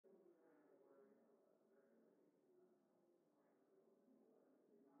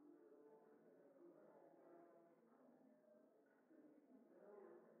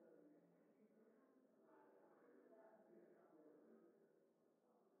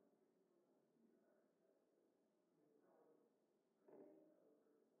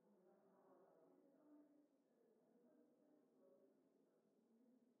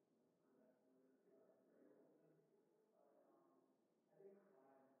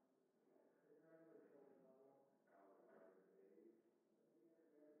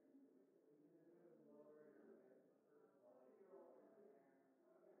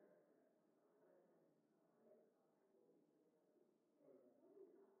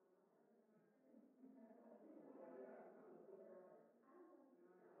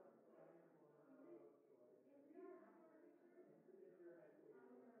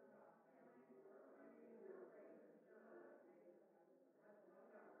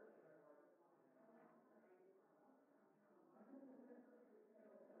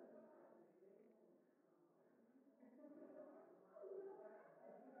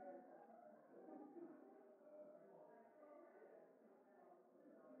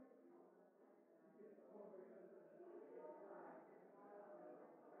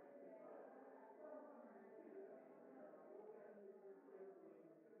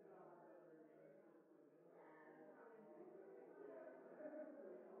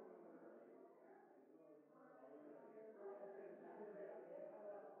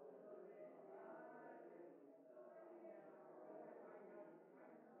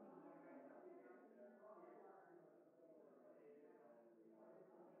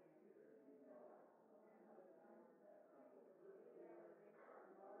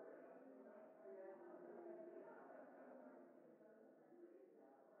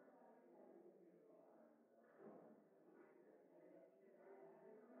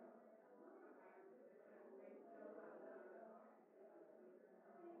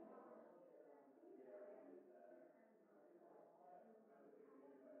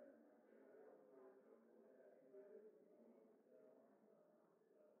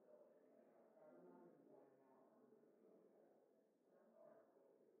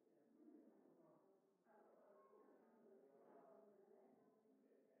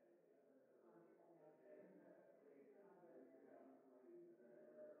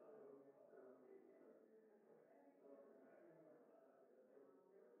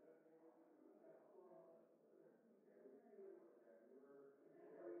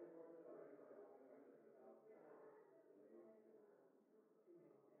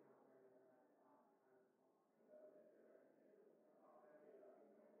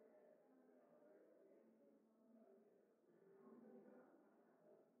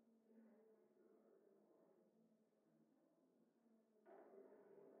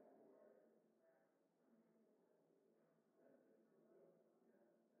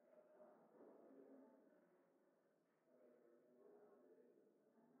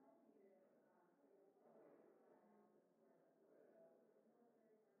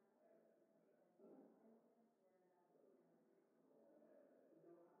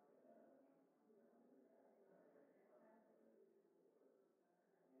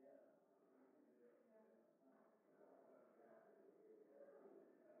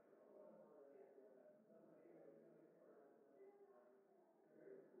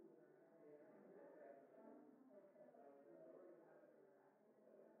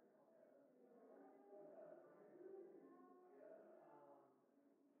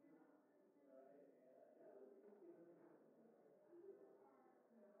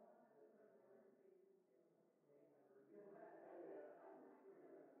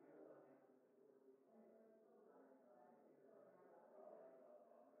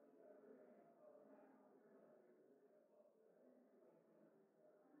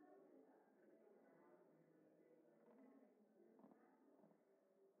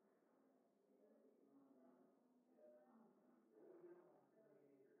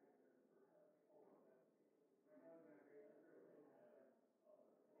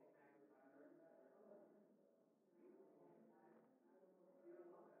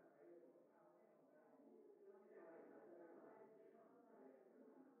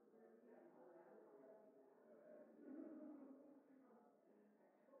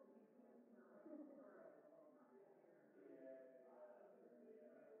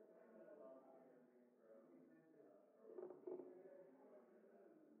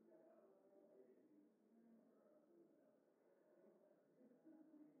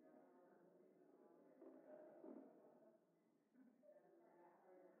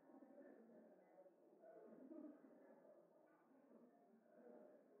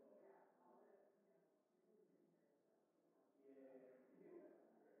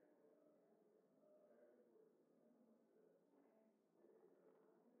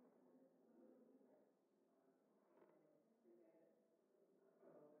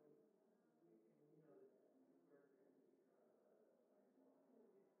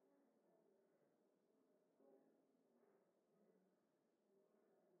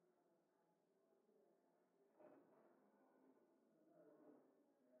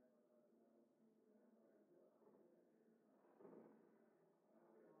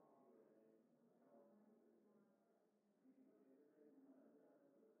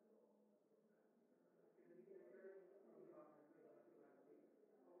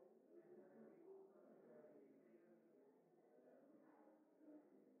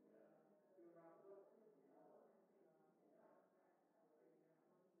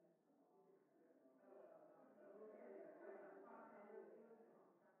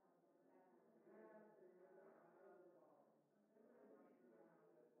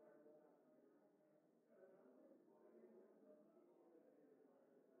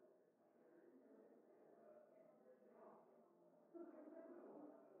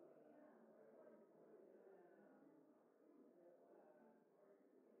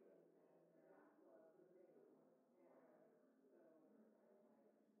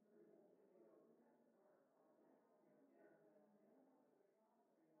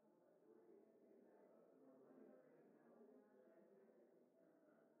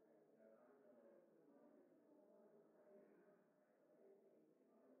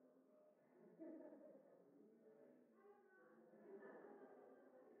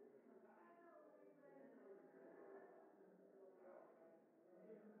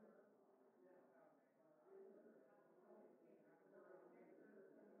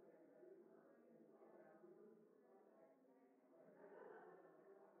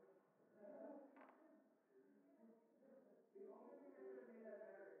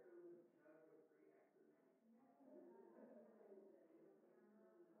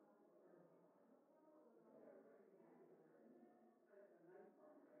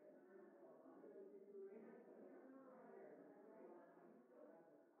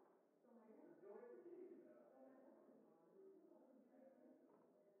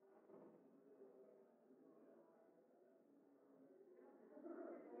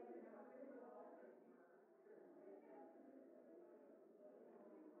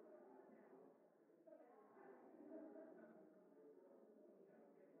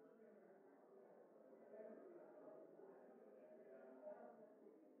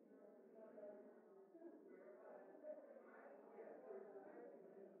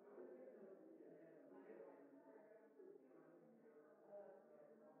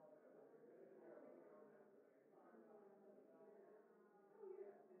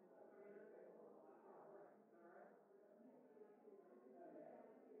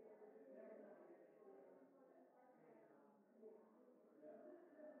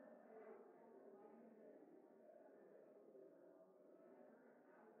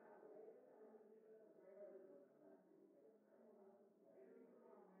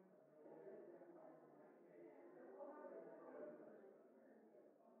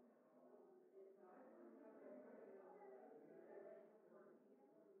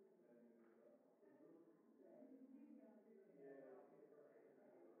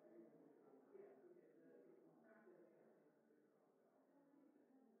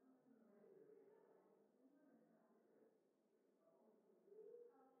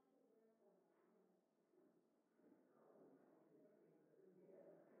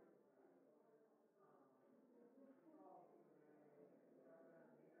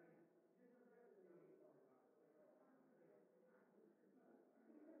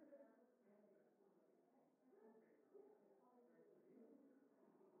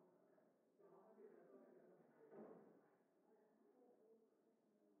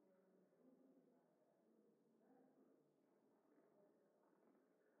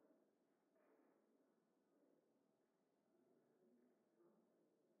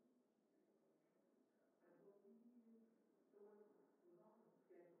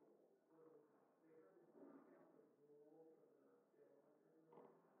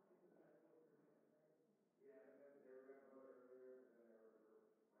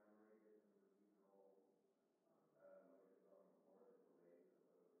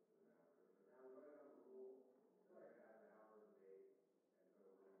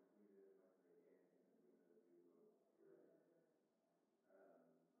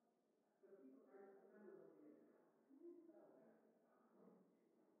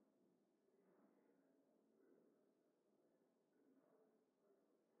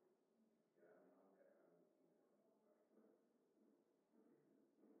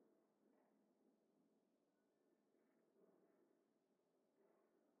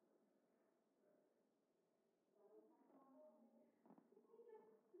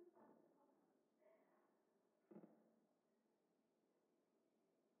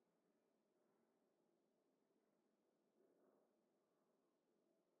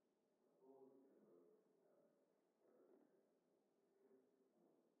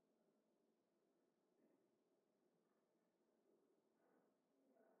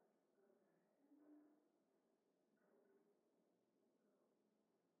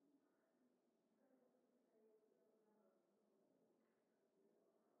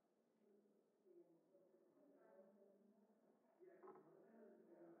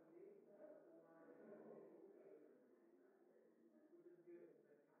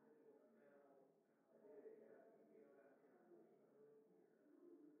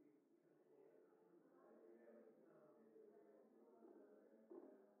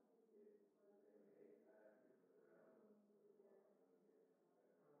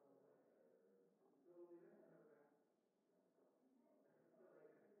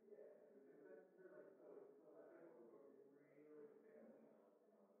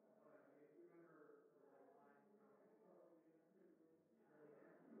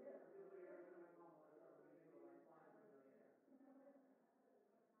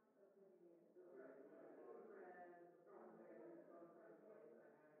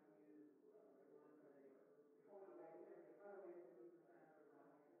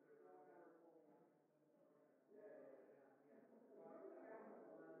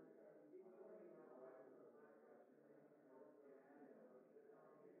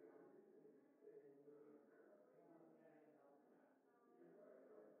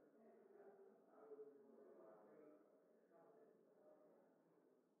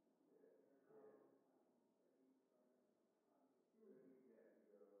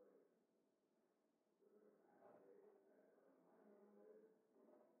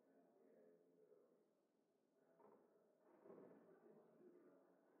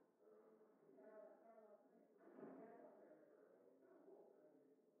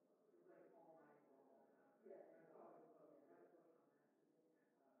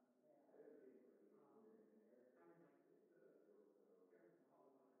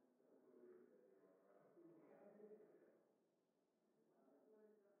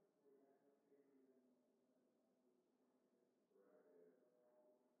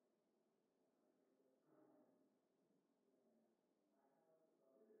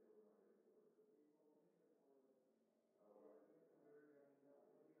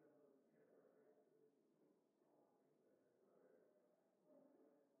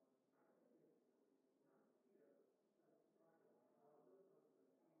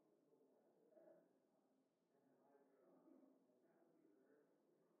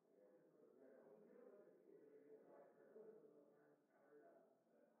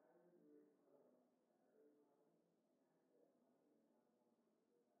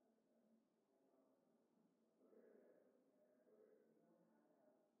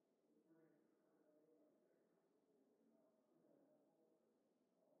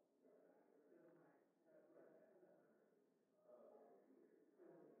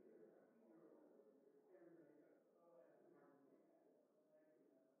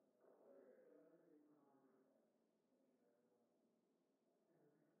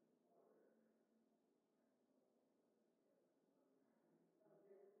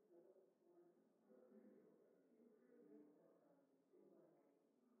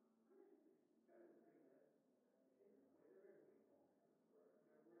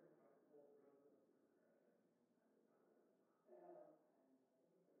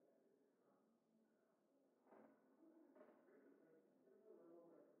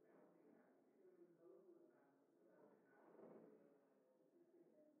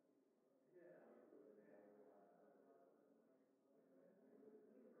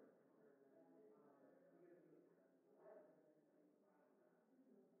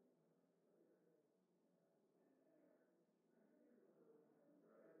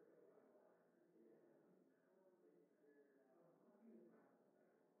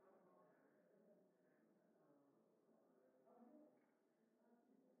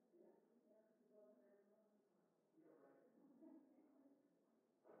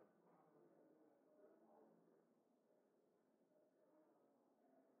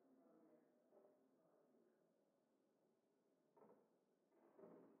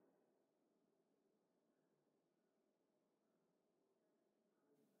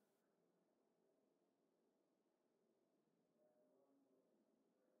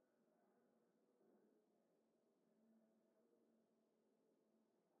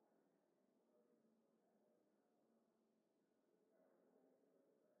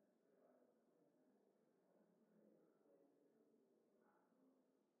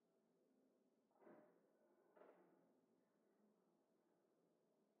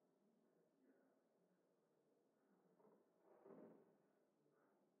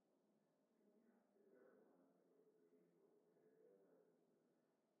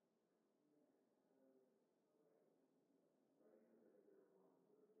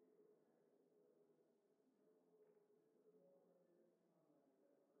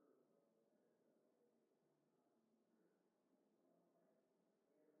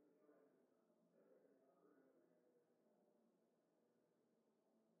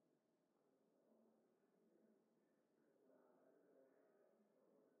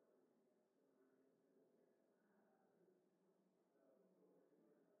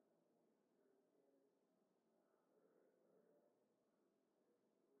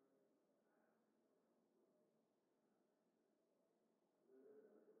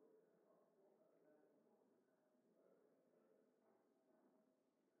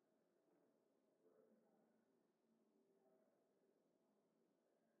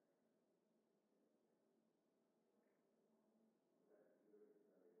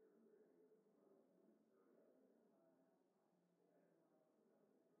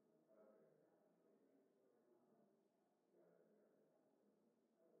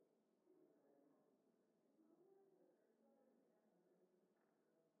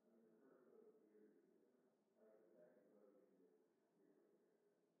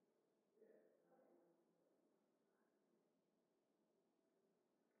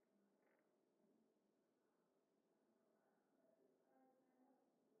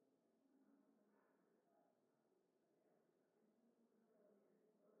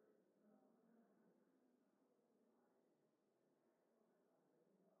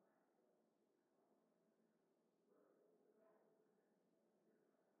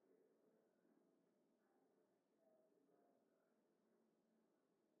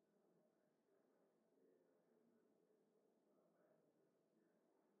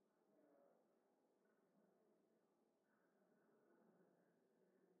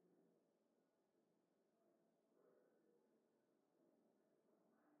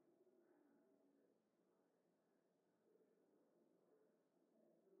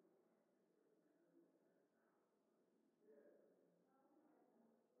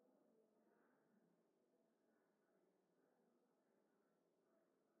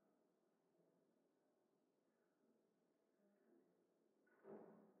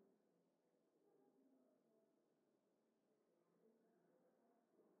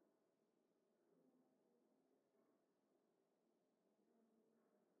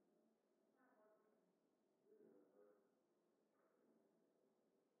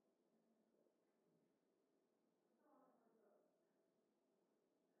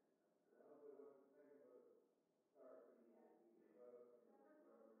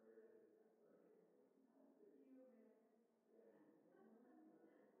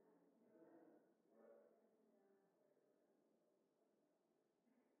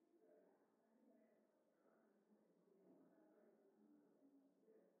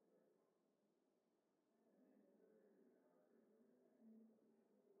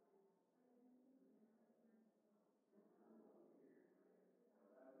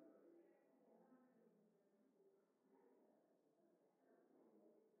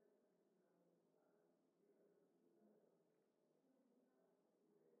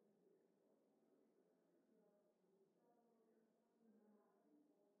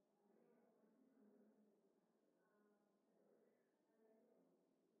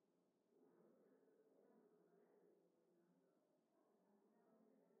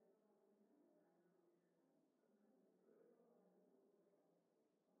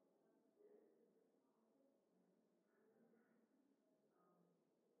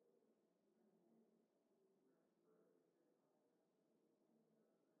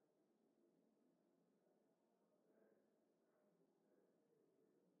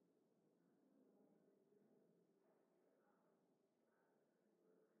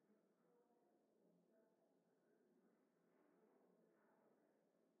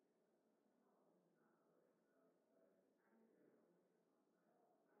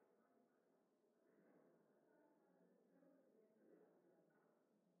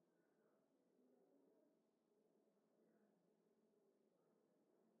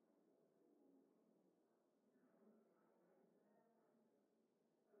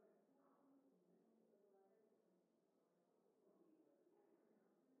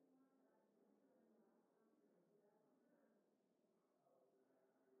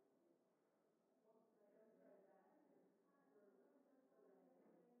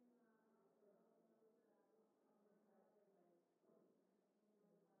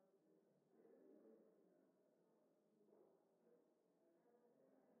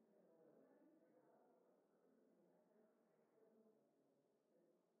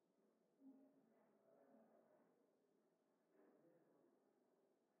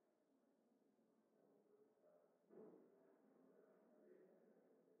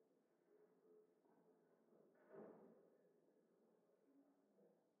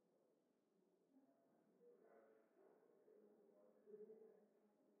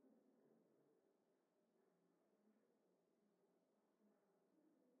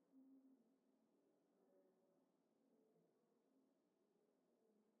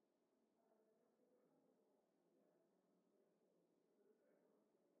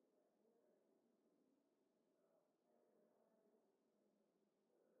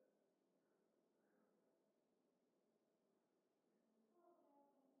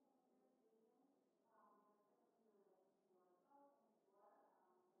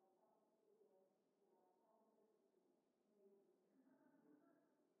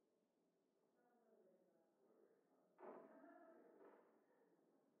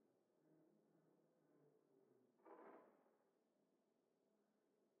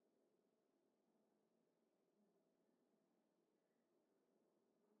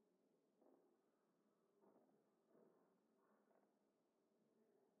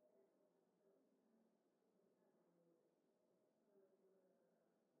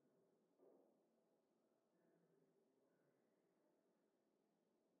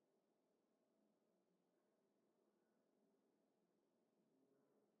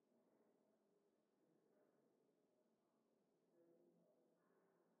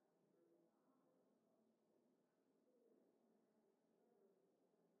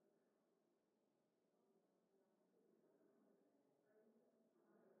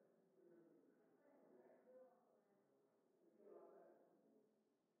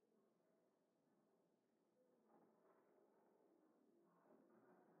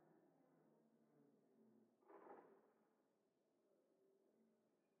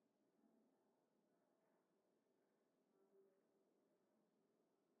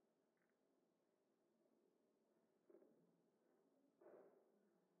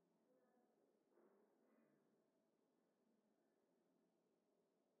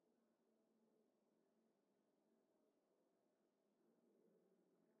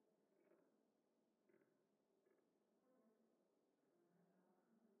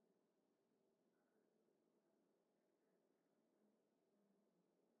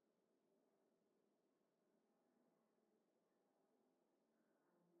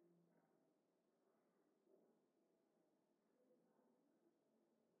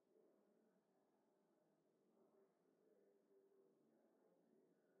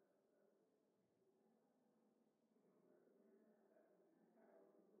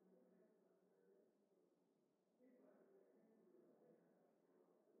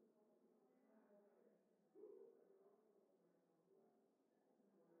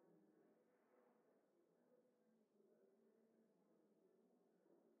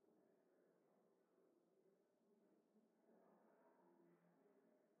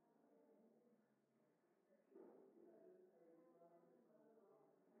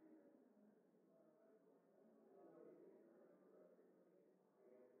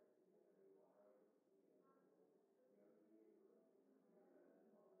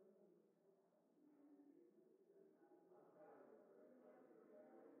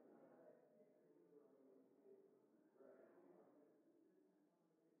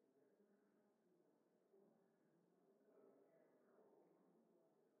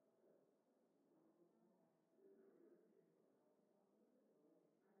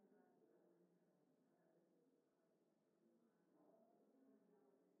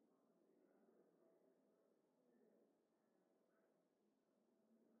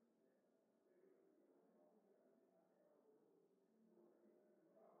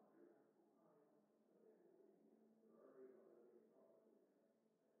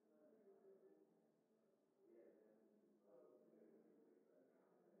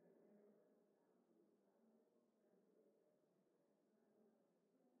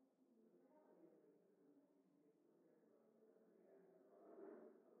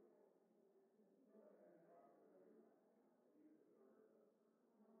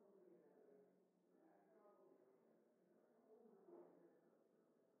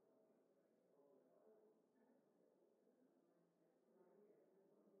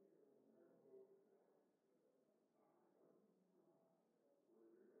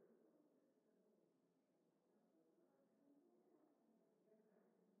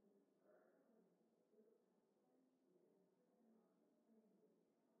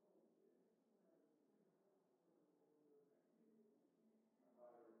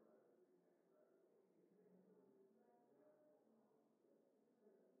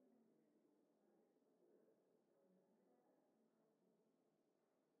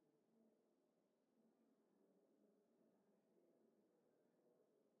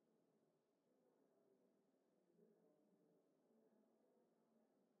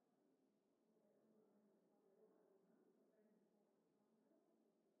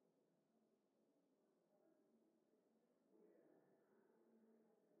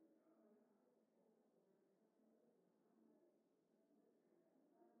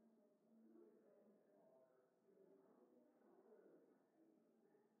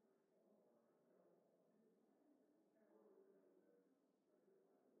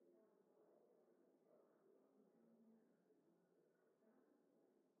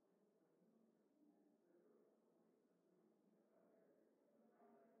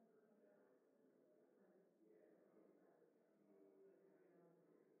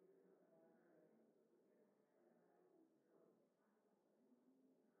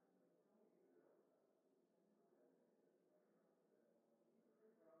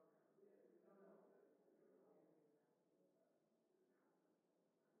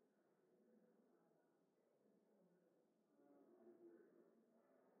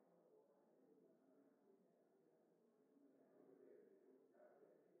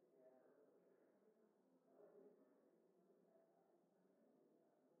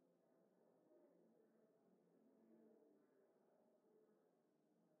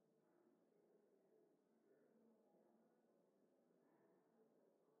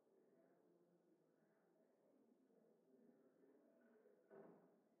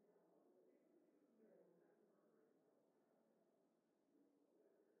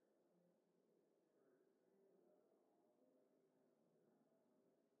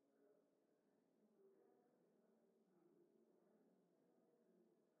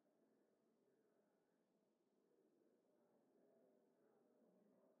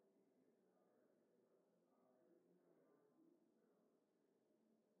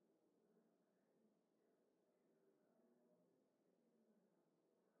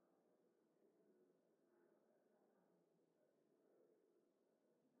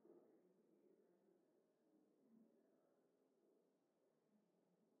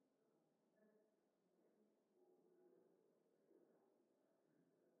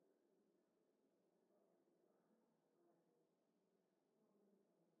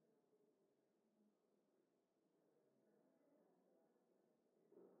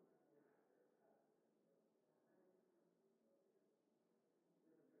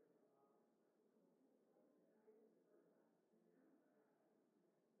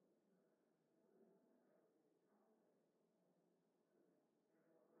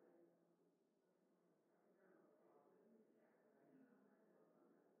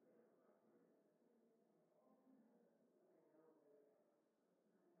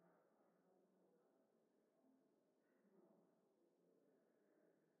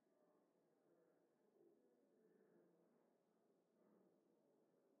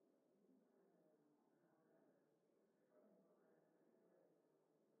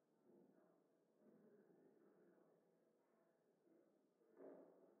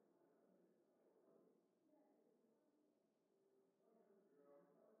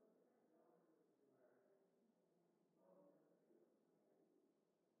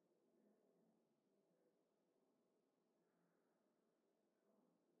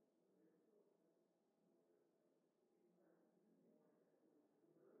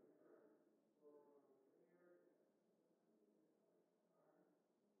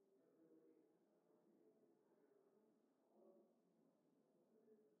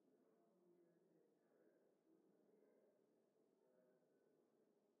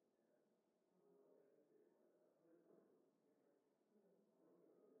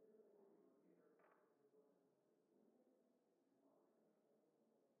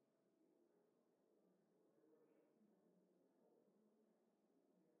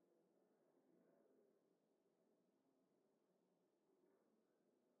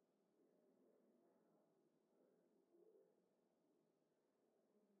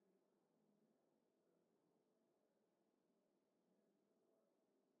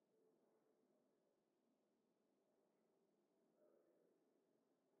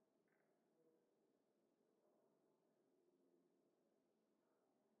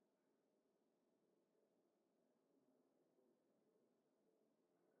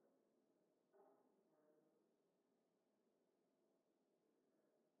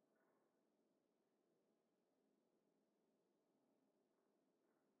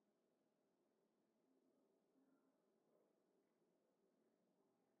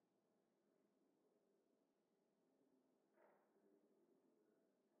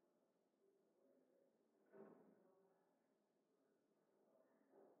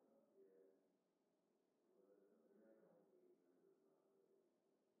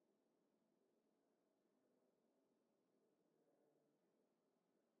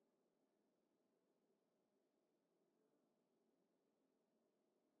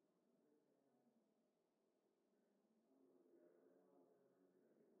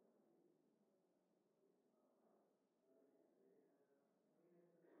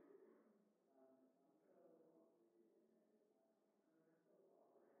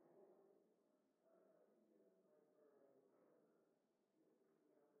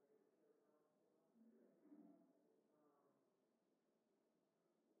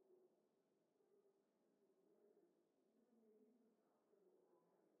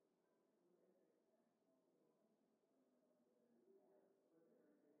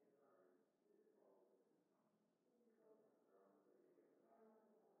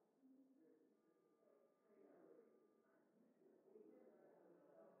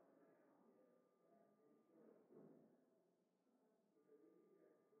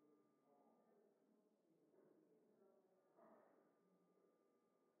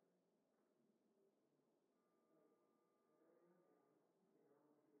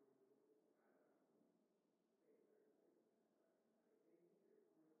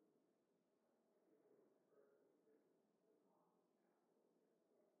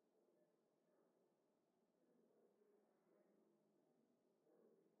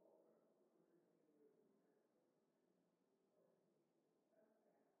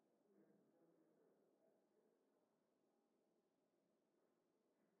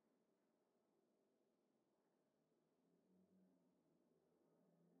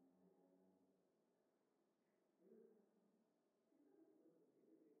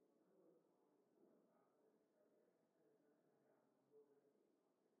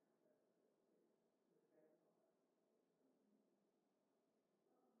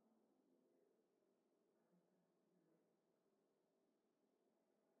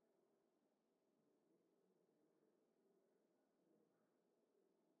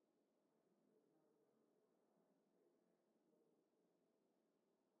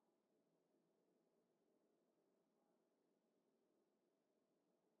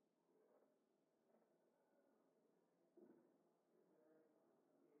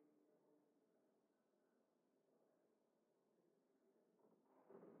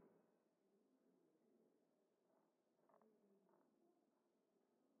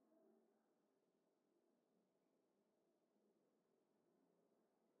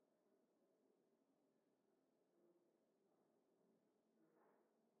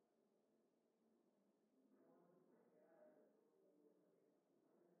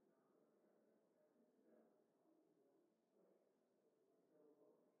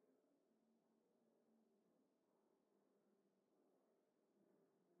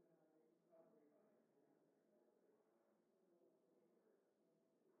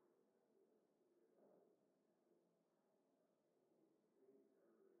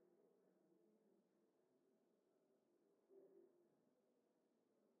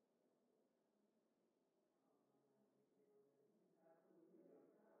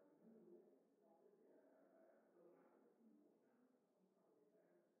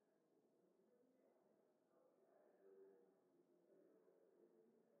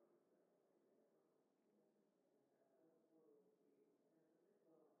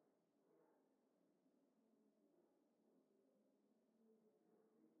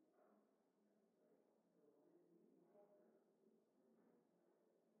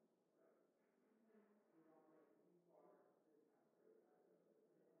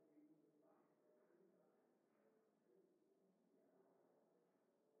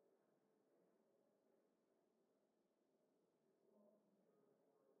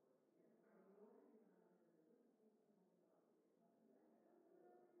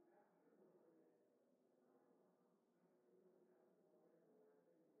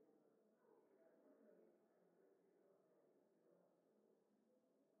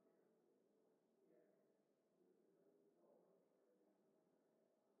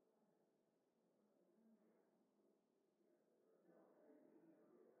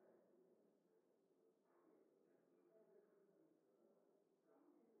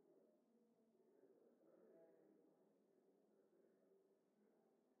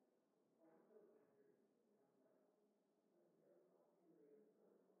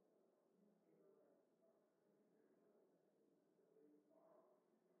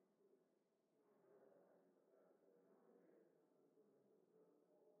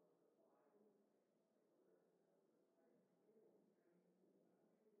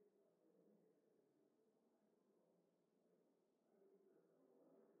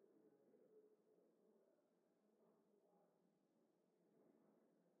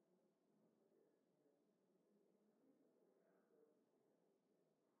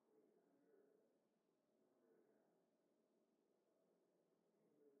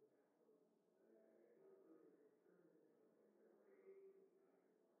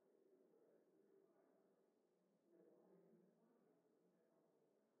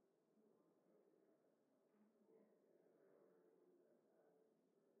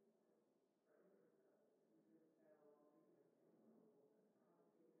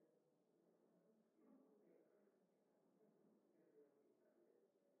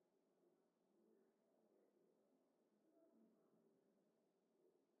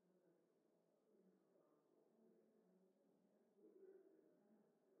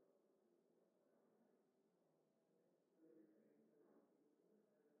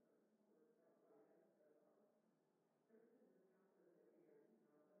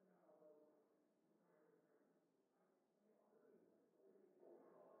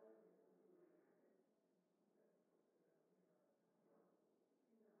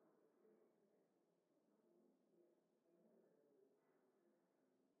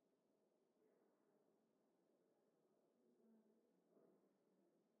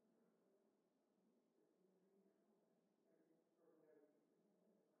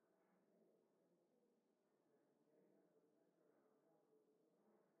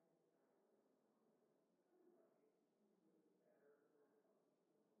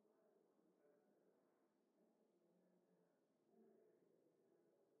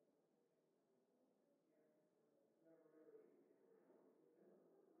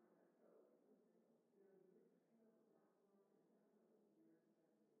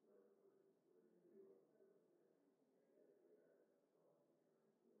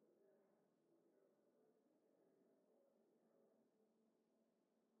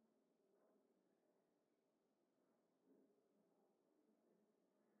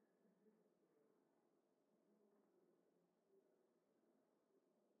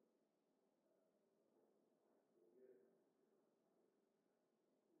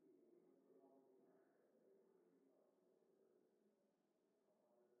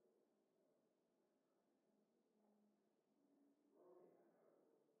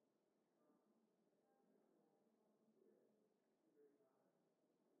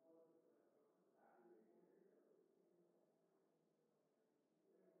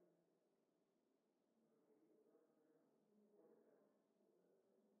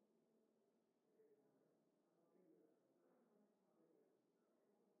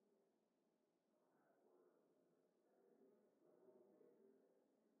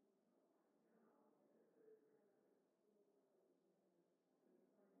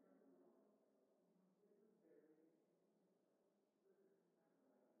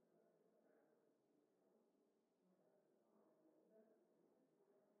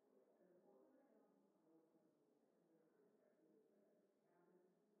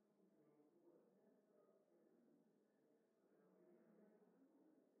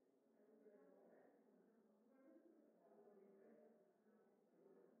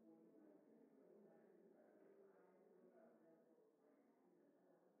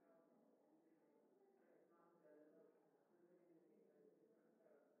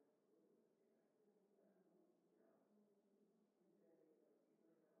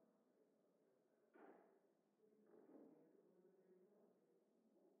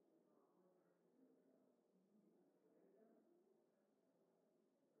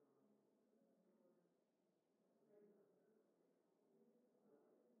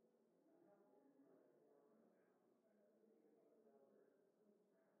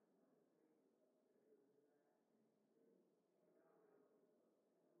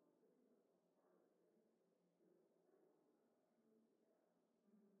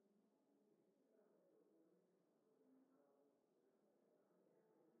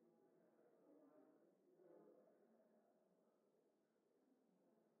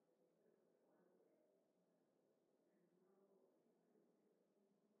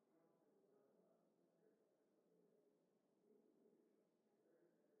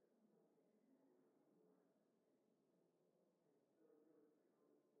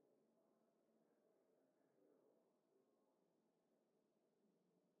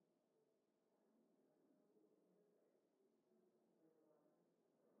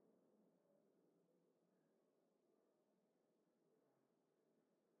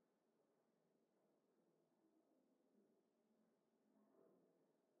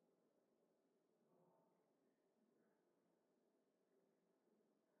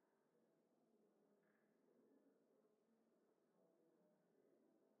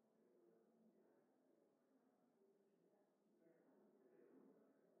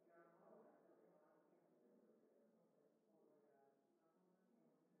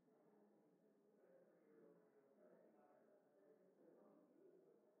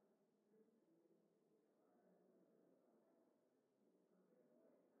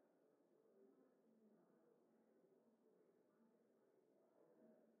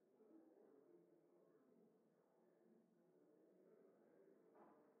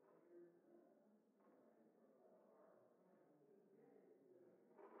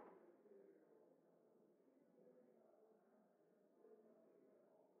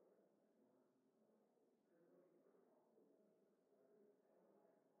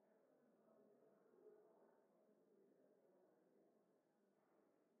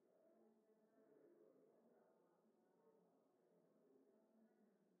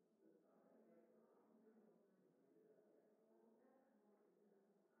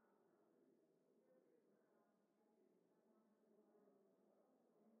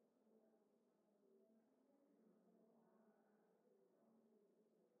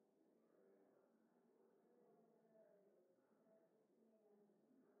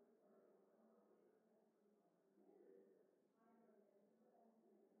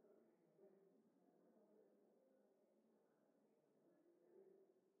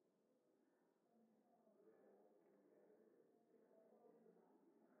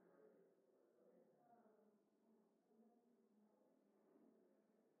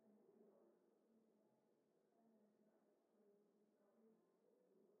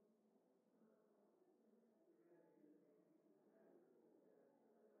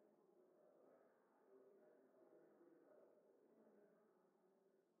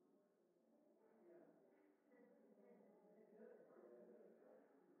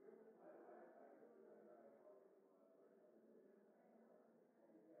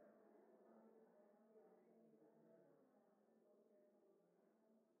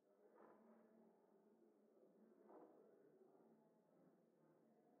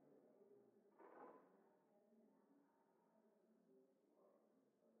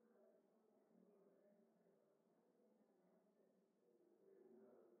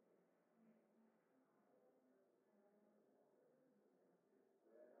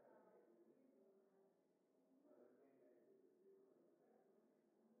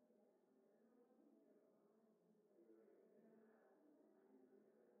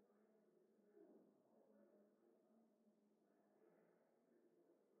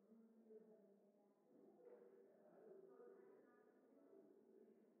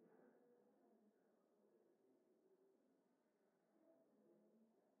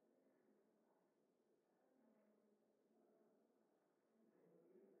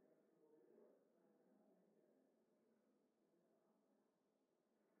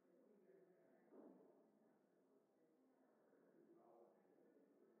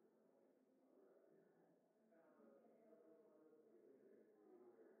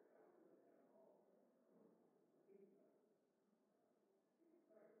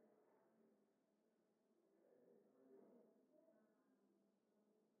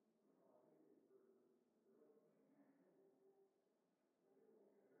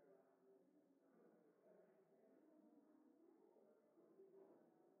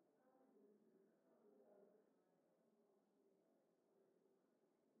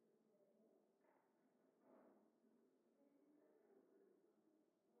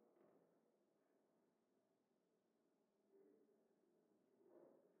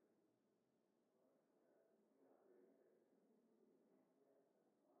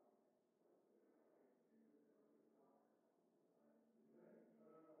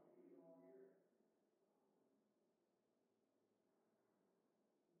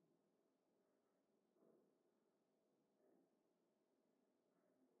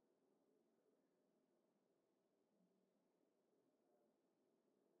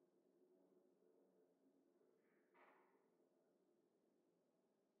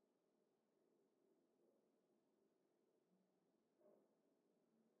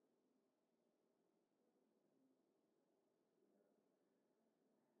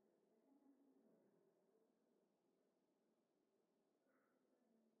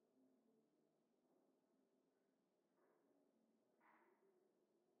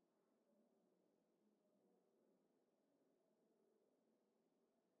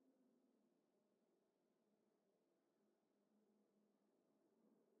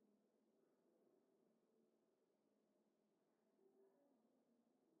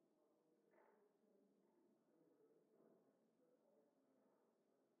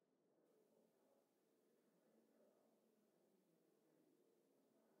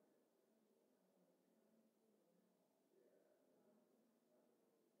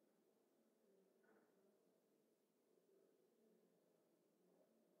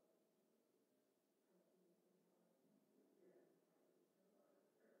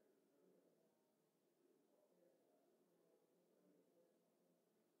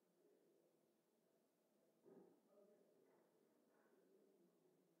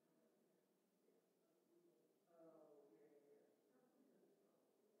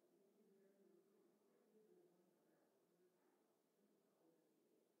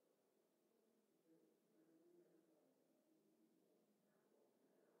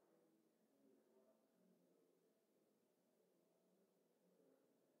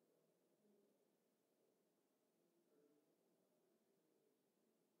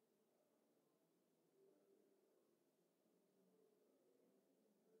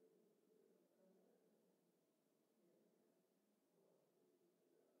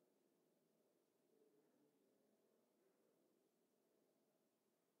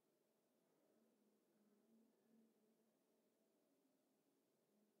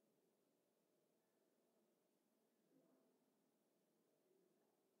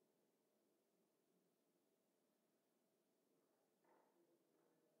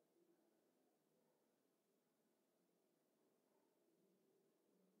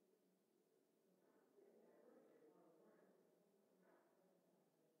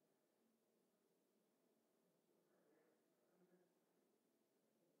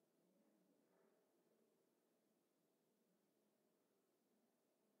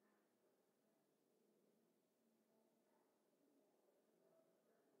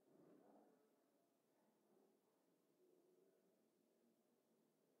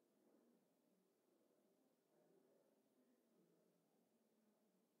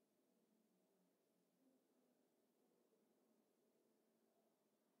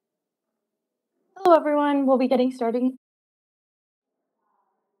Hello, everyone. We'll be getting started.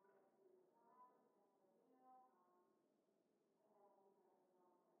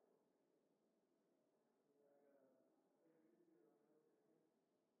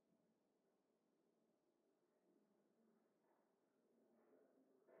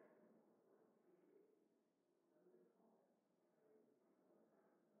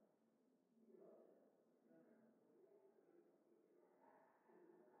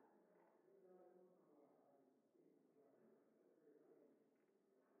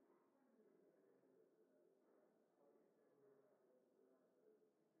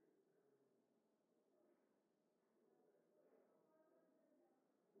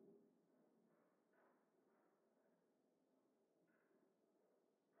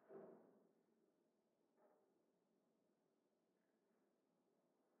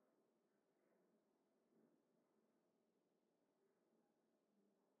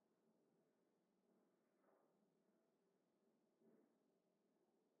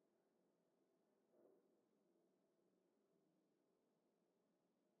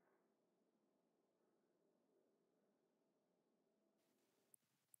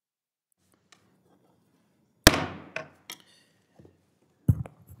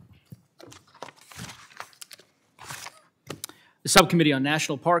 The Subcommittee on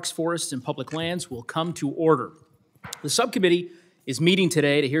National Parks, Forests, and Public Lands will come to order. The subcommittee is meeting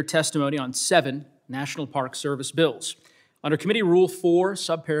today to hear testimony on 7 National Park Service bills. Under Committee Rule 4,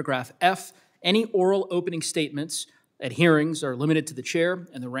 subparagraph F, any oral opening statements at hearings are limited to the chair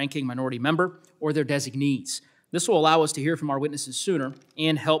and the ranking minority member or their designees. This will allow us to hear from our witnesses sooner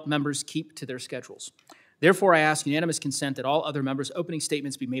and help members keep to their schedules. Therefore, I ask unanimous consent that all other members' opening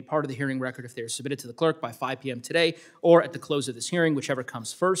statements be made part of the hearing record if they are submitted to the clerk by 5 p.m. today or at the close of this hearing, whichever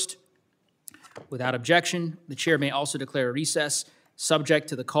comes first. Without objection, the chair may also declare a recess, subject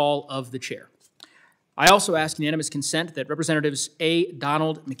to the call of the chair. I also ask unanimous consent that Representatives A.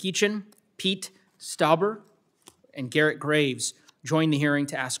 Donald McEachin, Pete Stauber, and Garrett Graves join the hearing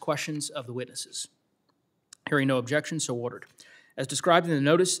to ask questions of the witnesses. Hearing no objection, so ordered. As described in the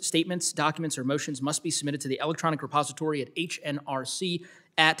notice, statements, documents, or motions must be submitted to the electronic repository at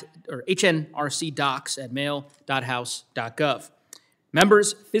hnrc.docs@mail.house.gov.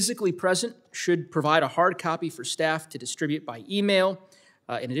 Members physically present should provide a hard copy for staff to distribute by email.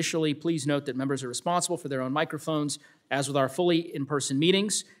 And additionally, please note that members are responsible for their own microphones. As with our fully in-person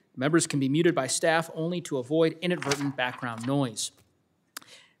meetings, members can be muted by staff only to avoid inadvertent background noise.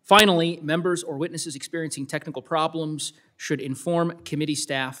 Finally, members or witnesses experiencing technical problems should inform committee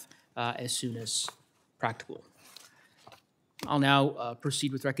staff as soon as practical. I'll now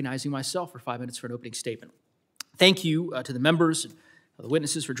proceed with recognizing myself for 5 minutes for an opening statement. Thank you to the members, the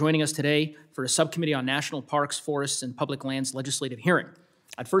witnesses for joining us today for a Subcommittee on National Parks, Forests, and Public Lands legislative hearing.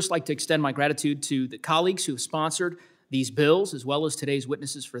 I'd first like to extend my gratitude to the colleagues who have sponsored these bills, as well as today's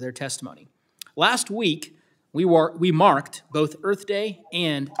witnesses for their testimony. Last week, we marked both Earth Day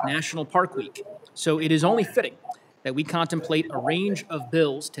and National Park Week, so it is only fitting that we contemplate a range of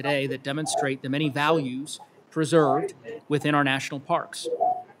bills today that demonstrate the many values preserved within our national parks.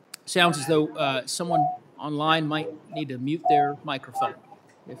 Sounds as though someone online might need to mute their microphone,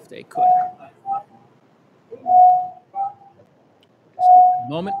 if they could. Just a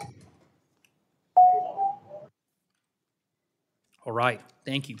moment. All right,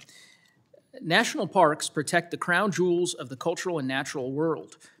 thank you. National parks protect the crown jewels of the cultural and natural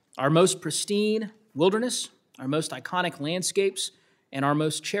world, our most pristine wilderness, our most iconic landscapes, and our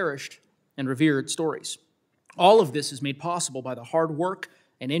most cherished and revered stories. All of this is made possible by the hard work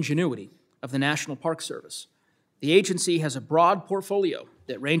and ingenuity of the National Park Service. The agency has a broad portfolio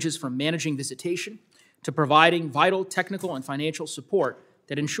that ranges from managing visitation to providing vital technical and financial support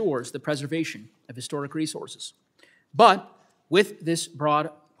that ensures the preservation of historic resources. But with this broad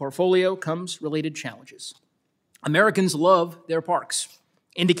portfolio comes related challenges. Americans love their parks,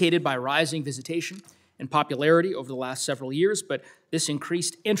 indicated by rising visitation and popularity over the last several years, but this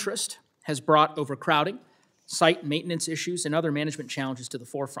increased interest has brought overcrowding, site maintenance issues, and other management challenges to the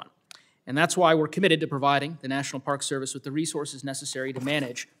forefront. And that's why we're committed to providing the National Park Service with the resources necessary to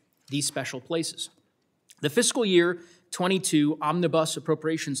manage these special places. The fiscal year 22 Omnibus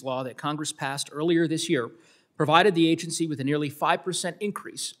Appropriations Law that Congress passed earlier this year provided the agency with a nearly 5%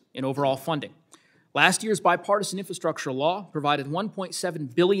 increase in overall funding. Last year's bipartisan infrastructure law provided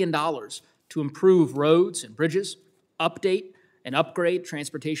 $1.7 billion to improve roads and bridges, update and upgrade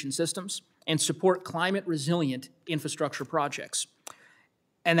transportation systems, and support climate-resilient infrastructure projects.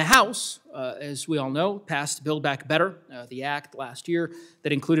 And the House, as we all know, passed Build Back Better, the act last year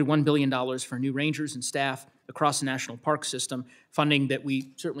that included $1 billion for new rangers and staff across the national park system, funding that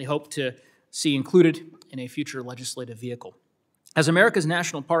we certainly hope to see included in a future legislative vehicle. As America's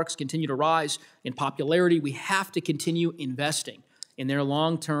national parks continue to rise in popularity, we have to continue investing in their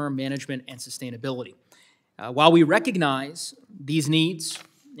long-term management and sustainability. While we recognize these needs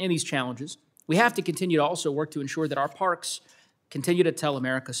and these challenges, we have to continue to also work to ensure that our parks continue to tell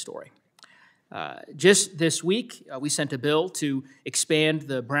America's story. Just this week, we sent a bill to expand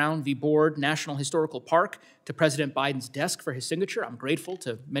the Brown v. Board National Historical Park to President Biden's desk for his signature. I'm grateful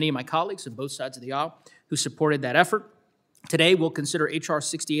to many of my colleagues on both sides of the aisle who supported that effort. Today, we'll consider H.R.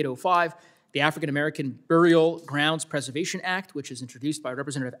 6805, the African American Burial Grounds Preservation Act, which is introduced by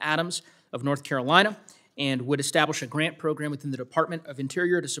Representative Adams of North Carolina and would establish a grant program within the Department of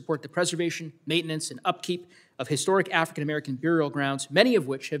Interior to support the preservation, maintenance, and upkeep of historic African American burial grounds, many of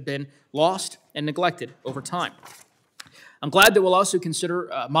which have been lost and neglected over time. I'm glad that we'll also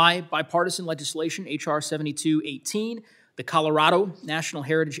consider my bipartisan legislation, H.R. 7218, the Colorado National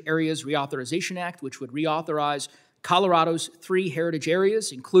Heritage Areas Reauthorization Act, which would reauthorize Colorado's 3 heritage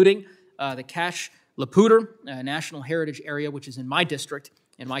areas, including the Cache La Poudre National Heritage Area, which is in my district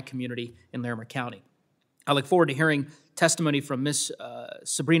and my community in Larimer County. I look forward to hearing testimony from Ms.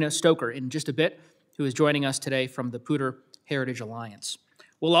 Sabrina Stoker in just a bit, who is joining us today from the Poudre Heritage Alliance.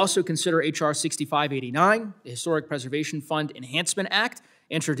 We'll also consider H.R. 6589, the Historic Preservation Fund Enhancement Act,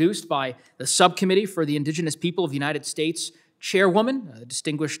 introduced by the Subcommittee for the Indigenous People of the United States Chairwoman, a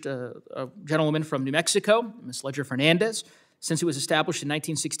distinguished gentlewoman from New Mexico, Ms. Ledger Fernández. Since it was established in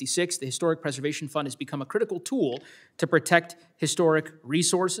 1966, the Historic Preservation Fund has become a critical tool to protect historic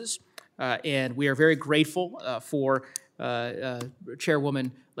resources, and we are very grateful for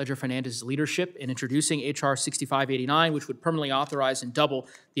Chairwoman Ledger Fernández's leadership in introducing H.R. 6589, which would permanently authorize and double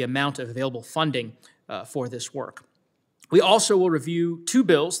the amount of available funding for this work. We also will review 2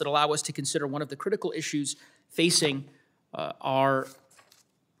 bills that allow us to consider one of the critical issues facing our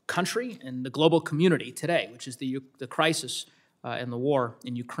country and the global community today, which is the crisis and the war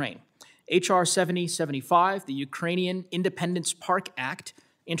in Ukraine. H.R. 7075, the Ukrainian Independence Park Act,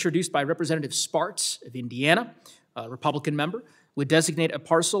 introduced by Representative Spartz of Indiana, a Republican member, would designate a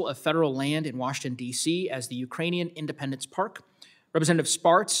parcel of federal land in Washington, D.C. as the Ukrainian Independence Park. Representative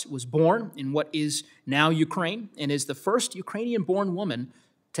Spartz was born in what is now Ukraine and is the first Ukrainian-born woman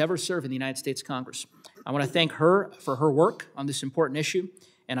to ever serve in the United States Congress. I want to thank her for her work on this important issue,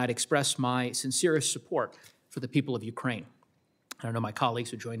 and I'd express my sincerest support for the people of Ukraine. I know my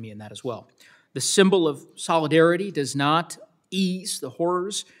colleagues would join me in that as well. The symbol of solidarity does not ease the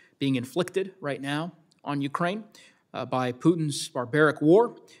horrors being inflicted right now on Ukraine by Putin's barbaric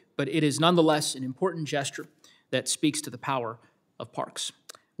war, but it is nonetheless an important gesture that speaks to the power of parks.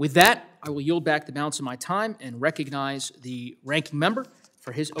 With that, I will yield back the balance of my time and recognize the ranking member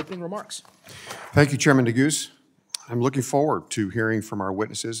for his opening remarks. Thank you, Chairman DeGoose. I'm looking forward to hearing from our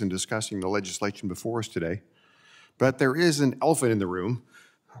witnesses and discussing the legislation before us today. But there is an elephant in the room,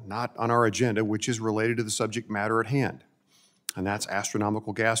 not on our agenda, which is related to the subject matter at hand, and that's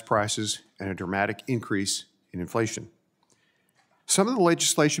astronomical gas prices and a dramatic increase in inflation. Some of the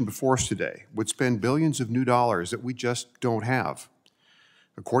legislation before us today would spend billions of new dollars that we just don't have.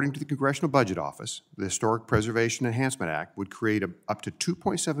 According to the Congressional Budget Office, the Historic Preservation Enhancement Act would create up to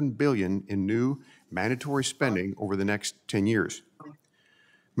 $2.7 billion in new mandatory spending over the next 10 years.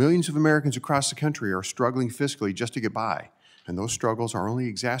 Millions of Americans across the country are struggling fiscally just to get by, and those struggles are only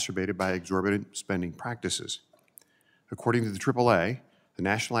exacerbated by exorbitant spending practices. According to the AAA, the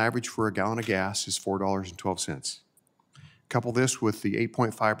national average for a gallon of gas is $4.12. Couple this with the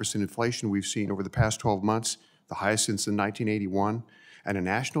 8.5% inflation we've seen over the past 12 months, the highest since 1981, and a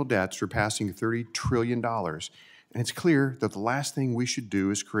national debt surpassing $30 trillion, and it's clear that the last thing we should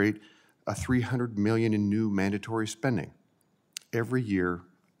do is create a $300 million in new mandatory spending every year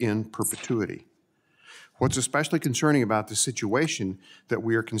in perpetuity. What's especially concerning about this situation that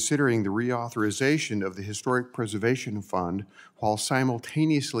we are considering the reauthorization of the Historic Preservation Fund while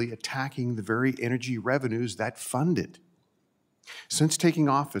simultaneously attacking the very energy revenues that fund it. Since taking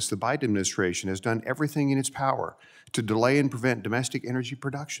office, the Biden administration has done everything in its power to delay and prevent domestic energy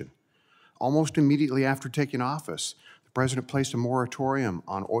production. Almost immediately after taking office, the president placed a moratorium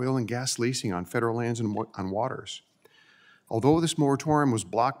on oil and gas leasing on federal lands and on waters. Although this moratorium was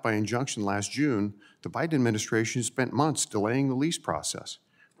blocked by injunction last June, the Biden administration spent months delaying the lease process,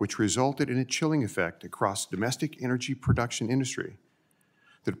 which resulted in a chilling effect across the domestic energy production industry.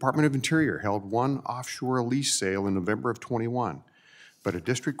 The Department of Interior held one offshore lease sale in November of 21, but a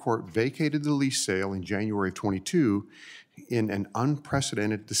district court vacated the lease sale in January of 22 in an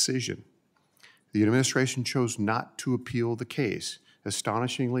unprecedented decision. The administration chose not to appeal the case,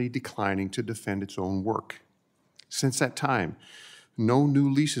 astonishingly declining to defend its own work. Since that time, no new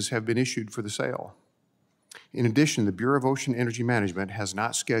leases have been issued for the sale. In addition, the Bureau of Ocean Energy Management has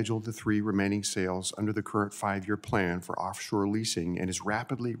not scheduled the 3 remaining sales under the current 5-year plan for offshore leasing and is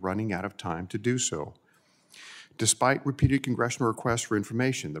rapidly running out of time to do so. Despite repeated congressional requests for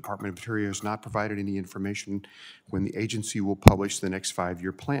information, the Department of Interior has not provided any information when the agency will publish the next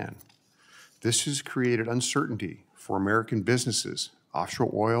 5-year plan. This has created uncertainty for American businesses,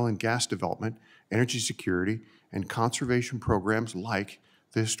 offshore oil and gas development, energy security, and conservation programs like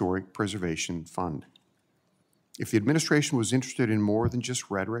the Historic Preservation Fund. If the administration was interested in more than just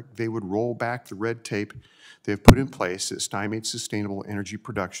rhetoric, they would roll back the red tape they have put in place that stymied sustainable energy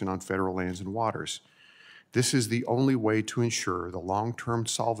production on federal lands and waters. This is the only way to ensure the long-term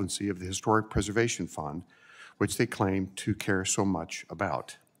solvency of the Historic Preservation Fund, which they claim to care so much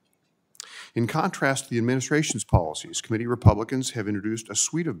about. In contrast to the administration's policies, committee Republicans have introduced a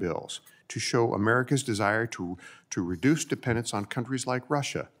suite of bills to show America's desire to reduce dependence on countries like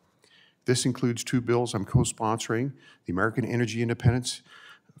Russia. This includes 2 bills I'm co-sponsoring, the American Energy Independence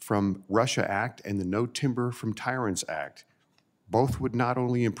from Russia Act and the No Timber from Tyrants Act. Both would not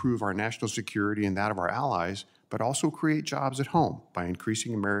only improve our national security and that of our allies, but also create jobs at home by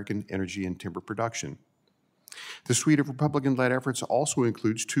increasing American energy and timber production. The suite of Republican-led efforts also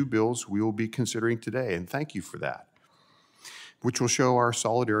includes 2 bills we will be considering today, and thank you for that, which will show our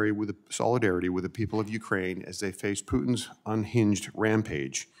solidarity with the people of Ukraine as they face Putin's unhinged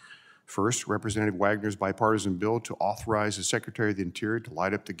rampage. First, Representative Wagner's bipartisan bill to authorize the Secretary of the Interior to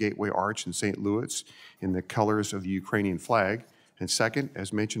light up the Gateway Arch in St. Louis in the colors of the Ukrainian flag. And second,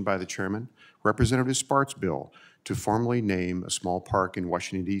 as mentioned by the chairman, Representative Spart's bill to formally name a small park in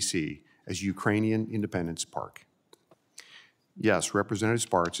Washington, D.C. as Ukrainian Independence Park. Yes, Representative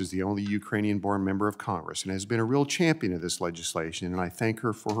Sparts is the only Ukrainian-born member of Congress and has been a real champion of this legislation, and I thank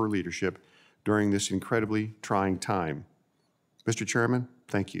her for her leadership during this incredibly trying time. Mr. Chairman,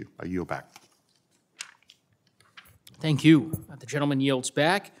 thank you. I yield back. Thank you. The gentleman yields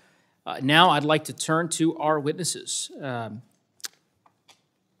back. Now I'd like to turn to our witnesses.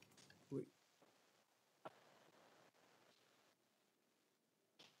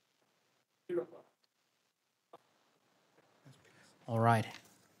 All right.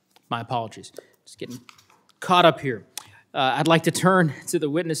 My apologies. Just getting caught up here. I'd like to turn to the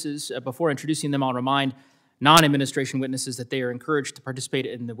witnesses. Before introducing them, I'll remind non-administration witnesses that they are encouraged to participate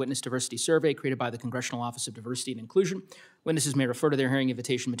in the Witness Diversity Survey created by the Congressional Office of Diversity and Inclusion. Witnesses may refer to their hearing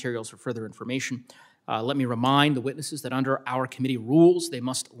invitation materials for further information. Let me remind the witnesses that under our committee rules, they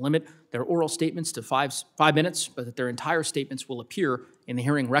must limit their oral statements to five minutes, but that their entire statements will appear in the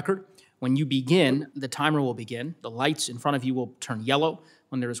hearing record. When you begin, the timer will begin. The lights in front of you will turn yellow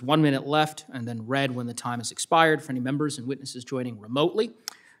when there is 1 minute left, and then red when the time has expired for any members and witnesses joining remotely.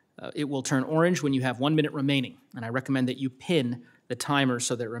 It will turn orange when you have 1 minute remaining, and I recommend that you pin the timer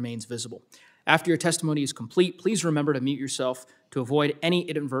so that it remains visible. After your testimony is complete, please remember to mute yourself to avoid any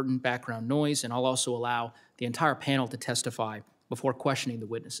inadvertent background noise, and I'll also allow the entire panel to testify before questioning the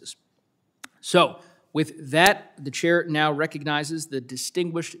witnesses. So, with that, the chair now recognizes the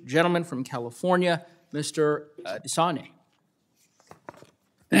distinguished gentleman from California, Mr. DeSaulnier.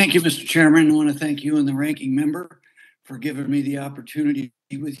 Thank you, Mr. Chairman. I want to thank you and the ranking member for giving me the opportunity to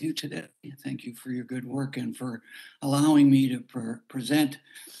be with you today. Thank you for your good work and for allowing me to present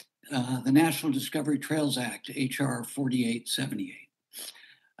the National Discovery Trails Act, H.R. 4878.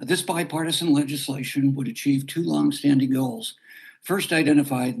 This bipartisan legislation would achieve 2 longstanding goals, first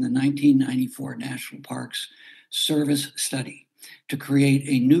identified in the 1994 National Parks Service study, to create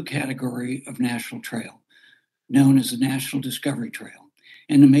a new category of national trail, known as the National Discovery Trail,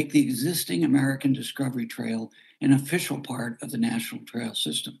 and to make the existing American Discovery Trail an official part of the National Trail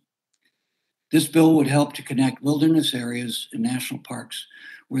System. This bill would help to connect wilderness areas and national parks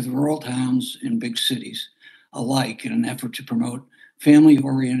with rural towns and big cities alike in an effort to promote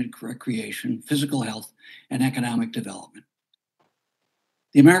family-oriented recreation, physical health, and economic development.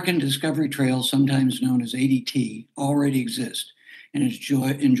 The American Discovery Trail, sometimes known as ADT, already exists and is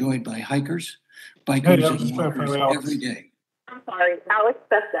enjoyed by hikers, bikers, and walkers every day. I'm sorry, Alex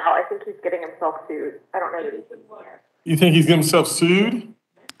stepped out. I think he's getting himself sued. I don't know that he's in here. You think he's getting himself sued?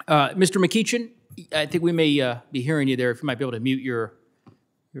 Mr. McEachin, I think we may be hearing you there. If you might be able to mute your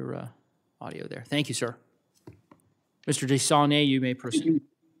audio there. Thank you, sir. Mr. DeSaulnier, you may proceed.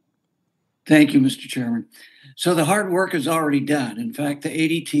 Thank you, Mr. Chairman. So the hard work is already done. In fact, the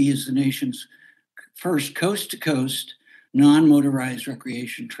ADT is the nation's first coast-to-coast non-motorized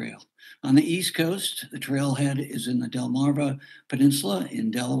recreation trail. On the East Coast, the trailhead is in the Delmarva Peninsula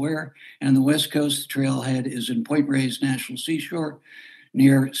in Delaware, and on the West Coast, the trailhead is in Point Reyes National Seashore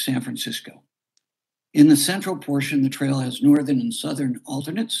near San Francisco. In the central portion, the trail has northern and southern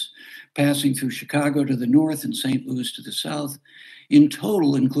alternates, passing through Chicago to the north and St. Louis to the south. In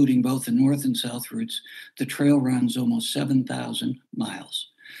total, including both the north and south routes, the trail runs almost 7,000 miles.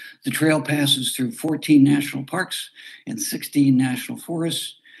 The trail passes through 14 national parks and 16 national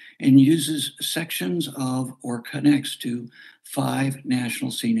forests and uses sections of or connects to 5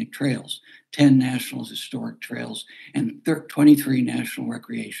 national scenic trails, 10 national historic trails, and 23 national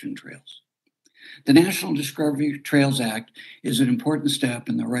recreation trails. The National Discovery Trails Act is an important step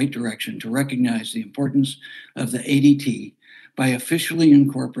in the right direction to recognize the importance of the ADT by officially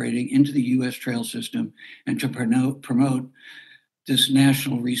incorporating into the U.S. trail system and to promote this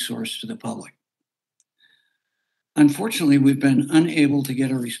national resource to the public. Unfortunately, we've been unable to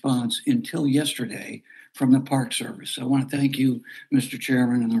get a response until yesterday from the Park Service. I want to thank you, Mr.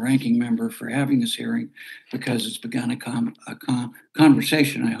 Chairman, and the ranking member for having this hearing, because it's begun a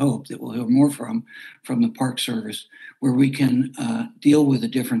conversation, I hope, that we'll hear more from the Park Service, where we can deal with the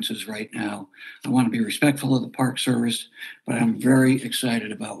differences right now. I want to be respectful of the Park Service, but I'm very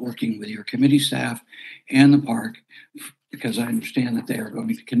excited about working with your committee staff and the park, because I understand that they are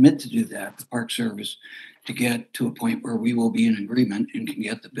going to commit to do that, the Park Service, to get to a point where we will be in agreement and can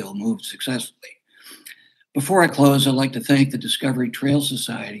get the bill moved successfully. Before I close, I'd like to thank the Discovery Trail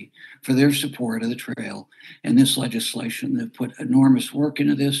Society for their support of the trail and this legislation. They've put enormous work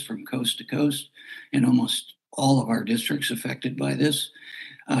into this from coast to coast in almost all of our districts affected by this.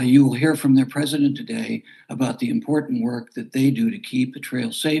 You will hear from their president today about the important work that they do to keep the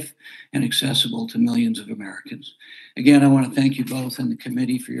trail safe and accessible to millions of Americans. Again, I want to thank you both and the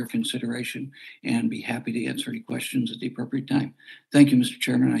committee for your consideration and be happy to answer any questions at the appropriate time. Thank you, Mr.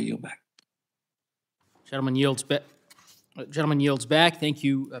 Chairman. I yield back. Gentleman yields back. Thank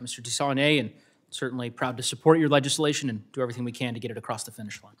you, Mr. DeSaulnier, and certainly proud to support your legislation and do everything we can to get it across the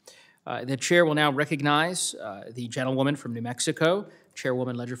finish line. The chair will now recognize the gentlewoman from New Mexico,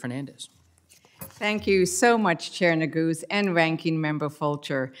 Chairwoman Ledger Fernández. Thank you so much, Chair Neguse and Ranking Member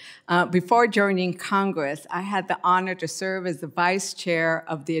Fulcher. Before joining Congress, I had the honor to serve as the Vice Chair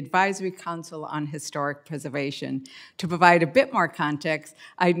of the Advisory Council on Historic Preservation. To provide a bit more context,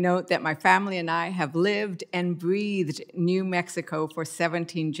 I'd note that my family and I have lived and breathed New Mexico for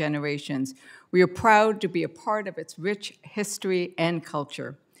 17 generations. We are proud to be a part of its rich history and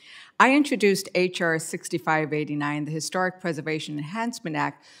culture. I introduced H.R. 6589, the Historic Preservation Enhancement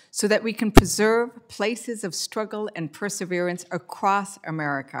Act, so that we can preserve places of struggle and perseverance across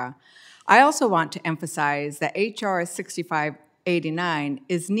America. I also want to emphasize that H.R. 6589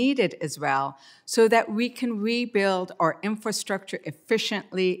 is needed as well so that we can rebuild our infrastructure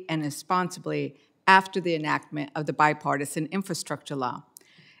efficiently and responsibly after the enactment of the bipartisan infrastructure law.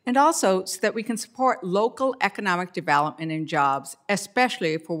 And also so that we can support local economic development and jobs,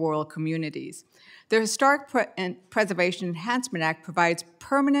 especially for rural communities. The Historic Preservation Enhancement Act provides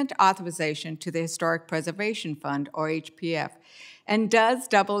permanent authorization to the Historic Preservation Fund, or HPF, and does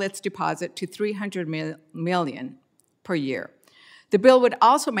double its deposit to $300 million per year. The bill would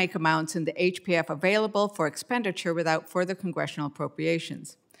also make amounts in the HPF available for expenditure without further congressional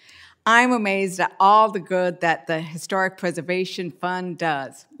appropriations. I'm amazed at all the good that the Historic Preservation Fund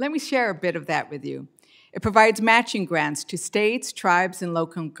does. Let me share a bit of that with you. It provides matching grants to states, tribes, and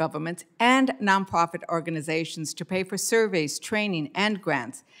local governments and nonprofit organizations to pay for surveys, training, and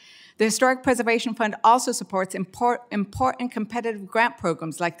grants. The Historic Preservation Fund also supports important competitive grant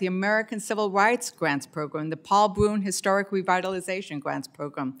programs like the American Civil Rights Grants Program, the Paul Brune Historic Revitalization Grants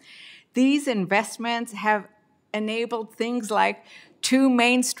Program. These investments have enabled things like 2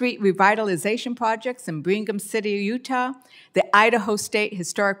 Main Street revitalization projects in Brigham City, Utah. The Idaho State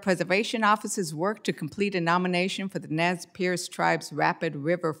Historic Preservation Office's work to complete a nomination for the Nez Perce Tribe's Rapid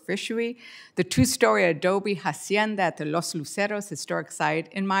River Fishery. The 2-story adobe hacienda at the Los Luceros Historic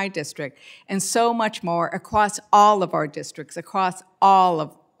Site in my district, and so much more across all of our districts, across all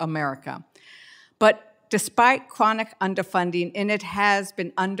of America. But despite chronic underfunding, and it has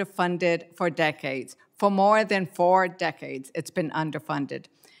been underfunded for decades, for more than 4 decades, it's been underfunded.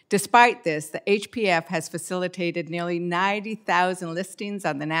 Despite this, the HPF has facilitated nearly 90,000 listings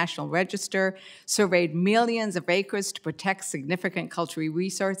on the National Register, surveyed millions of acres to protect significant cultural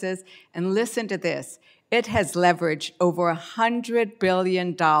resources, and listen to this, it has leveraged over $100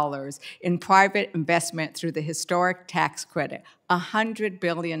 billion in private investment through the historic tax credit, $100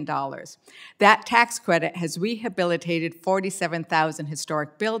 billion. That tax credit has rehabilitated 47,000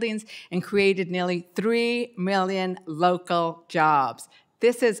 historic buildings and created nearly 3 million local jobs.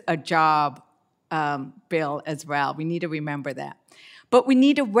 This is a job bill as well. We need to remember that. But we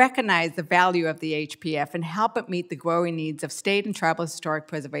need to recognize the value of the HPF and help it meet the growing needs of state and tribal historic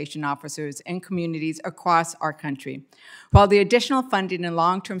preservation officers and communities across our country. While the additional funding and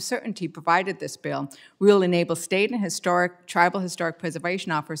long-term certainty provided this bill will enable state and tribal historic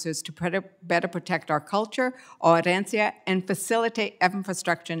preservation officers to better protect our culture, our herencia, and facilitate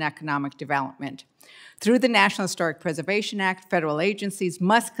infrastructure and economic development. Through the National Historic Preservation Act, federal agencies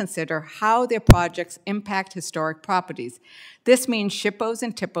must consider how their projects impact historic properties. This means SHPOs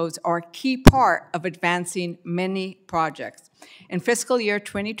and TIPOs are a key part of advancing many projects. In fiscal year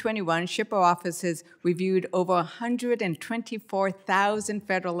 2021, SHPO offices reviewed over 124,000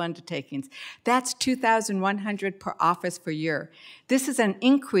 federal undertakings. That's 2,100 per office per year. This is an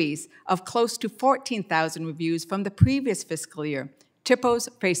increase of close to 14,000 reviews from the previous fiscal year. TIPOs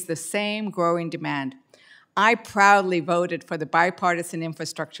face the same growing demand. I proudly voted for the bipartisan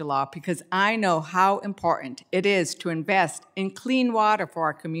infrastructure law because I know how important it is to invest in clean water for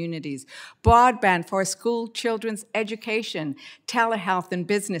our communities, broadband for our school children's education, telehealth and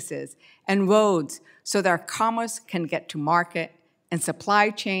businesses, and roads so that our commerce can get to market and supply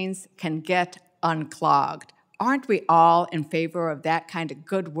chains can get unclogged. Aren't we all in favor of that kind of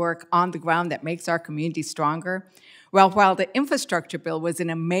good work on the ground that makes our community stronger? Well, while the infrastructure bill was an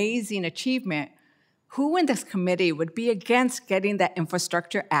amazing achievement, who in this committee would be against getting that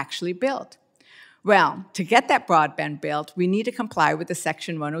infrastructure actually built? Well, to get that broadband built, we need to comply with the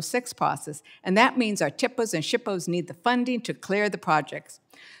Section 106 process, and that means our TIPOs and SHPOs need the funding to clear the projects.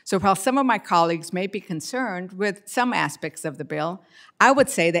 So while some of my colleagues may be concerned with some aspects of the bill, I would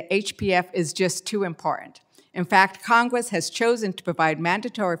say that HPF is just too important. In fact, Congress has chosen to provide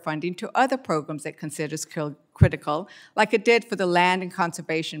mandatory funding to other programs it considers critical, like it did for the Land and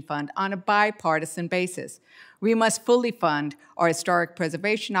Conservation Fund on a bipartisan basis. We must fully fund our historic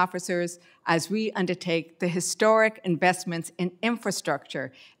preservation officers as we undertake the historic investments in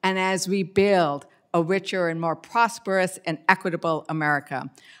infrastructure and as we build a richer and more prosperous and equitable America.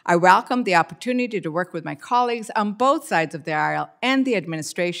 I welcome the opportunity to work with my colleagues on both sides of the aisle and the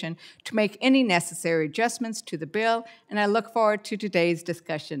administration to make any necessary adjustments to the bill, and I look forward to today's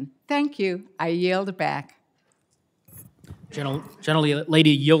discussion. Thank you. I yield back.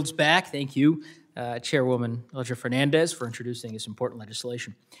 Lady yields back. Thank you, Chairwoman Fernández, for introducing this important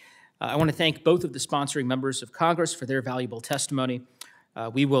legislation. I want to thank both of the sponsoring members of Congress for their valuable testimony.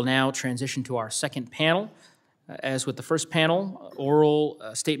 We will now transition to our second panel. As with the first panel, oral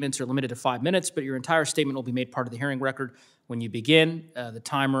statements are limited to 5 minutes, but your entire statement will be made part of the hearing record. When you begin, the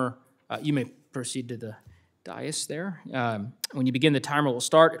timer, you may proceed to the dais there. When you begin, the timer will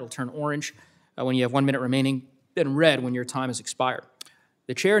start. It'll turn orange when you have 1 minute remaining, then red when your time has expired.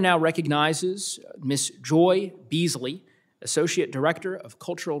 The chair now recognizes Ms. Joy Beasley, Associate Director of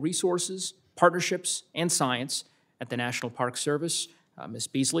Cultural Resources, Partnerships, and Science at the National Park Service. Ms.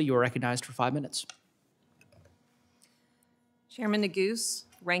 Beasley, you are recognized for 5 minutes. Chairman Neguse,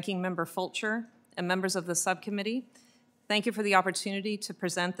 Ranking Member Fulcher, and members of the subcommittee, thank you for the opportunity to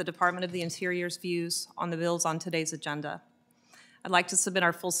present the Department of the Interior's views on the bills on today's agenda. I'd like to submit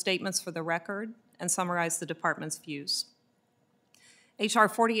our full statements for the record and summarize the department's views. H.R.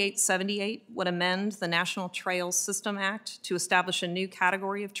 4878 would amend the National Trails System Act to establish a new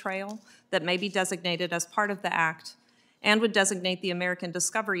category of trail that may be designated as part of the act and would designate the American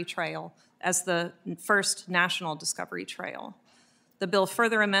Discovery Trail as the first national discovery trail. The bill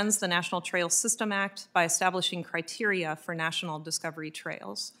further amends the National Trails System Act by establishing criteria for national discovery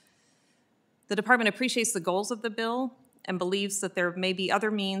trails. The department appreciates the goals of the bill and believes that there may be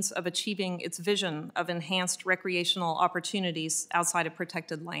other means of achieving its vision of enhanced recreational opportunities outside of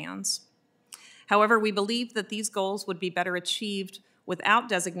protected lands. However, we believe that these goals would be better achieved without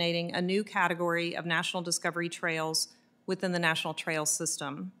designating a new category of national discovery trails within the National Trails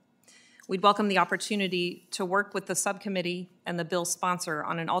System. We'd welcome the opportunity to work with the subcommittee and the bill sponsor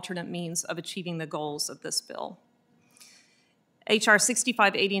on an alternate means of achieving the goals of this bill. H.R.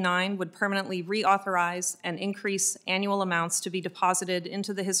 6589 would permanently reauthorize and increase annual amounts to be deposited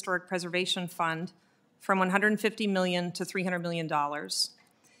into the Historic Preservation Fund from $150 million to $300 million.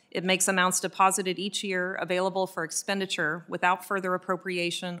 It makes amounts deposited each year available for expenditure without further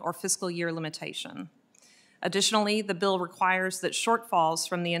appropriation or fiscal year limitation. Additionally, the bill requires that shortfalls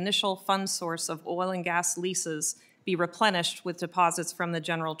from the initial fund source of oil and gas leases be replenished with deposits from the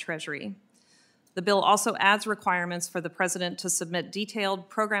General Treasury. The bill also adds requirements for the President to submit detailed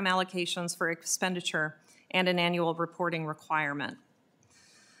program allocations for expenditure and an annual reporting requirement.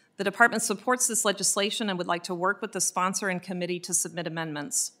 The Department supports this legislation and would like to work with the sponsor and committee to submit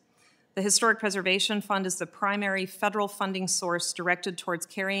amendments. The Historic Preservation Fund is the primary federal funding source directed towards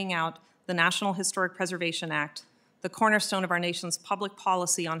carrying out the National Historic Preservation Act, the cornerstone of our nation's public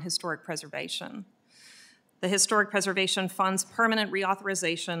policy on historic preservation. The Historic Preservation Fund's permanent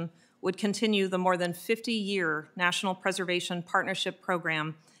reauthorization would continue the more than 50-year National Preservation Partnership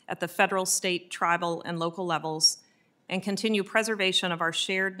Program at the federal, state, tribal, and local levels, and continue preservation of our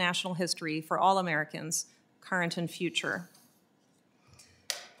shared national history for all Americans, current and future.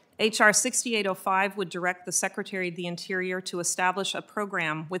 H.R. 6805 would direct the Secretary of the Interior to establish a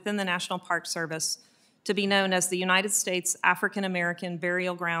program within the National Park Service to be known as the United States African American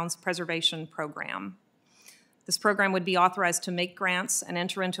Burial Grounds Preservation Program. This program would be authorized to make grants and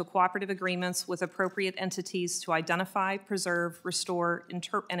enter into cooperative agreements with appropriate entities to identify, preserve, restore,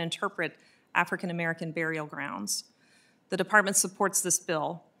 and interpret African American burial grounds. The Department supports this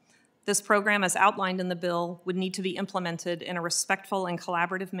bill. This program, as outlined in the bill, would need to be implemented in a respectful and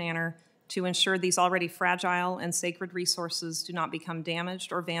collaborative manner to ensure these already fragile and sacred resources do not become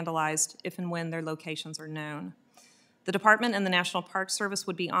damaged or vandalized if and when their locations are known. The Department and the National Park Service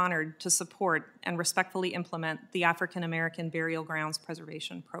would be honored to support and respectfully implement the African American Burial Grounds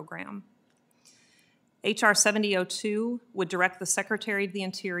Preservation Program. H.R. 7002 would direct the Secretary of the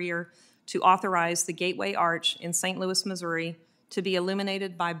Interior to authorize the Gateway Arch in St. Louis, Missouri, to be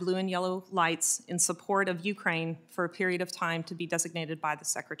illuminated by blue and yellow lights in support of Ukraine for a period of time to be designated by the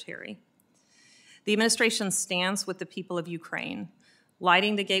Secretary. The administration stands with the people of Ukraine.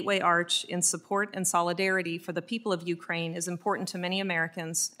 Lighting the Gateway Arch in support and solidarity for the people of Ukraine is important to many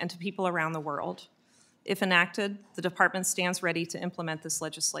Americans and to people around the world. If enacted, the Department stands ready to implement this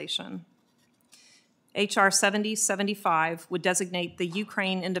legislation. H.R. 7075 would designate the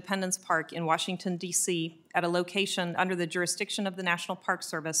Ukraine Independence Park in Washington, D.C. at a location under the jurisdiction of the National Park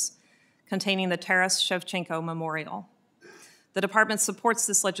Service containing the Taras Shevchenko Memorial. The Department supports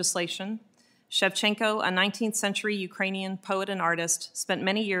this legislation. Shevchenko, a 19th century Ukrainian poet and artist, spent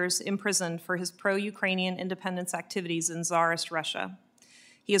many years imprisoned for his pro-Ukrainian independence activities in Tsarist Russia.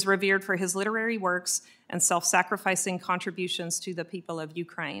 He is revered for his literary works and self-sacrificing contributions to the people of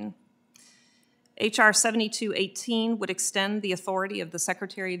Ukraine. H.R. 7218 would extend the authority of the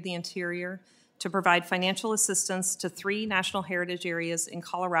Secretary of the Interior to provide financial assistance to 3 National Heritage Areas in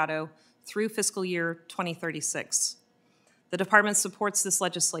Colorado through fiscal year 2036. The Department supports this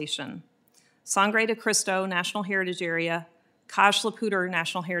legislation. Sangre de Cristo National Heritage Area, Kaj Laputer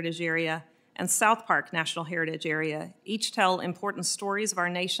National Heritage Area, and South Park National Heritage Area each tell important stories of our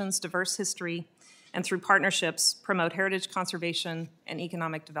nation's diverse history and through partnerships promote heritage conservation and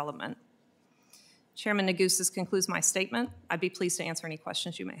economic development. Chairman Neguse, this concludes my statement. I'd be pleased to answer any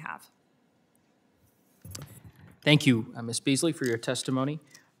questions you may have. Thank you, Ms. Beasley, for your testimony.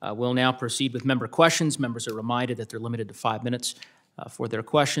 We'll now proceed with member questions. Members are reminded that they're limited to 5 minutes for their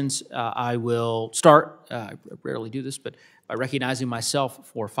questions. I will start, I rarely do this, but by recognizing myself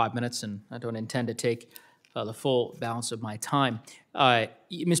for 5 minutes, and I don't intend to take the full balance of my time.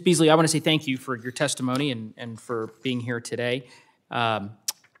 Ms. Beasley, I want to say thank you for your testimony and for being here today.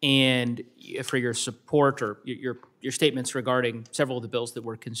 And for your support or your statements regarding several of the bills that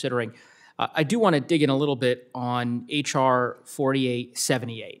we're considering. I do want to dig in a little bit on H.R.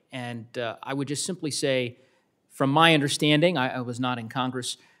 4878. And I would just simply say, from my understanding, I was not in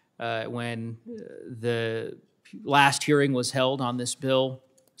Congress when the last hearing was held on this bill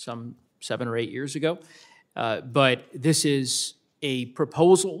some 7 or 8 years ago. But this is a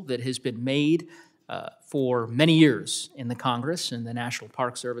proposal that has been made for many years in the Congress, and the National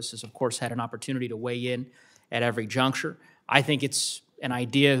Park Service has, of course, had an opportunity to weigh in at every juncture. I think it's an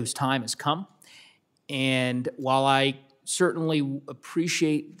idea whose time has come, and while I certainly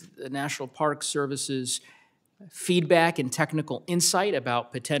appreciate the National Park Service's feedback and technical insight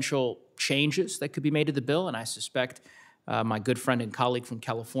about potential changes that could be made to the bill, and I suspect my good friend and colleague from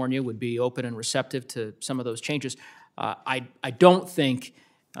California would be open and receptive to some of those changes, I don't think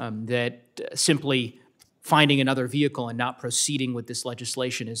that simply finding another vehicle and not proceeding with this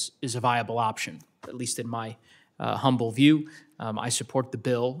legislation is a viable option, at least in my humble view. I support the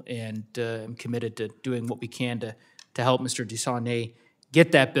bill and am committed to doing what we can to help Mr. DeSaulnier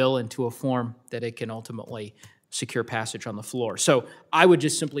get that bill into a form that it can ultimately secure passage on the floor. So I would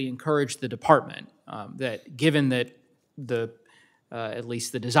just simply encourage the department that given that at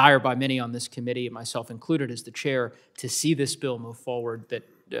least the desire by many on this committee, myself included as the chair, to see this bill move forward, that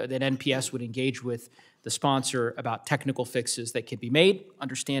NPS would engage with the sponsor about technical fixes that could be made,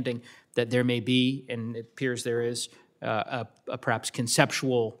 understanding that there may be, and it appears there is, a perhaps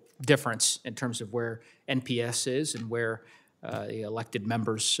conceptual difference in terms of where NPS is and where the elected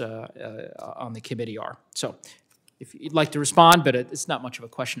members on the committee are. So if you'd like to respond, but it's not much of a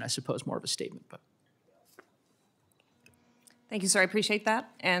question, I suppose, more of a statement. But Thank you, sir. I appreciate that.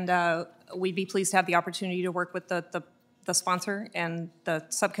 And we'd be pleased to have the opportunity to work with the sponsor and the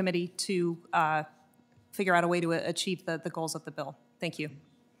subcommittee to figure out a way to achieve the goals of the bill. Thank you.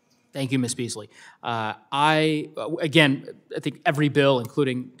 Thank you, Ms. Beasley. Again, I think every bill,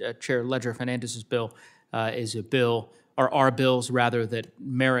 including Chair Ledger Fernandez's bill, is a bill, or are bills rather, that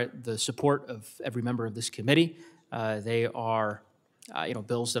merit the support of every member of this committee. They are,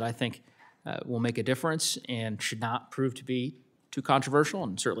 bills that I think will make a difference and should not prove to be too controversial,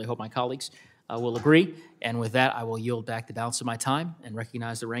 and certainly hope my colleagues will agree. And with that, I will yield back the balance of my time and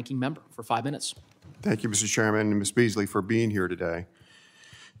recognize the ranking member for 5 minutes. Thank you, Mr. Chairman, and Ms. Beasley for being here today.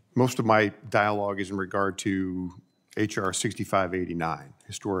 Most of my dialogue is in regard to H.R. 6589,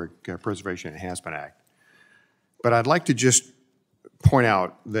 Historic Preservation Enhancement Act. But I'd like to just point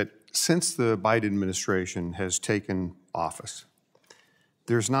out that since the Biden administration has taken office,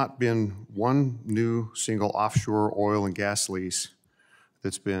 there's not been one new single offshore oil and gas lease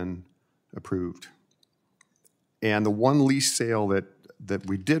that's been approved. And the one lease sale that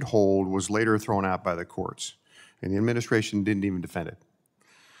we did hold was later thrown out by the courts, and the administration didn't even defend it.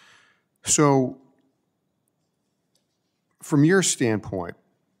 So, from your standpoint,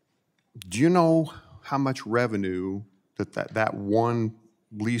 do you know how much revenue that one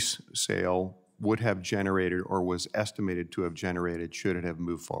lease sale would have generated or was estimated to have generated should it have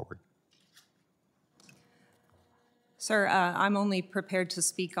moved forward? Sir, I'm only prepared to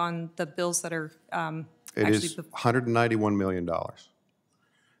speak on the bills that are It is $191 million.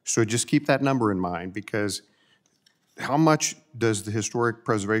 So just keep that number in mind, because how much does the Historic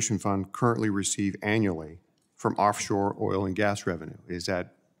Preservation Fund currently receive annually from offshore oil and gas revenue? Do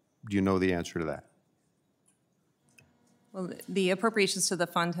you know the answer to that? Well, the appropriations to the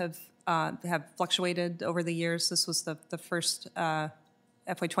fund have fluctuated over the years. This was the first,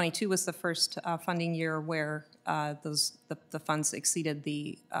 FY22 was the first funding year where the funds exceeded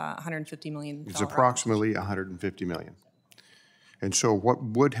the $150 million. It's approximately $150 million. And so what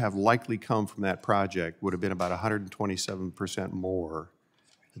would have likely come from that project would have been about 127% more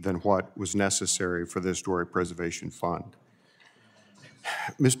than what was necessary for the Historic Preservation Fund.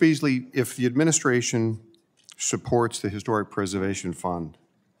 Ms. Beasley, if the administration supports the Historic Preservation Fund,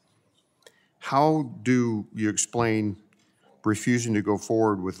 how do you explain refusing to go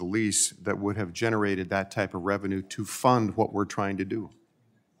forward with a lease that would have generated that type of revenue to fund what we're trying to do?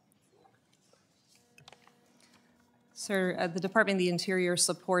 Sir, the Department of the Interior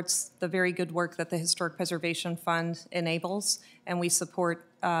supports the very good work that the Historic Preservation Fund enables, and we support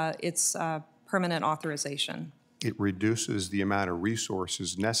its permanent authorization. It reduces the amount of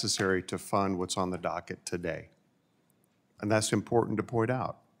resources necessary to fund what's on the docket today. And that's important to point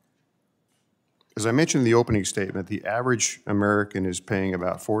out. As I mentioned in the opening statement, the average American is paying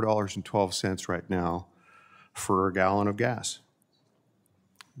about $4.12 right now for a gallon of gas.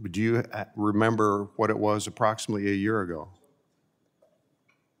 Do you remember what it was approximately a year ago?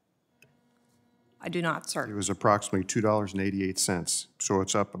 I do not, sir. It was approximately $2.88, so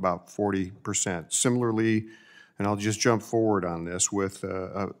it's up about 40%. Similarly, and I'll just jump forward on this with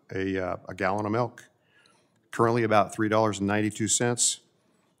a gallon of milk. Currently about $3.92,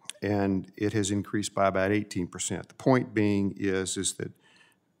 and it has increased by about 18%. The point being is that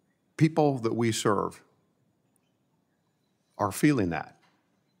people that we serve are feeling that.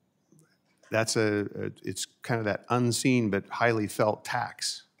 It's kind of that unseen but highly felt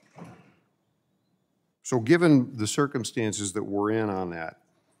tax. So given the circumstances that we're in on that,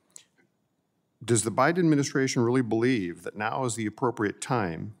 does the Biden administration really believe that now is the appropriate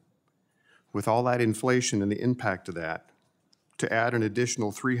time, with all that inflation and the impact of that, to add an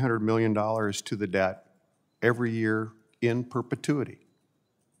additional $300 million to the debt every year in perpetuity?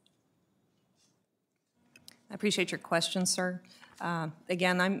 I appreciate your question, sir.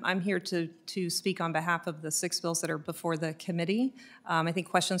 Again, I'm here to speak on behalf of the 6 bills that are before the committee. I think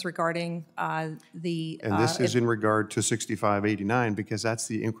questions regarding the... And this is in regard to 6589, because that's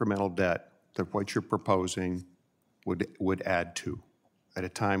the incremental debt that what you're proposing would add to at a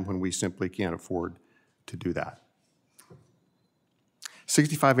time when we simply can't afford to do that.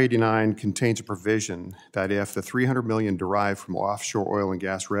 6589 contains a provision that if the $300 million derived from offshore oil and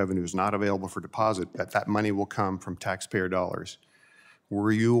gas revenue is not available for deposit, that money will come from taxpayer dollars.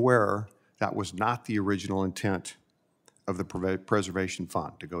 Were you aware that was not the original intent of the Preservation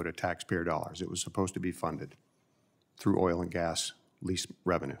Fund, to go to taxpayer dollars? It was supposed to be funded through oil and gas lease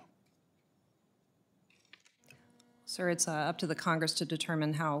revenue. Sir, it's up to the Congress to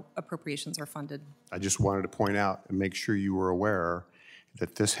determine how appropriations are funded. I just wanted to point out and make sure you were aware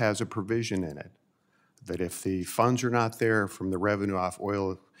that this has a provision in it, that if the funds are not there from the revenue off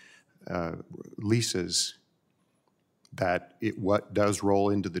oil leases, that what does roll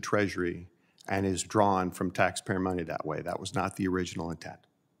into the Treasury and is drawn from taxpayer money that way. That was not the original intent.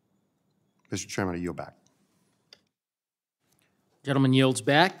 Mr. Chairman, I yield back. Gentleman yields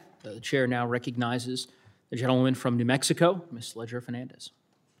back. The chair now recognizes the gentlewoman from New Mexico, Ms. Ledger Fernández.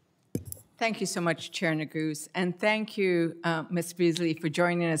 Thank you so much, Chair Neguse, and thank you, Ms. Beasley, for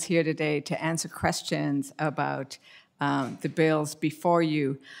joining us here today to answer questions about the bills before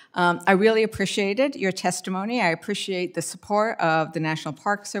you. I really appreciated your testimony. I appreciate the support of the National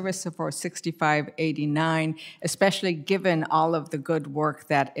Park Service for 6589, especially given all of the good work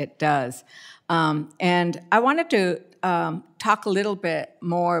that it does. And I wanted to talk a little bit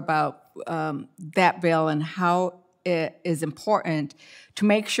more about that bill and how it is important to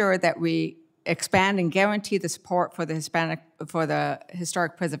make sure that we expand and guarantee the support for the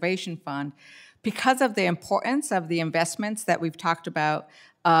Historic Preservation Fund because of the importance of the investments that we've talked about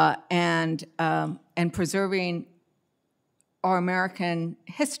and preserving our American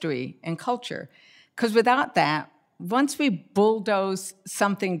history and culture. Because without that, once we bulldoze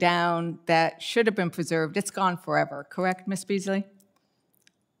something down that should have been preserved, it's gone forever. Correct, Ms. Beasley?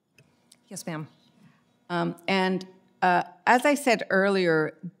 Yes, ma'am. As I said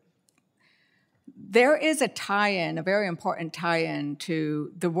earlier, there is a tie-in, a very important tie-in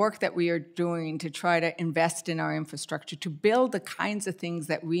to the work that we are doing to try to invest in our infrastructure, to build the kinds of things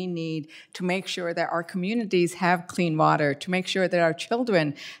that we need to make sure that our communities have clean water, to make sure that our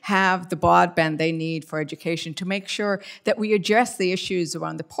children have the broadband they need for education, to make sure that we address the issues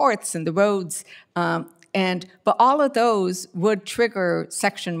around the ports and the roads. But all of those would trigger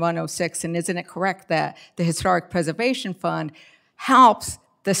Section 106, and isn't it correct that the Historic Preservation Fund helps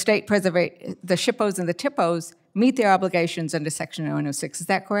the the SHPOs and the TIPOs meet their obligations under Section 106? Is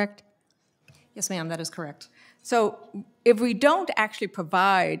that correct? Yes, ma'am, that is correct. So if we don't actually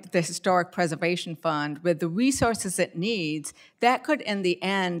provide the Historic Preservation Fund with the resources it needs, that could in the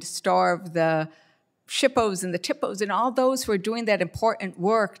end starve the SHPOs and the TIPOs and all those who are doing that important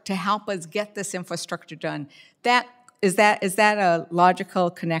work to help us get this infrastructure done. Is that a logical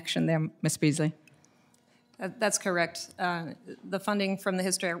connection there, Ms. Beasley? That's correct. The funding from the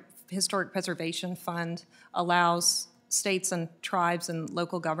Historic Preservation Fund allows states and tribes and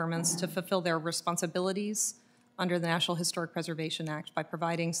local governments to fulfill their responsibilities under the National Historic Preservation Act by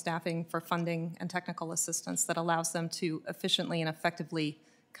providing staffing for funding and technical assistance that allows them to efficiently and effectively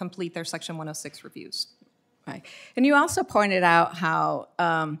complete their Section 106 reviews. Right. And you also pointed out how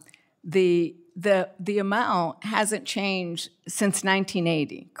the amount hasn't changed since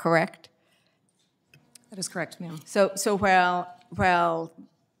 1980, correct? That is correct, ma'am. So while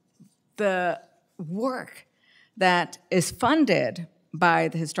the work that is funded by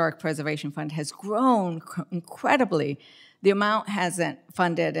the Historic Preservation Fund has grown incredibly, the amount hasn't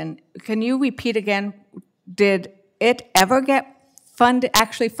funded. And can you repeat again, did it ever get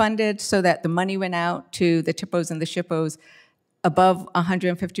actually funded so that the money went out to the TIPOs and the SHPOs above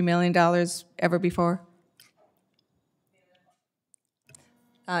 $150 million ever before?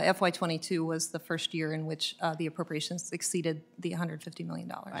 FY22 was the first year in which the appropriations exceeded the $150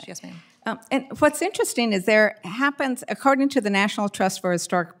 million. Right. Yes, ma'am. And what's interesting is there happens, according to the National Trust for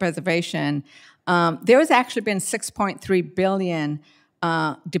Historic Preservation, there has actually been $6.3 billion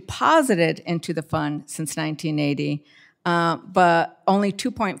deposited into the fund since 1980, but only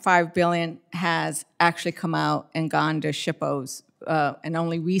 $2.5 billion has actually come out and gone to SHPOs, and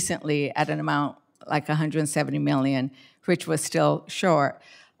only recently at an amount like $170 million, which was still short.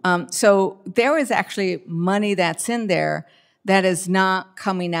 So there is actually money that's in there that is not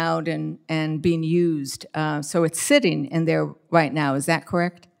coming out and being used. So it's sitting in there right now. Is that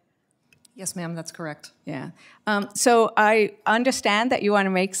correct? Yes, ma'am, that's correct. Yeah. So I understand that you want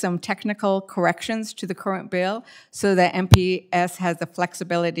to make some technical corrections to the current bill so that MPS has the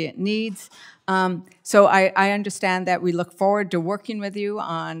flexibility it needs. So I understand that we look forward to working with you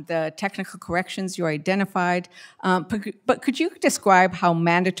on the technical corrections you identified. But could you describe how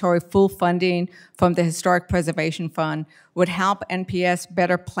mandatory full funding from the Historic Preservation Fund would help NPS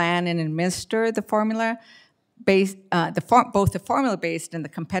better plan and administer the formula? Both the formula-based and the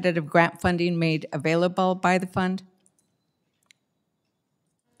competitive grant funding made available by the fund?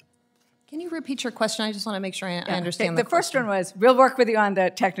 Can you repeat your question? I just want to make sure I understand the first one was, we'll work with you on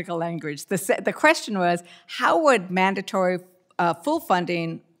the technical language. The question was, how would mandatory full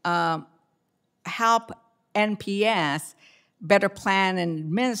funding help NPS better plan and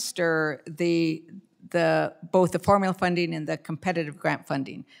administer both the formula funding and the competitive grant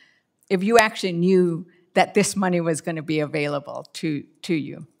funding, if you actually knew that this money was going to be available to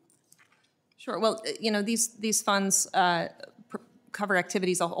you? Sure. Well, you know, these funds cover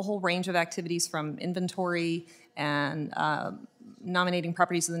activities, a whole range of activities from inventory and nominating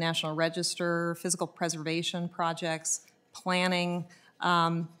properties to the National Register, physical preservation projects, planning,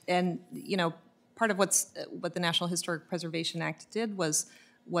 and part of what the National Historic Preservation Act did was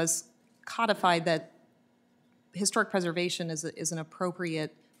codify that historic preservation is an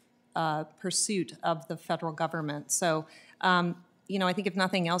appropriate pursuit of the federal government. So, I think if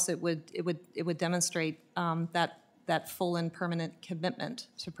nothing else, it would demonstrate that full and permanent commitment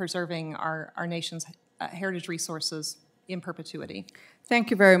to preserving our nation's heritage resources in perpetuity.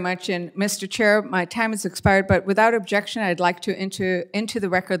 Thank you very much. And Mr. Chair, my time has expired, but without objection, I'd like to enter into the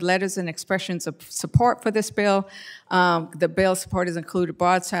record letters and expressions of support for this bill. The bill supporters include a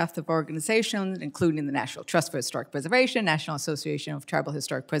broad swath of organizations, including the National Trust for Historic Preservation, National Association of Tribal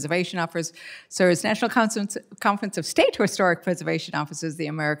Historic Preservation Officers, National Conference of State Historic Preservation Officers, the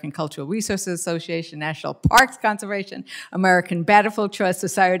American Cultural Resources Association, National Parks Conservation, American Battlefield Trust,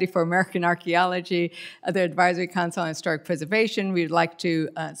 Society for American Archaeology, the Advisory Council on Historic Preservation. We'd like to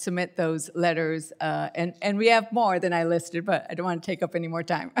submit those letters, and we have more than I listed, but I don't want to take up any more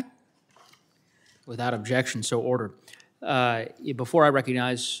time. Without objection, so ordered. Before I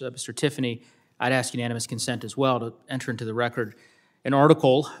recognize Mr. Tiffany, I'd ask unanimous consent as well to enter into the record an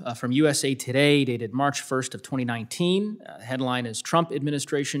article from USA Today dated March 1st of 2019. The headline is Trump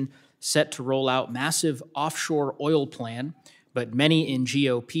Administration Set to Roll Out Massive Offshore Oil Plan, but many in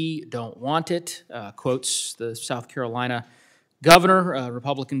GOP don't want it. Quotes the South Carolina governor,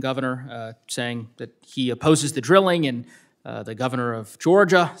 Republican governor, saying that he opposes the drilling, and the governor of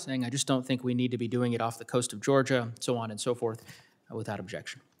Georgia saying, I just don't think we need to be doing it off the coast of Georgia, so on and so forth, without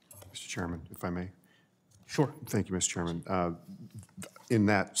objection. Mr. Chairman, if I may. Sure. Thank you, Mr. Chairman. In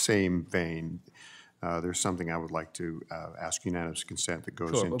that same vein, there's something I would like to ask unanimous consent that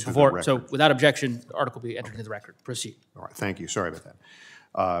goes into the record. So without objection, the article be entered into the record. Proceed. All right, thank you. Sorry about that.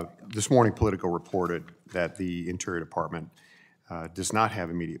 This morning, Politico reported that the Interior Department does not have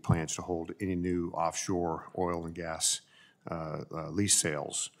immediate plans to hold any new offshore oil and gas lease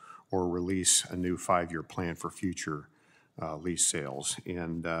sales or release a new 5-year plan for future lease sales.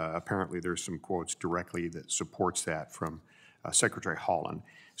 And apparently there's some quotes directly that supports that from Secretary Holland.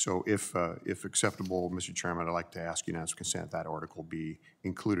 So if acceptable, Mr. Chairman, I'd like to ask unanimous consent that article be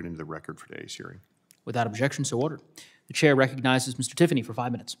included into the record for today's hearing. Without objection, so ordered. The chair recognizes Mr. Tiffany for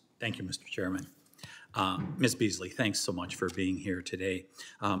 5 minutes. Thank you, Mr. Chairman. Ms. Beasley, thanks so much for being here today.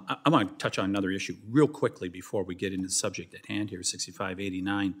 I want to touch on another issue real quickly before we get into the subject at hand here,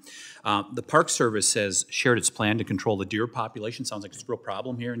 6589. The Park Service has shared its plan to control the deer population. Sounds like it's a real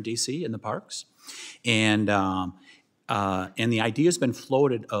problem here in D.C. in the parks. And the idea has been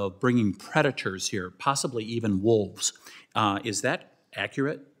floated of bringing predators here, possibly even wolves. Is that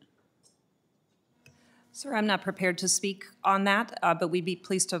accurate? Sir, I'm not prepared to speak on that, but we'd be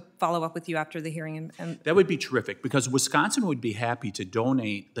pleased to follow up with you after the hearing. That would be terrific, because Wisconsin would be happy to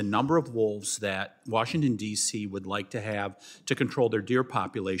donate the number of wolves that Washington, D.C. would like to have to control their deer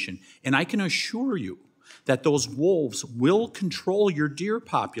population. And I can assure you that those wolves will control your deer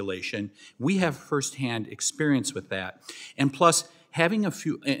population. We have firsthand experience with that. And plus, having a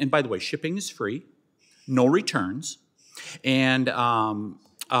few, and by the way, shipping is free, no returns, and a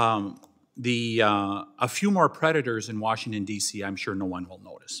few more predators in Washington, D.C., I'm sure no one will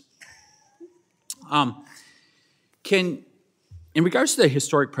notice. In regards to the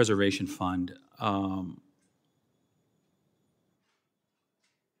Historic Preservation Fund,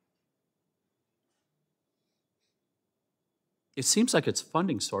 it seems like its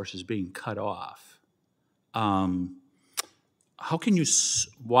funding source is being cut off. Why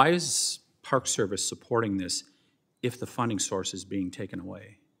is Park Service supporting this if the funding source is being taken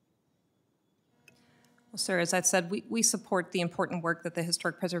away? Well, sir, as I've said, we support the important work that the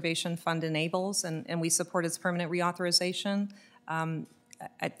Historic Preservation Fund enables, and we support its permanent reauthorization.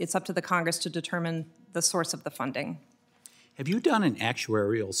 It's up to the Congress to determine the source of the funding. Have you done an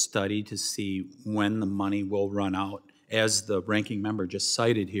actuarial study to see when the money will run out? As the ranking member just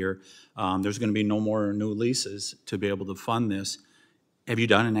cited here, there's going to be no more new leases to be able to fund this. Have you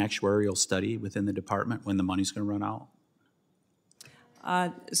done an actuarial study within the department when the money's going to run out?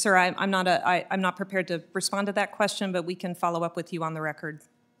 Sir, I'm not prepared to respond to that question, but we can follow up with you on the record.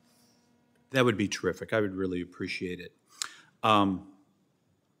 That would be terrific. I would really appreciate it.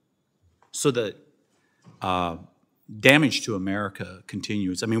 So the damage to America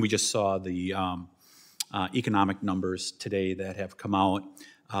continues. I mean, we just saw the economic numbers today that have come out.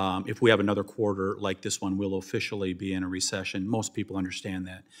 If we have another quarter like this one, we'll officially be in a recession. Most people understand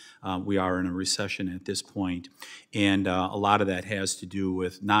that we are in a recession at this point. And a lot of that has to do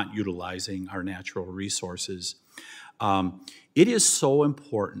with not utilizing our natural resources. It is so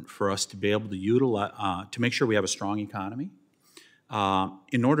important for us to be able to utilize, to make sure we have a strong economy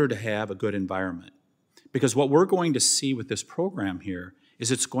in order to have a good environment. Because what we're going to see with this program here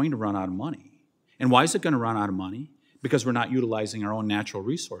is it's going to run out of money. And why is it going to run out of money? Because we're not utilizing our own natural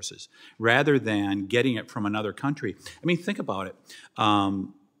resources, rather than getting it from another country. I mean, think about it.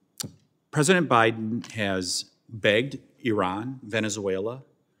 President Biden has begged Iran, Venezuela,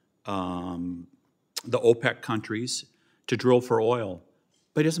 the OPEC countries to drill for oil,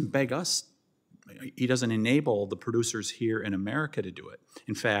 but he doesn't beg us. He doesn't enable the producers here in America to do it.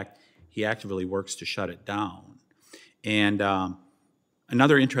 In fact, he actively works to shut it down. And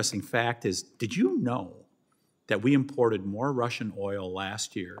another interesting fact is, did you know that we imported more Russian oil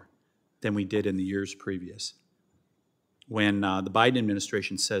last year than we did in the years previous? When the Biden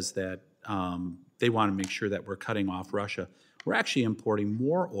administration says that they want to make sure that we're cutting off Russia, we're actually importing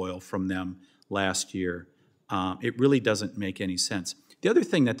more oil from them last year. It really doesn't make any sense. The other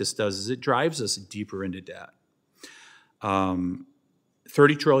thing that this does is it drives us deeper into debt. $30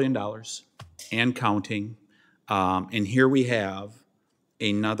 trillion and counting. And here we have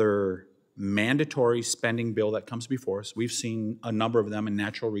another mandatory spending bill that comes before us. We've seen a number of them in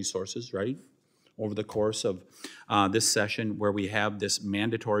natural resources, right, over the course of this session, where we have this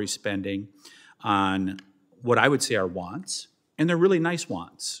mandatory spending on what I would say are wants, and they're really nice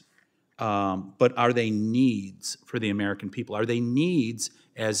wants. But are they needs for the American people? Are they needs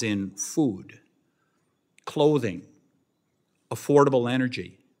as in food, clothing, affordable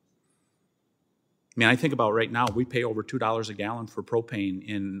energy? I mean, I think about right now, we pay over $2 a gallon for propane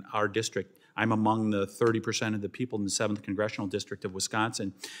in our district. I'm among the 30% of the people in the 7th Congressional District of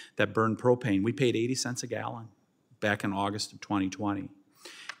Wisconsin that burn propane. We paid 80 cents a gallon back in August of 2020.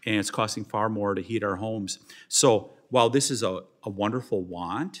 And it's costing far more to heat our homes. So while this is a wonderful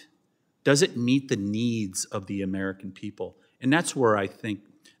want, does it meet the needs of the American people? And that's where I think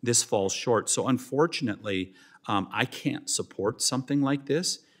this falls short. So unfortunately, I can't support something like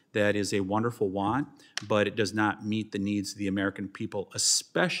this. That is a wonderful want, but it does not meet the needs of the American people,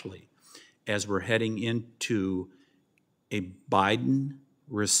 especially as we're heading into a Biden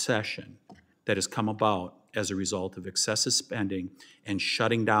recession that has come about as a result of excessive spending and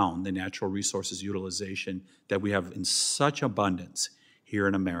shutting down the natural resources utilization that we have in such abundance here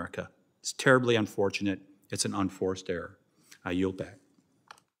in America. It's terribly unfortunate. It's an unforced error. I yield back.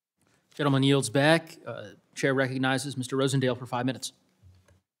 Gentleman yields back. Chair recognizes Mr. Rosendale for 5 minutes.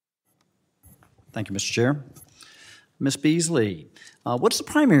 Thank you, Mr. Chair. Ms. Beasley, what's the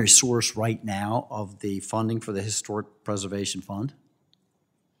primary source right now of the funding for the Historic Preservation Fund?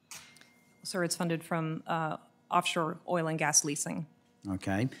 Sir, it's funded from offshore oil and gas leasing.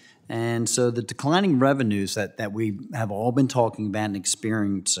 Okay. And so the declining revenues that we have all been talking about and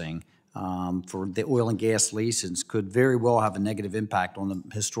experiencing for the oil and gas leases could very well have a negative impact on the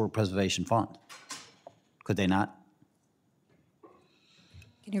Historic Preservation Fund. Could they not?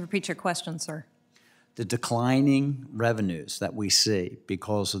 Can you repeat your question, sir? The declining revenues that we see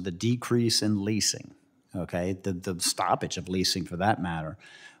because of the decrease in leasing, okay, the stoppage of leasing for that matter,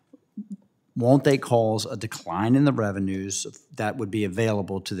 won't they cause a decline in the revenues that would be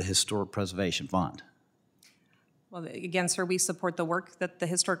available to the Historic Preservation Fund? Well, again, sir, we support the work that the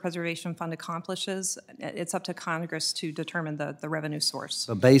Historic Preservation Fund accomplishes. It's up to Congress to determine the revenue source.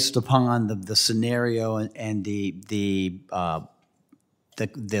 So based upon the scenario and the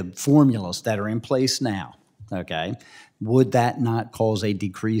formulas that are in place now, okay, would that not cause a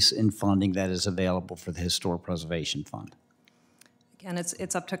decrease in funding that is available for the Historic Preservation Fund? Again,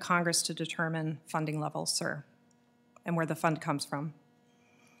 it's up to Congress to determine funding levels, sir, and where the fund comes from.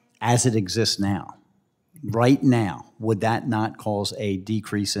 As it exists now, right now, would that not cause a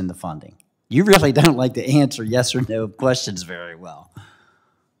decrease in the funding? You really don't like to answer yes or no questions very well.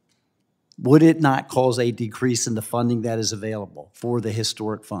 Would it not cause a decrease in the funding that is available for the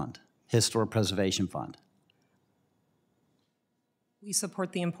Historic Fund, Historic Preservation Fund? We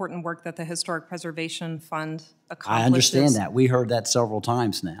support the important work that the Historic Preservation Fund accomplishes. I understand that. We heard that several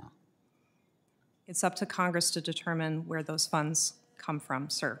times now. It's up to Congress to determine where those funds come from,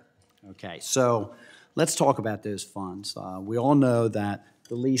 sir. Okay, so let's talk about those funds. We all know that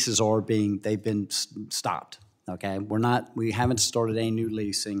the leases they've been stopped. Okay, we haven't started any new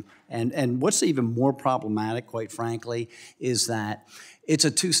leasing. And what's even more problematic, quite frankly, is that it's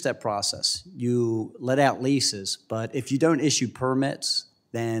a two-step process. You let out leases, but if you don't issue permits,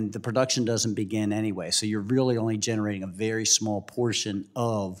 then the production doesn't begin anyway. So you're really only generating a very small portion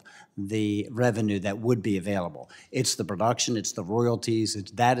of the revenue that would be available. It's the production, it's the royalties,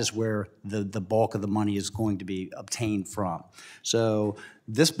 that is where the bulk of the money is going to be obtained from. So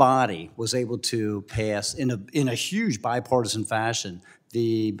this body was able to pass in a huge bipartisan fashion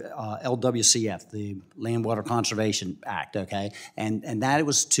the LWCF, the Land Water Conservation Act, okay? And that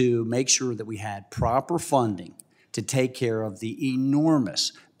was to make sure that we had proper funding to take care of the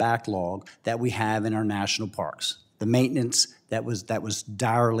enormous backlog that we have in our national parks, the maintenance that was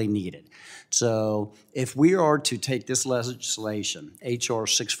direly needed. So if we are to take this legislation, HR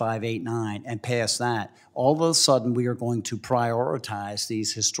 6589, and pass that, all of a sudden we are going to prioritize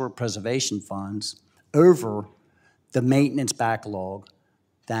these historic preservation funds over the maintenance backlog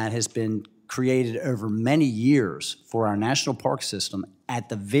that has been created over many years for our national park system at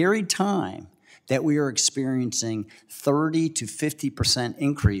the very time that we are experiencing 30 to 50%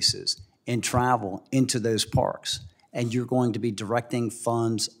 increases in travel into those parks. And you're going to be directing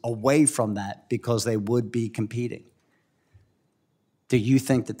funds away from that because they would be competing. Do you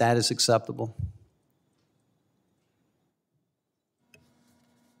think that that is acceptable?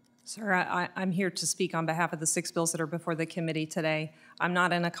 Sir, I'm here to speak on behalf of the 6 bills that are before the committee today. I'm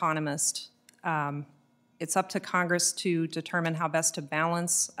not an economist. It's up to Congress to determine how best to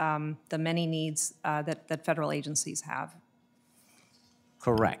balance the many needs that federal agencies have.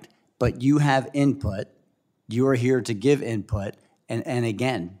 Correct. But you have input. You are here to give input. And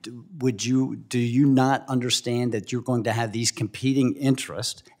again, do you not understand that you're going to have these competing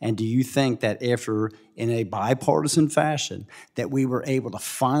interests? And do you think that after, in a bipartisan fashion, that we were able to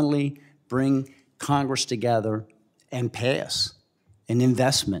finally bring Congress together and pass an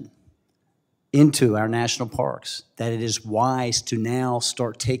investment into our national parks, that it is wise to now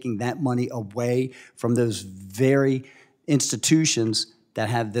start taking that money away from those very institutions that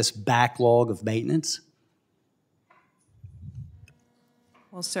have this backlog of maintenance?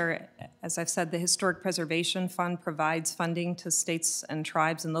 Well, sir, as I've said, the Historic Preservation Fund provides funding to states and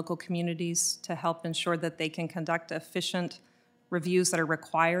tribes and local communities to help ensure that they can conduct efficient reviews that are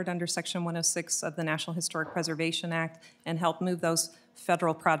required under Section 106 of the National Historic Preservation Act and help move those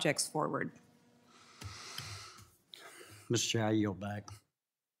federal projects forward. Mr. Chair, I yield back.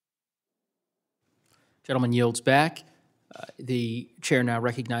 Gentleman yields back. The chair now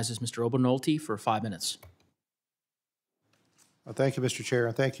recognizes Mr. Obernolte for 5 minutes. Thank you, Mr. Chair,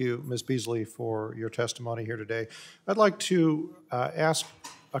 and thank you, Ms. Beasley, for your testimony here today. I'd like to ask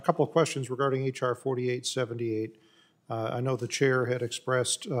a couple of questions regarding H.R. 4878. I know the chair had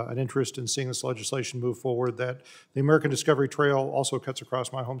expressed an interest in seeing this legislation move forward, that the American Discovery Trail also cuts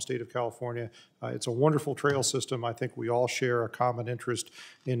across my home state of California. It's a wonderful trail system. I think we all share a common interest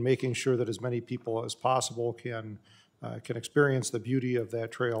in making sure that as many people as possible can experience the beauty of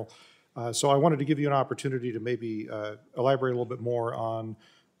that trail. So I wanted to give you an opportunity to maybe elaborate a little bit more on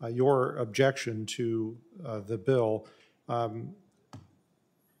your objection to the bill. I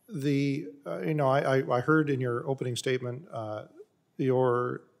heard in your opening statement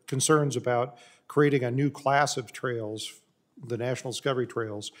your concerns about creating a new class of trails, the National Discovery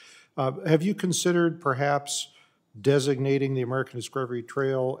Trails. Have you considered perhaps designating the American Discovery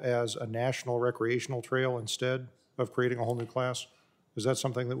Trail as a national recreational trail instead of creating a whole new class? Is that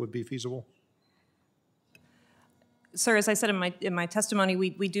something that would be feasible? Sir, as I said in my testimony,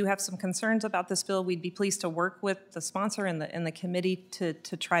 we do have some concerns about this bill. We'd be pleased to work with the sponsor and the committee to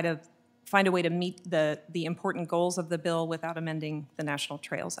try to find a way to meet the important goals of the bill without amending the National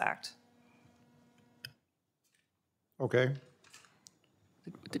Trails Act. Okay.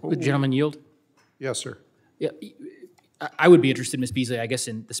 Would the gentleman yield? Yes, sir. Yeah, I would be interested, Ms. Beasley, I guess,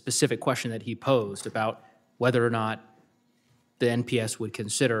 in the specific question that he posed about whether or not the NPS would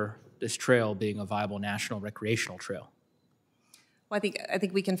consider this trail being a viable national recreational trail. Well, I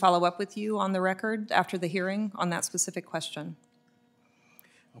think we can follow up with you on the record after the hearing on that specific question.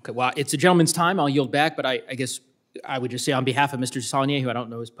 Okay, well, it's a gentleman's time. I'll yield back, but I guess I would just say on behalf of Mr. DeSaulnier, who I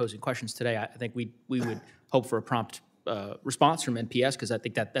don't know is posing questions today, I think we would hope for a prompt response from NPS, because I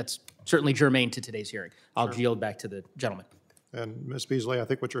think that's certainly germane to today's hearing. I'll yield back to the gentleman. And Ms. Beasley, I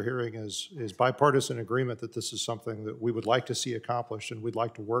think what you're hearing is bipartisan agreement that this is something that we would like to see accomplished, and we'd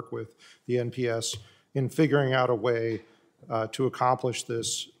like to work with the NPS in figuring out a way to accomplish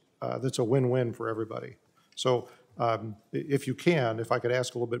this that's a win-win for everybody. So if you can, if I could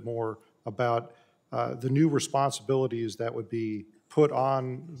ask a little bit more about the new responsibilities that would be put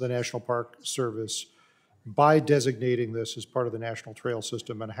on the National Park Service by designating this as part of the National Trail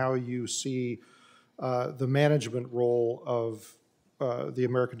System, and how you see the management role of the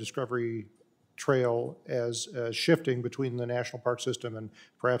American Discovery trail as shifting between the National Park System and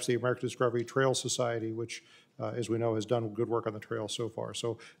perhaps the American Discovery Trail Society, which, as we know, has done good work on the trail so far.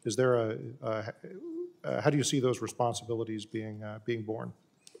 So is there how do you see those responsibilities being borne?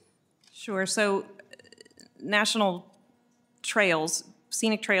 Sure. So national trails,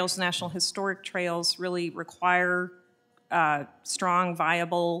 scenic trails, national historic trails really require strong,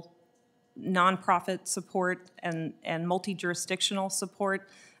 viable nonprofit support and multi-jurisdictional support.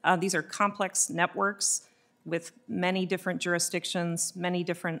 These are complex networks with many different jurisdictions, many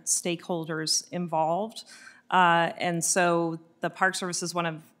different stakeholders involved. And so the Park Service is one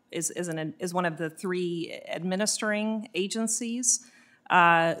of the three administering agencies.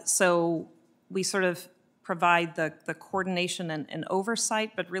 So we sort of provide the coordination and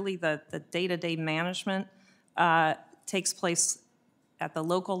oversight, but really the day-to-day management takes place at the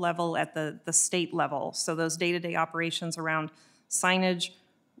local level, at the state level. So those day-to-day operations around signage,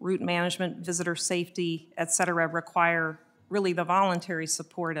 route management, visitor safety, et cetera, require really the voluntary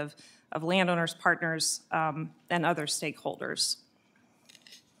support of landowners, partners, and other stakeholders.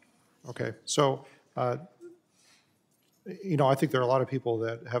 Okay, so, you know, I think there are a lot of people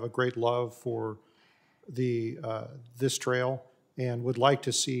that have a great love for this trail and would like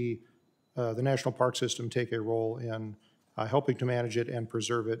to see the National Park System take a role in helping to manage it and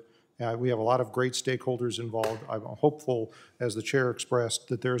preserve it. We have a lot of great stakeholders involved. I'm hopeful, as the chair expressed,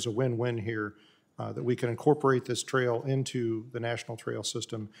 that there's a win-win here, that we can incorporate this trail into the National Trail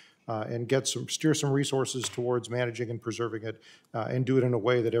System and steer some resources towards managing and preserving it and do it in a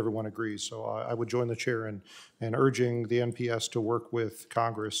way that everyone agrees. So I would join the chair in urging the NPS to work with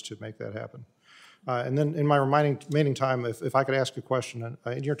Congress to make that happen. And then in my remaining time, if I could ask a question,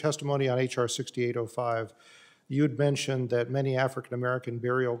 in your testimony on HR 6805, you had mentioned that many African-American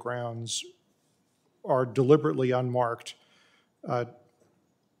burial grounds are deliberately unmarked,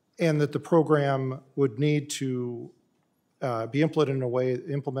 and that the program would need to be implemented in a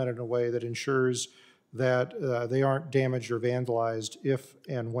way that ensures that they aren't damaged or vandalized if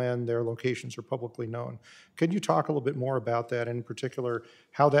and when their locations are publicly known. Can you talk a little bit more about that, in particular,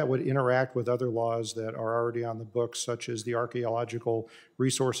 how that would interact with other laws that are already on the books, such as the Archaeological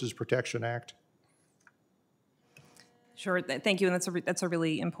Resources Protection Act? Sure, thank you, and that's a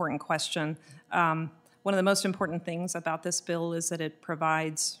really important question. One of the most important things about this bill is that it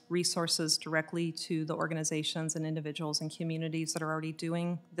provides resources directly to the organizations and individuals and communities that are already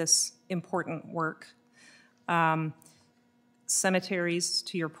doing this important work. Cemeteries,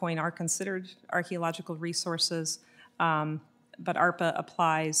 to your point, are considered archaeological resources, but ARPA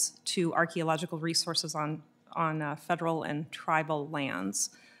applies to archaeological resources on federal and tribal lands.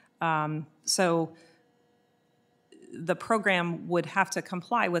 So the program would have to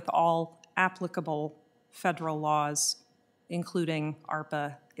comply with all applicable federal laws, including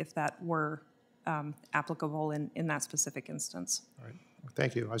ARPA, if that were applicable in that specific instance. All right.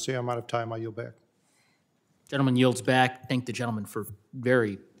 Thank you. I see I'm out of time. I yield back. Gentleman yields back. Thank the gentleman for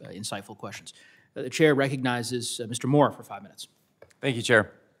very insightful questions. The chair recognizes Mr. Moore for 5 minutes. Thank you,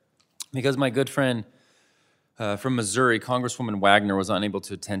 Chair. Because my good friend from Missouri, Congresswoman Wagner, was unable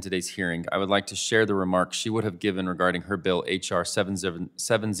to attend today's hearing, I would like to share the remarks she would have given regarding her bill, H.R.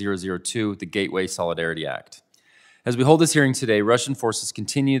 7002, the Gateway Solidarity Act. As we hold this hearing today, Russian forces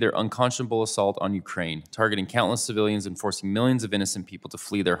continue their unconscionable assault on Ukraine, targeting countless civilians and forcing millions of innocent people to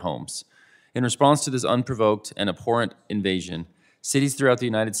flee their homes. In response to this unprovoked and abhorrent invasion, cities throughout the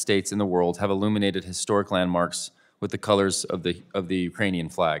United States and the world have illuminated historic landmarks with the colors of the Ukrainian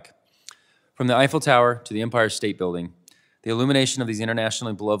flag. From the Eiffel Tower to the Empire State Building, the illumination of these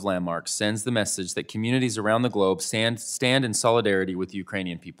internationally beloved landmarks sends the message that communities around the globe stand in solidarity with the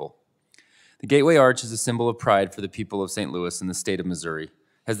Ukrainian people. The Gateway Arch is a symbol of pride for the people of St. Louis and the state of Missouri.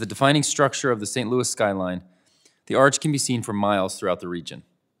 As the defining structure of the St. Louis skyline, the arch can be seen for miles throughout the region.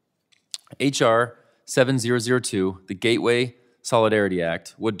 H.R. 7002, the Gateway Solidarity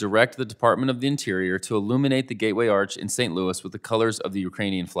Act, would direct the Department of the Interior to illuminate the Gateway Arch in St. Louis with the colors of the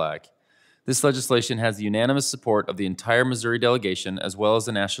Ukrainian flag. This legislation has the unanimous support of the entire Missouri delegation as well as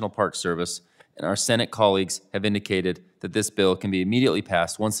the National Park Service, and our Senate colleagues have indicated that this bill can be immediately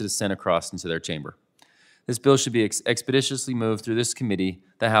passed once it is sent across into their chamber. This bill should be expeditiously moved through this committee,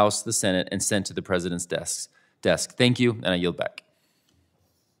 the House, the Senate, and sent to the President's desk. Thank you, and I yield back.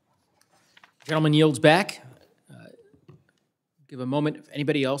 Gentleman yields back. Give a moment if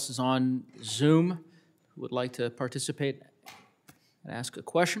anybody else is on Zoom who would like to participate and ask a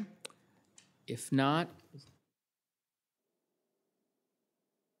question. If not,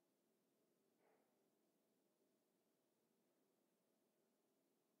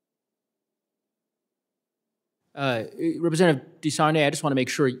 Representative DeSaulnier, I just want to make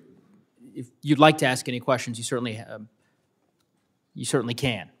sure if you'd like to ask any questions, you certainly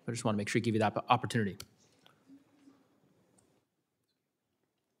can. I just want to make sure I give you that opportunity.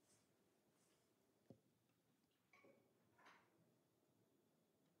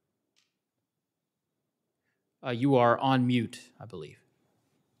 You are on mute, I believe.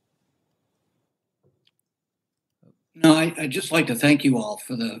 No, I'd just like to thank you all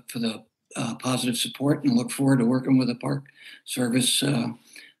for the positive support, and look forward to working with the Park Service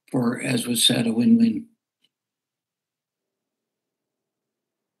for, as was said, a win-win.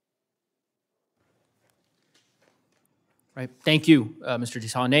 Right. Thank you, Mr.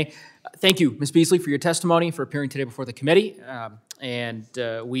 DeSaulnier. Thank you, Ms. Beasley, for your testimony, for appearing today before the committee.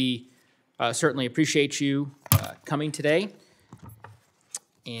 We certainly appreciate you coming today.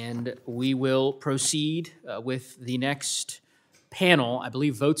 And we will proceed with the next panel. I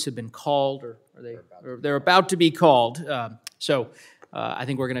believe votes have been called, or they're about to be called. So I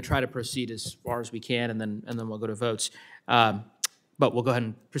think we're going to try to proceed as far as we can, and then we'll go to votes. But we'll go ahead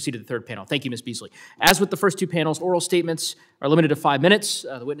and proceed to the third panel. Thank you, Ms. Beasley. As with the first two panels, oral statements are limited to 5 minutes.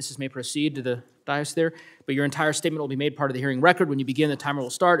 The witnesses may proceed to the dais there, but your entire statement will be made part of the hearing record. When you begin, the timer will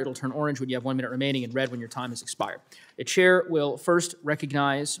start. It'll turn orange when you have 1 minute remaining and red when your time has expired. The chair will first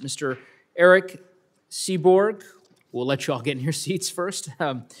recognize Mr. Eric Seaborg. We'll let you all get in your seats first.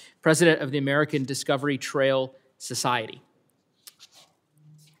 President of the American Discovery Trail Society.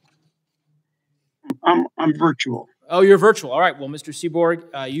 I'm virtual. Oh, you're virtual. All right. Well, Mr.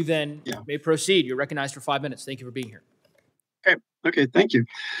 Seaborg, you then may proceed. You're recognized for 5 minutes. Thank you for being here. Okay, thank you.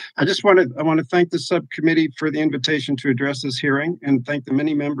 I want to thank the subcommittee for the invitation to address this hearing, and thank the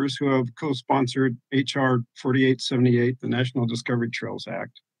many members who have co-sponsored H.R. 4878, the National Discovery Trails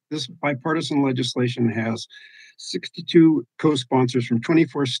Act. This bipartisan legislation has 62 co-sponsors from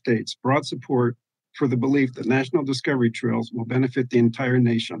 24 states, broad support for the belief that National Discovery Trails will benefit the entire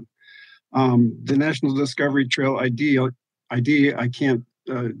nation. The National Discovery Trail idea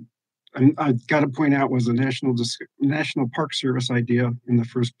I've got to point out, was a National Park Service idea in the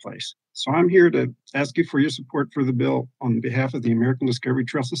first place. So I'm here to ask you for your support for the bill on behalf of the American Discovery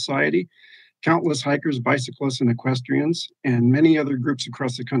Trail Society, countless hikers, bicyclists, and equestrians, and many other groups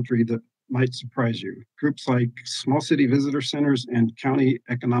across the country that might surprise you. Groups like small city visitor centers and county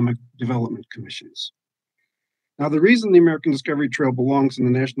economic development commissions. Now, the reason the American Discovery Trail belongs in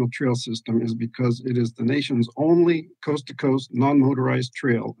the National Trail System is because it is the nation's only coast-to-coast non-motorized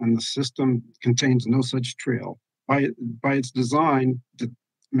trail, and the system contains no such trail. By its design, the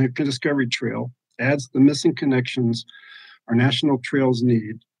American Discovery Trail adds the missing connections our national trails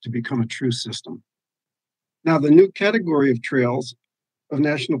need to become a true system. Now, the new category of trails, of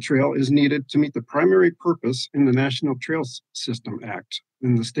National Trail, is needed to meet the primary purpose in the National Trail System Act,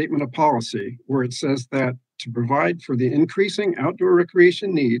 in the Statement of Policy, where it says that to provide for the increasing outdoor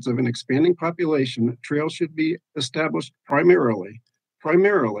recreation needs of an expanding population, trails should be established primarily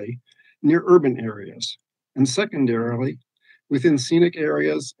near urban areas, and secondarily within scenic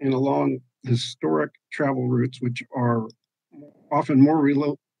areas and along historic travel routes, which are often more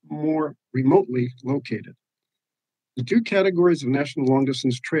remotely located. The two categories of national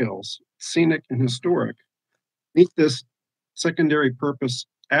long-distance trails, scenic and historic, meet this secondary purpose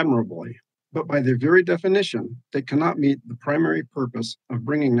admirably, but by their very definition, they cannot meet the primary purpose of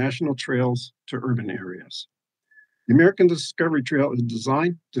bringing national trails to urban areas. The American Discovery Trail is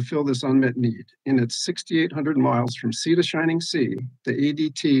designed to fill this unmet need. In its 6,800 miles from sea to shining sea, the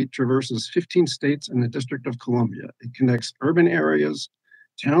ADT traverses 15 states and the District of Columbia. It connects urban areas,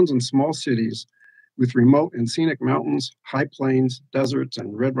 towns, and small cities with remote and scenic mountains, high plains, deserts,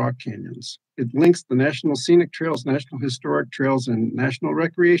 and red rock canyons. It links the National Scenic Trails, National Historic Trails, and National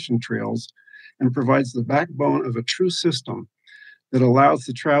Recreation Trails, and provides the backbone of a true system that allows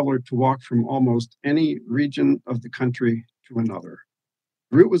the traveler to walk from almost any region of the country to another.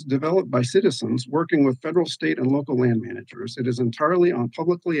 The route was developed by citizens working with federal, state, and local land managers. It is entirely on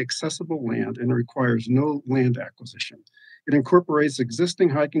publicly accessible land and requires no land acquisition. It incorporates existing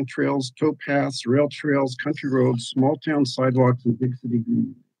hiking trails, tow paths, rail trails, country roads, small town sidewalks, and big city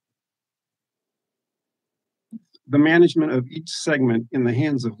greenways. The management of each segment in the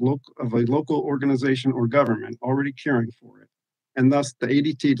hands of a local organization or government already caring for it, and thus the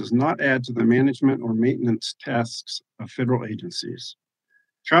ADT does not add to the management or maintenance tasks of federal agencies.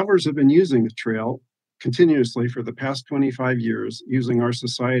 Travelers have been using the trail continuously for the past 25 years, using our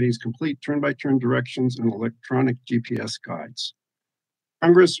society's complete turn-by-turn directions and electronic GPS guides.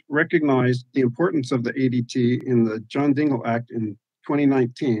 Congress recognized the importance of the ADT in the John Dingell Act in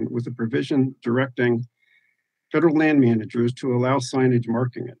 2019 with a provision directing federal land managers to allow signage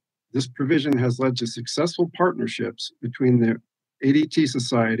marking it. This provision has led to successful partnerships between the ADT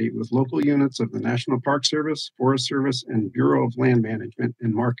Society with local units of the National Park Service, Forest Service, and Bureau of Land Management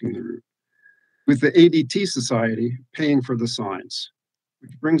in marking the route, with the ADT Society paying for the signs.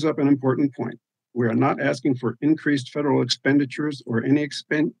 Which brings up an important point. We are not asking for increased federal expenditures or any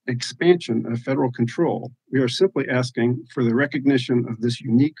expansion of federal control. We are simply asking for the recognition of this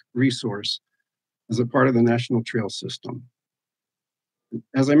unique resource as a part of the National Trail System.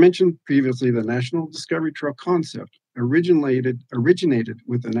 As I mentioned previously, the National Discovery Trail concept originated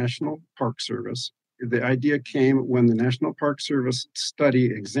with the National Park Service. The idea came when the National Park Service study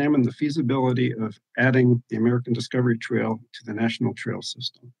examined the feasibility of adding the American Discovery Trail to the National Trail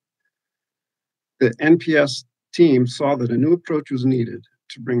System. The NPS team saw that a new approach was needed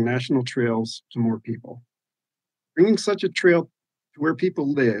to bring national trails to more people. Bringing such a trail to where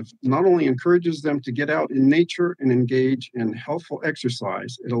people live not only encourages them to get out in nature and engage in healthful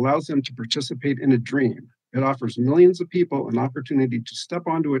exercise, it allows them to participate in a dream. It offers millions of people an opportunity to step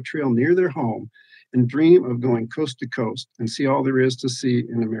onto a trail near their home and dream of going coast to coast and see all there is to see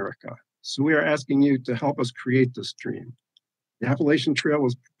in America. So we are asking you to help us create this dream. The Appalachian Trail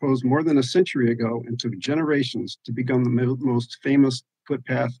was proposed more than a century ago and took generations to become the most famous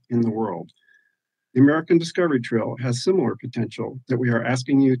footpath in the world. The American Discovery Trail has similar potential that we are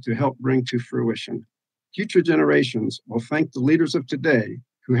asking you to help bring to fruition. Future generations will thank the leaders of today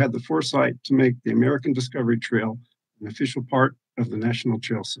who had the foresight to make the American Discovery Trail an official part of the National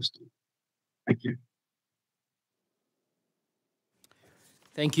Trail System. Thank you.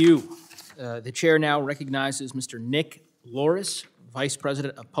 Thank you. The chair now recognizes Mr. Nick Loris, Vice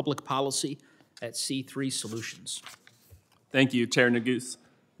President of Public Policy at C3 Solutions. Thank you, Chair Neguse.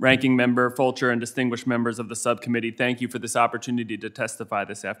 Ranking Member Fulcher and distinguished members of the subcommittee, thank you for this opportunity to testify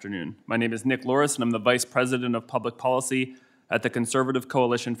this afternoon. My name is Nick Loris, and I'm the Vice President of Public Policy at the Conservative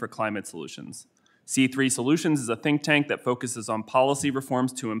Coalition for Climate Solutions. C3 Solutions is a think tank that focuses on policy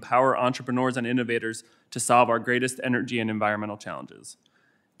reforms to empower entrepreneurs and innovators to solve our greatest energy and environmental challenges.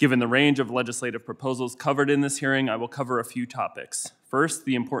 Given the range of legislative proposals covered in this hearing, I will cover a few topics. First,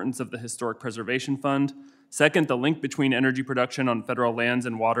 the importance of the Historic Preservation Fund. Second, the link between energy production on federal lands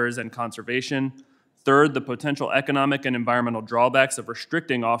and waters and conservation. Third, the potential economic and environmental drawbacks of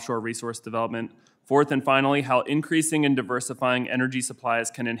restricting offshore resource development. Fourth, and finally, how increasing and diversifying energy supplies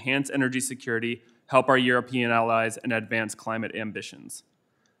can enhance energy security, help our European allies, and advance climate ambitions.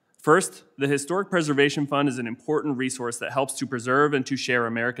 First, the Historic Preservation Fund is an important resource that helps to preserve and to share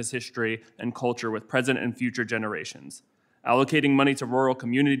America's history and culture with present and future generations. Allocating money to rural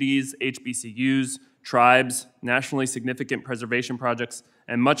communities, HBCUs, tribes, nationally significant preservation projects,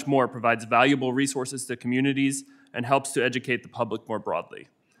 and much more provides valuable resources to communities and helps to educate the public more broadly.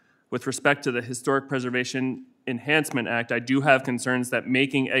 With respect to the Historic Preservation Enhancement Act, I do have concerns that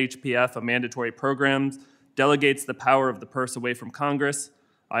making HPF a mandatory program delegates the power of the purse away from Congress.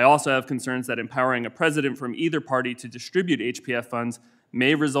 I also have concerns that empowering a president from either party to distribute HPF funds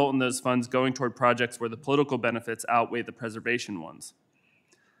may result in those funds going toward projects where the political benefits outweigh the preservation ones.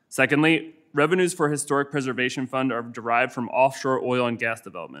 Secondly, revenues for Historic Preservation Fund are derived from offshore oil and gas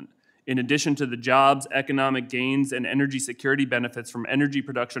development. In addition to the jobs, economic gains, and energy security benefits from energy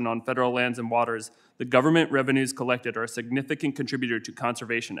production on federal lands and waters, the government revenues collected are a significant contributor to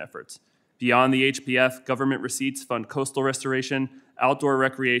conservation efforts. Beyond the HPF, government receipts fund coastal restoration, outdoor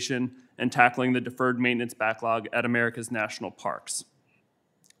recreation, and tackling the deferred maintenance backlog at America's national parks.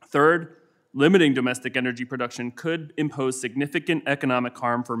 Third, limiting domestic energy production could impose significant economic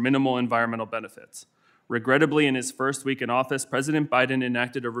harm for minimal environmental benefits. Regrettably, in his first week in office, President Biden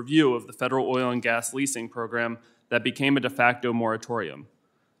enacted a review of the federal oil and gas leasing program that became a de facto moratorium.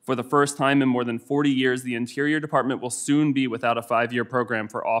 For the first time in more than 40 years, the Interior Department will soon be without a 5-year program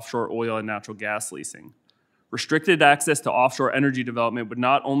for offshore oil and natural gas leasing. Restricted access to offshore energy development would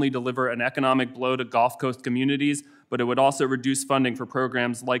not only deliver an economic blow to Gulf Coast communities, but it would also reduce funding for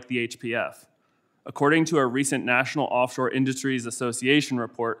programs like the HPF. According to a recent National Offshore Industries Association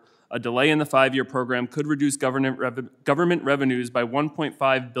report, a delay in the 5-year program could reduce government revenues by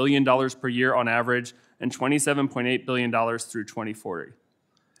 $1.5 billion per year on average and $27.8 billion through 2040.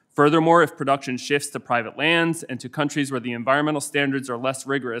 Furthermore, if production shifts to private lands and to countries where the environmental standards are less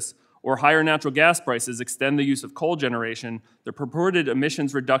rigorous, or higher natural gas prices extend the use of coal generation, the purported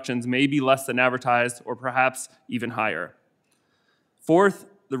emissions reductions may be less than advertised or perhaps even higher. Fourth,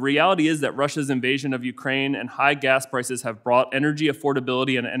 the reality is that Russia's invasion of Ukraine and high gas prices have brought energy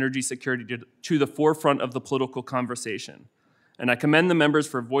affordability and energy security to the forefront of the political conversation. And I commend the members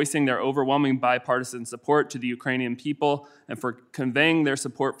for voicing their overwhelming bipartisan support to the Ukrainian people and for conveying their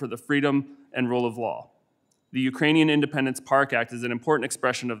support for the freedom and rule of law. The Ukrainian Independence Park Act is an important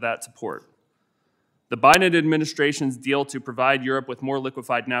expression of that support. The Biden administration's deal to provide Europe with more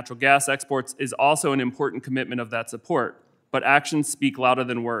liquefied natural gas exports is also an important commitment of that support, but actions speak louder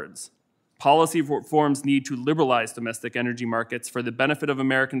than words. Policy reforms need to liberalize domestic energy markets for the benefit of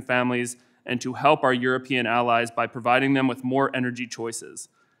American families and to help our European allies by providing them with more energy choices.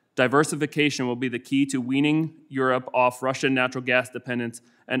 Diversification will be the key to weaning Europe off Russian natural gas dependence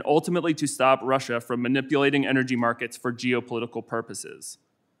and ultimately to stop Russia from manipulating energy markets for geopolitical purposes.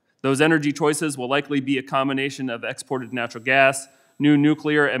 Those energy choices will likely be a combination of exported natural gas, new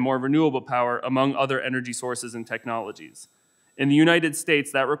nuclear, and more renewable power, among other energy sources and technologies. In the United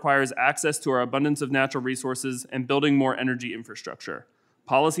States, that requires access to our abundance of natural resources and building more energy infrastructure.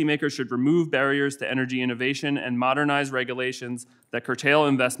 Policymakers should remove barriers to energy innovation and modernize regulations that curtail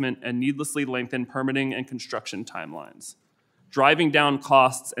investment and needlessly lengthen permitting and construction timelines. Driving down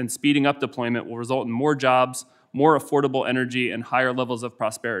costs and speeding up deployment will result in more jobs, more affordable energy, and higher levels of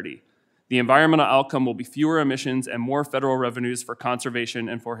prosperity. The environmental outcome will be fewer emissions and more federal revenues for conservation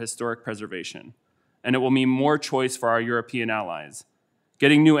and for historic preservation. And it will mean more choice for our European allies.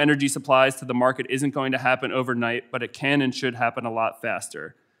 Getting new energy supplies to the market isn't going to happen overnight, but it can and should happen a lot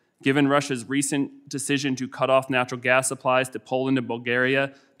faster. Given Russia's recent decision to cut off natural gas supplies to Poland and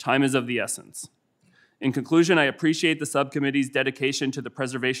Bulgaria, time is of the essence. In conclusion, I appreciate the subcommittee's dedication to the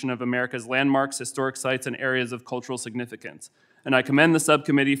preservation of America's landmarks, historic sites, and areas of cultural significance. And I commend the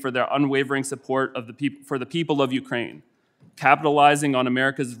subcommittee for their unwavering support for the people of Ukraine. Capitalizing on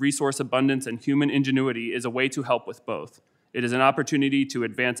America's resource abundance and human ingenuity is a way to help with both. It is an opportunity to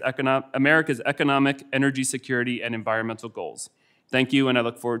advance America's economic, energy security, and environmental goals. Thank you, and I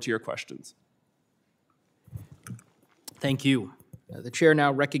look forward to your questions. Thank you. The chair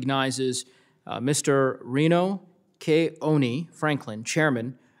now recognizes Mr. Reno K. Oni Franklin,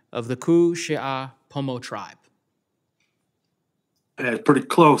 chairman of the Kushi'a Pomo tribe. Pretty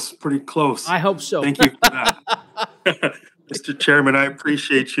close, pretty close. I hope so. Thank you for that. Mr. Chairman, I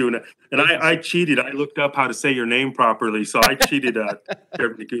appreciate you. And I cheated. I looked up how to say your name properly, so I cheated,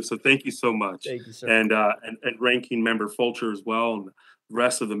 Chairman Goose. So thank you so much. Thank you, sir. And Ranking Member Fulcher as well, and the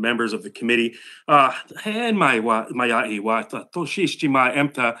rest of the members of the committee. And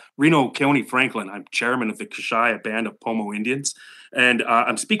Reno County Franklin. I'm chairman of the Kushi'a Band of Pomo Indians. And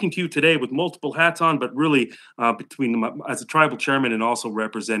I'm speaking to you today with multiple hats on, but really as a tribal chairman and also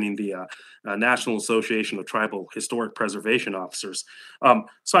representing the National Association of Tribal Historic Preservation Officers.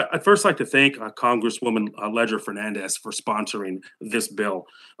 So I'd first like to thank Congresswoman Ledger Fernández for sponsoring this bill.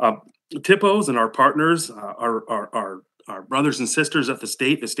 TIPOs and our partners, our brothers and sisters at the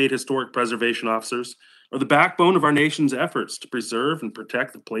state historic preservation officers, are the backbone of our nation's efforts to preserve and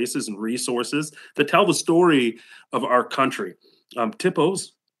protect the places and resources that tell the story of our country.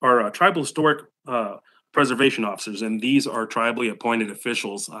 TIPOs are tribal historic preservation officers, and these are tribally appointed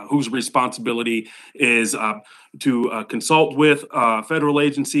officials whose responsibility is to consult with federal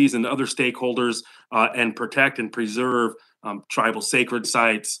agencies and other stakeholders and protect and preserve tribal sacred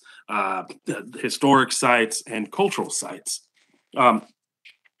sites, historic sites, and cultural sites. The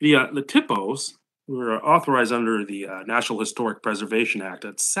TIPOs were authorized under the National Historic Preservation Act.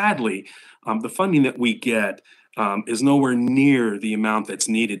 Sadly, the funding that we get is nowhere near the amount that's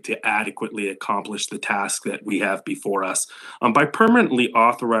needed to adequately accomplish the task that we have before us. By permanently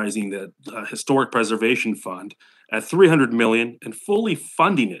authorizing the Historic Preservation Fund at $300 million and fully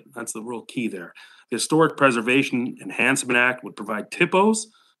funding it, that's the real key there. The Historic Preservation Enhancement Act would provide TIPOs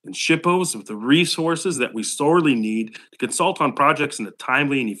and SHPOs with the resources that we sorely need to consult on projects in a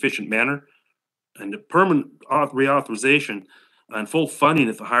timely and efficient manner. And the permanent reauthorization and full funding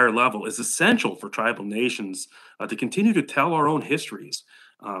at the higher level is essential for tribal nations to continue to tell our own histories,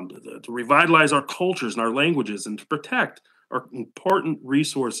 to revitalize our cultures and our languages, and to protect our important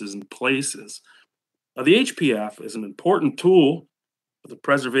resources and places. The HPF is an important tool for the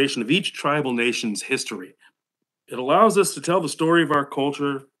preservation of each tribal nation's history. It allows us to tell the story of our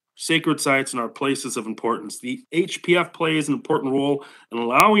culture, sacred sites, and our places of importance. The HPF plays an important role in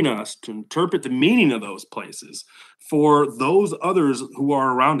allowing us to interpret the meaning of those places for those others who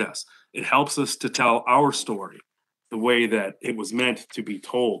are around us. It helps us to tell our story the way that it was meant to be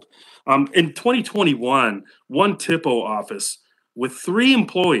told. In 2021, one TIPO office with 3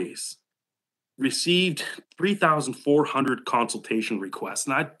 employees received 3,400 consultation requests.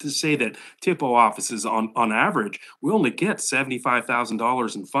 Not to say that TIPO offices on average, we only get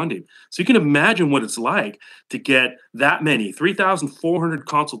 $75,000 in funding. So you can imagine what it's like to get that many, 3,400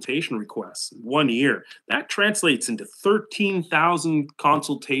 consultation requests in 1 year. That translates into 13,000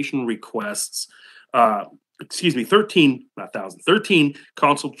 consultation requests, 13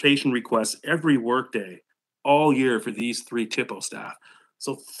 consultation requests every workday all year for these 3 TIPO staff.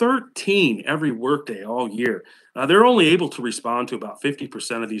 So 13 every workday all year. They're only able to respond to about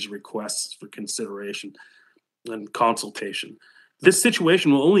 50% of these requests for consideration and consultation. This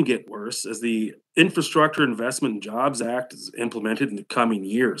situation will only get worse as the Infrastructure Investment and Jobs Act is implemented in the coming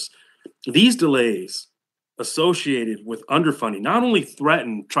years. These delays associated with underfunding not only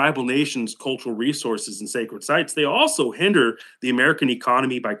threaten tribal nations' cultural resources and sacred sites, they also hinder the American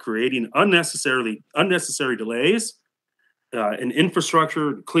economy by creating unnecessary delays in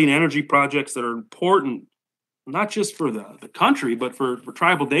infrastructure, clean energy projects that are important not just for the country, but for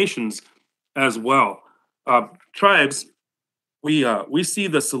tribal nations as well. Tribes, we see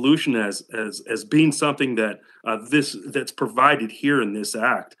the solution as being something that that's provided here in this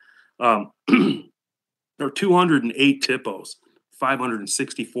act. There are 208 TIPOs,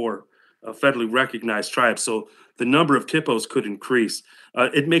 564 federally recognized tribes. So the number of TIPOs could increase.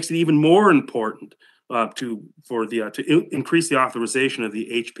 It makes it even more important to increase the authorization of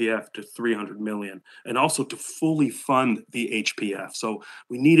the HPF to 300 million, and also to fully fund the HPF. So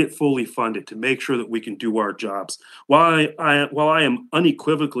we need it fully funded to make sure that we can do our jobs. While I am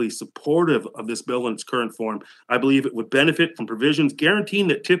unequivocally supportive of this bill in its current form, I believe it would benefit from provisions guaranteeing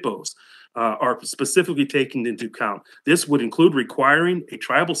that TIPOs are specifically taken into account. This would include requiring a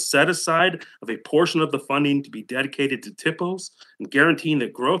tribal set aside of a portion of the funding to be dedicated to TIPOs, and guaranteeing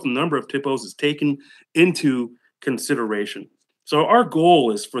that growth in number of TIPOs is taken into consideration. So our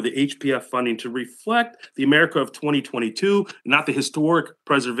goal is for the HPF funding to reflect the America of 2022, not the historic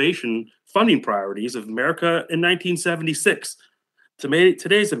preservation funding priorities of America in 1976.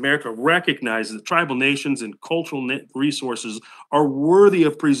 Today's America recognizes that tribal nations and cultural resources are worthy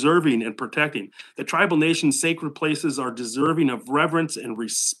of preserving and protecting. The tribal nations' sacred places are deserving of reverence and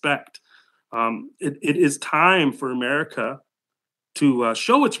respect. It is time for America to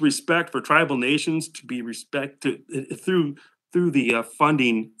show its respect for tribal nations, to be respected through the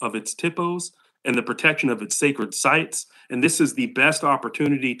funding of its TIPOs and the protection of its sacred sites. And this is the best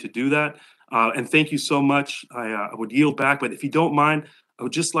opportunity to do that. And thank you so much. I would yield back, but if you don't mind, I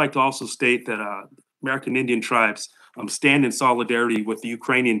would just like to also state that American Indian tribes stand in solidarity with the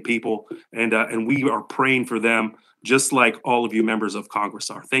Ukrainian people, and we are praying for them, just like all of you members of Congress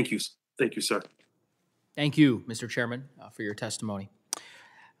are. Thank you, sir. Thank you, Mr. Chairman, for your testimony.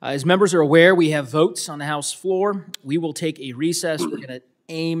 As members are aware, we have votes on the House floor. We will take a recess. We're going to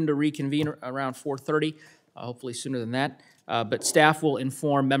aim to reconvene around 4:30, hopefully sooner than that. But staff will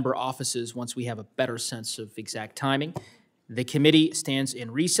inform member offices once we have a better sense of exact timing. The committee stands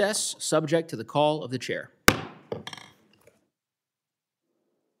in recess, subject to the call of the chair.